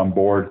FAA's on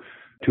board.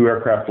 2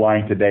 aircraft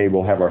flying today.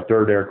 We'll have our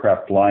 3rd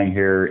aircraft flying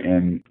here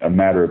in a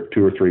matter of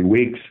 2 or 3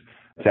 weeks.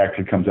 It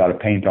actually comes out of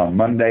paint on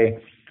Monday.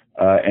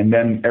 And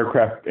then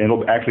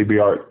it'll actually be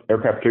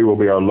aircraft 3 will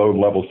be our load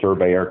level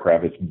survey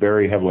aircraft. It's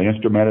very heavily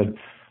instrumented.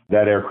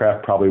 That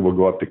aircraft probably will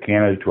go up to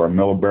Canada to our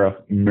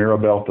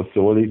Mirabel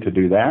facility to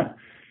do that.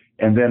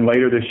 And then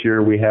later this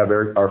year, we have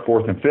our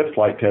 4th and 5th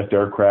flight test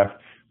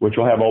aircraft, which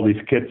will have all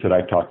these kits that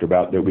I talked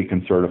about that we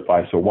can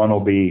certify. So one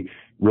will be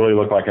really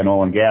look like an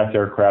oil and gas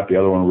aircraft. The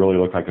other one really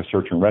looked like a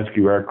search and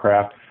rescue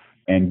aircraft,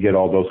 and get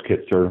all those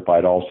kits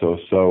certified also.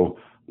 So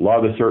a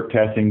lot of the cert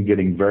testing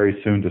getting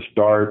very soon to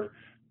start,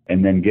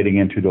 and then getting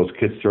into those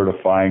kits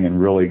certifying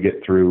and really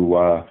get through,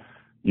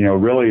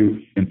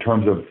 really in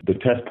terms of the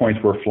test points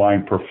we're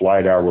flying per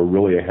flight hour, we're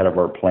really ahead of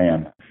our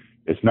plan.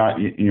 It's not,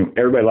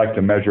 everybody likes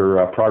to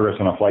measure progress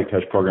on a flight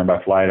test program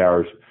by flight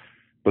hours,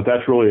 but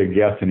that's really a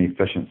guess in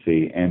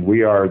efficiency. And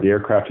the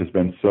aircraft has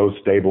been so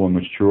stable and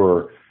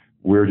mature,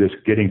 we're just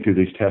getting through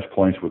these test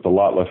points with a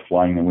lot less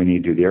flying than we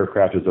need to. The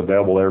aircraft is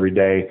available every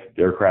day.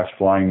 The aircraft's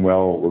flying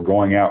well. We're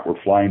going out. We're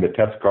flying the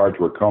test cards.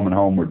 We're coming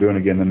home. We're doing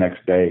it again the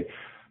next day.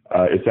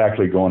 It's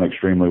actually going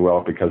extremely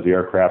well because the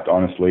aircraft,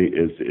 honestly,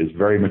 is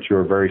very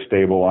mature, very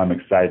stable. I'm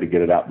excited to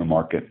get it out in the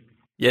market.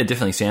 Yeah, it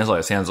definitely sounds like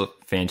it. Sounds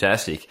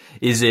fantastic.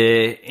 Is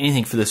there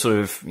anything for the sort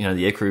of,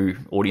 the aircrew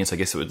audience, I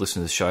guess, that would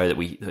listen to the show that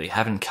we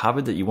haven't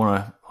covered that you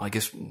want to, I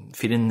guess,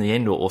 fit in the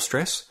end or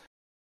stress?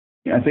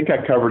 Yeah, I think I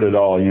covered it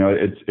all.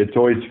 It's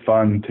always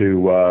fun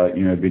to,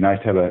 it'd be nice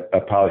to have a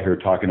pilot here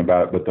talking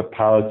about it, but the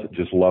pilots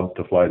just love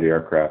to fly the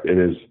aircraft. It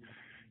is,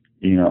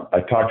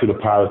 I talked to the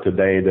pilot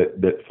today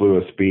that flew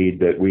a speed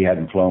that we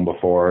hadn't flown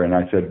before, and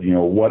I said,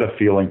 what a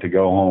feeling to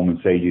go home and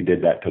say you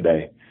did that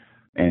today.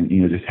 And,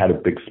 just had a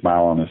big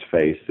smile on his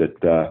face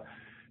that,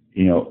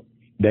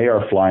 they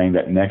are flying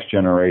that next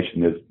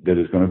generation that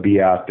is going to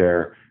be out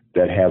there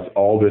that has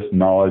all this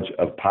knowledge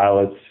of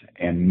pilots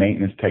and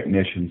maintenance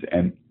technicians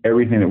and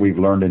everything that we've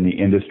learned in the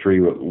industry,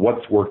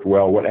 what's worked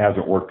well, what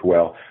hasn't worked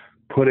well,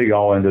 putting it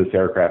all into this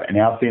aircraft. And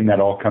now seeing that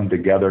all come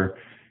together,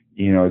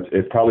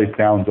 it probably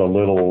sounds a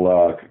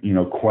little,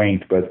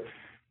 quaint, but,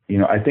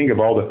 I think of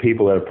all the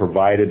people that have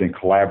provided and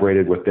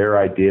collaborated with their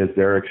ideas,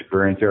 their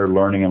experience, their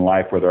learning in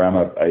life, whether I'm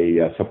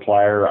a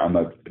supplier, I'm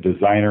a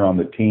designer on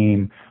the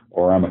team,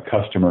 or I'm a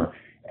customer,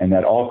 and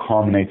that all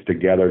culminates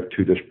together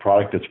to this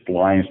product that's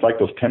flying. It's like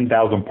those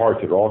 10,000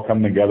 parts that all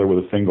come together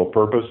with a single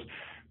purpose.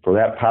 For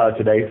that pilot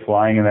today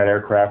flying in that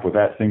aircraft with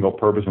that single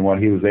purpose and what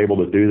he was able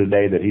to do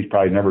today that he's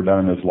probably never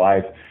done in his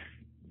life,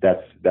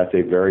 that's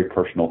a very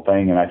personal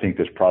thing, and I think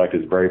this product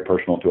is very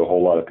personal to a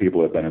whole lot of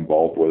people that have been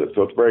involved with it.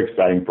 So it's very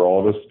exciting for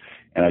all of us,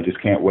 and I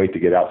just can't wait to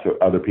get out so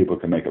other people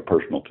can make it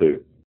personal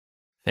too.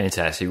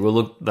 Fantastic. Well,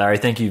 look, Larry,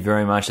 thank you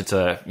very much. It's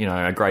a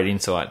great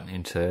insight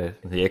into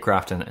the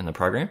aircraft and the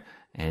program,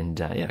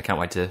 and I can't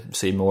wait to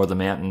see more of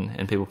them out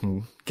and people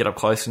can get up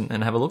close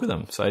and have a look at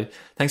them. So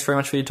thanks very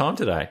much for your time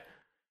today.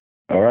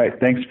 All right.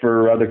 Thanks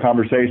for the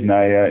conversation.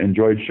 I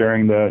enjoyed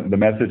sharing the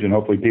message, and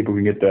hopefully people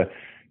can get to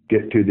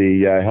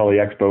the Heli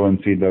Expo and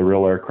see the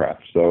real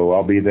aircraft. So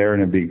I'll be there,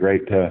 and it'd be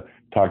great to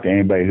talk to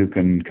anybody who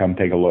can come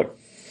take a look.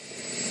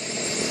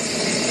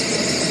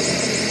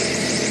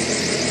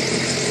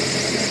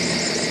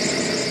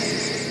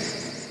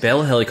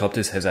 Bell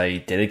Helicopters has a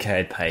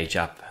dedicated page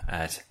up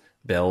at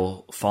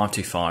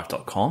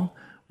bell525.com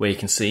where you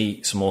can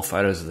see some more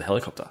photos of the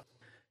helicopter.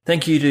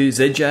 Thank you to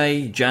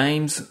ZJ,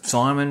 James,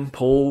 Simon,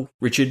 Paul,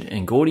 Richard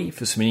and Gordy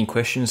for submitting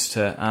questions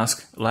to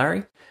ask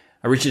Larry.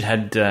 Richard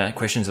had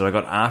questions that I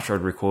got after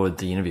I'd recorded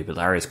the interview, but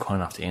Larry is kind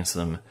enough to answer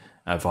them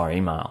via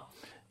email.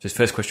 His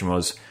first question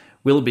was,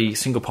 will it be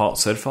single pilot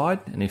certified?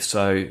 And if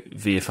so,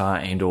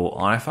 VFR and or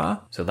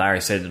IFR? So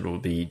Larry said it will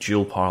be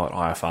dual pilot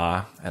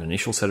IFR at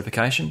initial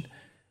certification.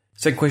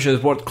 Second question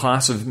is, what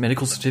class of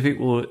medical certificate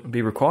will it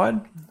be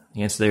required?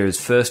 The answer there is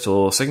first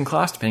or second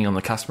class, depending on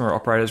the customer or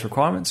operator's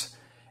requirements.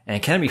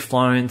 And can it be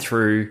flown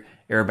through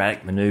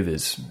aerobatic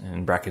manoeuvres,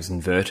 in brackets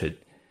inverted?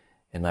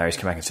 And Larry's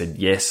come back and said,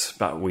 yes,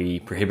 but we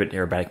prohibit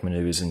aerobatic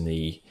manoeuvres in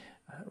the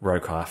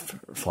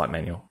rotorcraft flight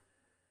manual.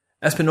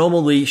 As per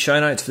normal, the show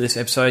notes for this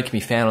episode can be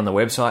found on the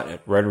website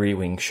at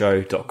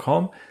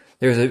rotarywingshow.com.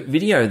 There is a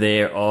video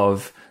there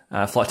of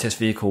Flight Test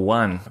Vehicle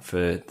 1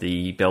 for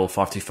the Bell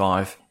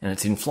 525, and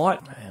it's in flight.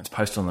 It's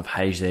posted on the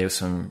page there with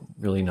some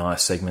really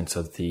nice segments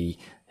of the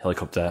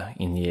helicopter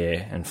in the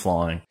air and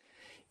flying.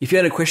 If you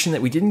had a question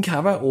that we didn't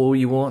cover, or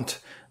you want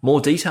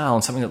more detail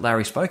on something that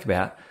Larry spoke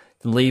about,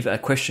 then leave a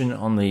question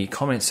on the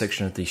comments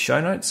section of the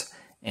show notes,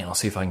 and I'll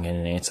see if I can get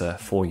an answer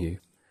for you.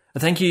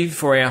 Thank you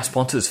for our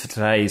sponsors for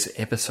today's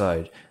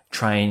episode,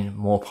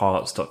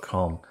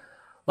 trainmorepilots.com.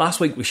 Last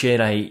week we shared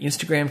a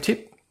Instagram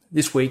tip.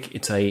 This week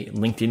it's a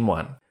LinkedIn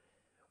one.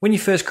 When you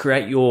first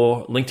create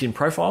your LinkedIn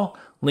profile,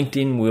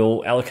 LinkedIn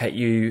will allocate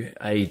you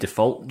a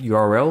default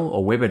URL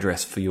or web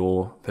address for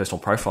your personal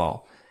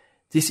profile.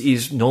 This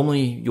is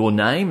normally your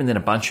name and then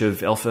a bunch of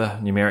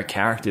alphanumeric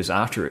characters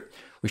after it,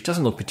 which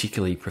doesn't look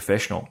particularly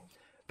professional.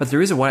 But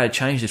there is a way to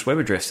change this web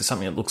address to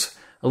something that looks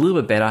a little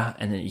bit better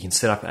and that you can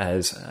set up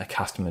as a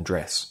custom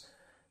address.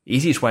 The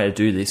easiest way to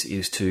do this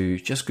is to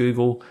just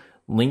Google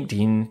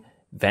LinkedIn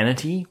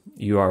vanity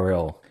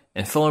URL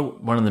and follow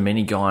one of the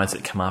many guides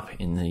that come up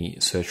in the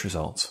search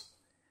results.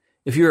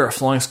 If you're a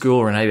flying school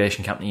or an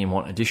aviation company and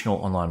want additional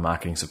online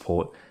marketing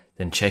support,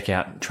 then check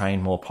out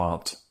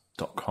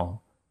trainmorepilots.com.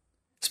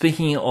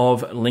 Speaking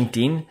of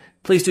LinkedIn,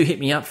 please do hit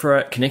me up for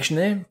a connection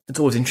there. It's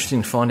always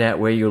interesting to find out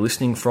where you're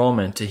listening from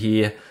and to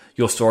hear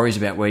your stories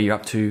about where you're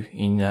up to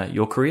in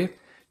your career.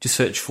 Just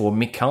search for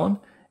Mick Cullen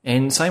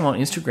And same on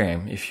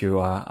Instagram if you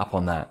are up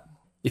on that.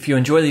 If you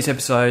enjoy these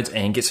episodes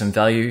and get some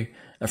value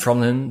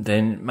from them,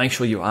 then make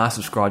sure you are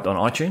subscribed on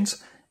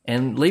iTunes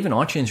and leave an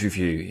iTunes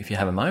review if you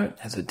have a moment,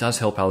 as it does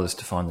help others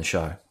to find the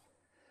show.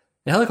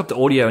 The helicopter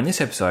audio in this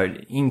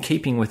episode, in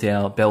keeping with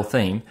our Bell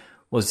theme,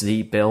 was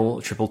the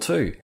Bell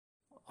 222.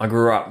 I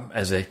grew up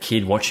as a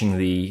kid watching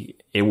the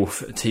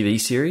Airwolf TV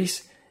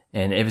series,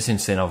 and ever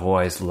since then I've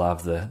always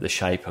loved the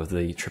shape of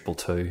the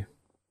 222.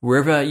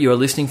 Wherever you are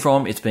listening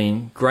from, it's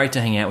been great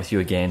to hang out with you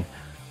again.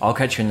 I'll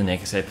catch you in the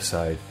next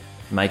episode.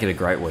 Make it a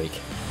great week.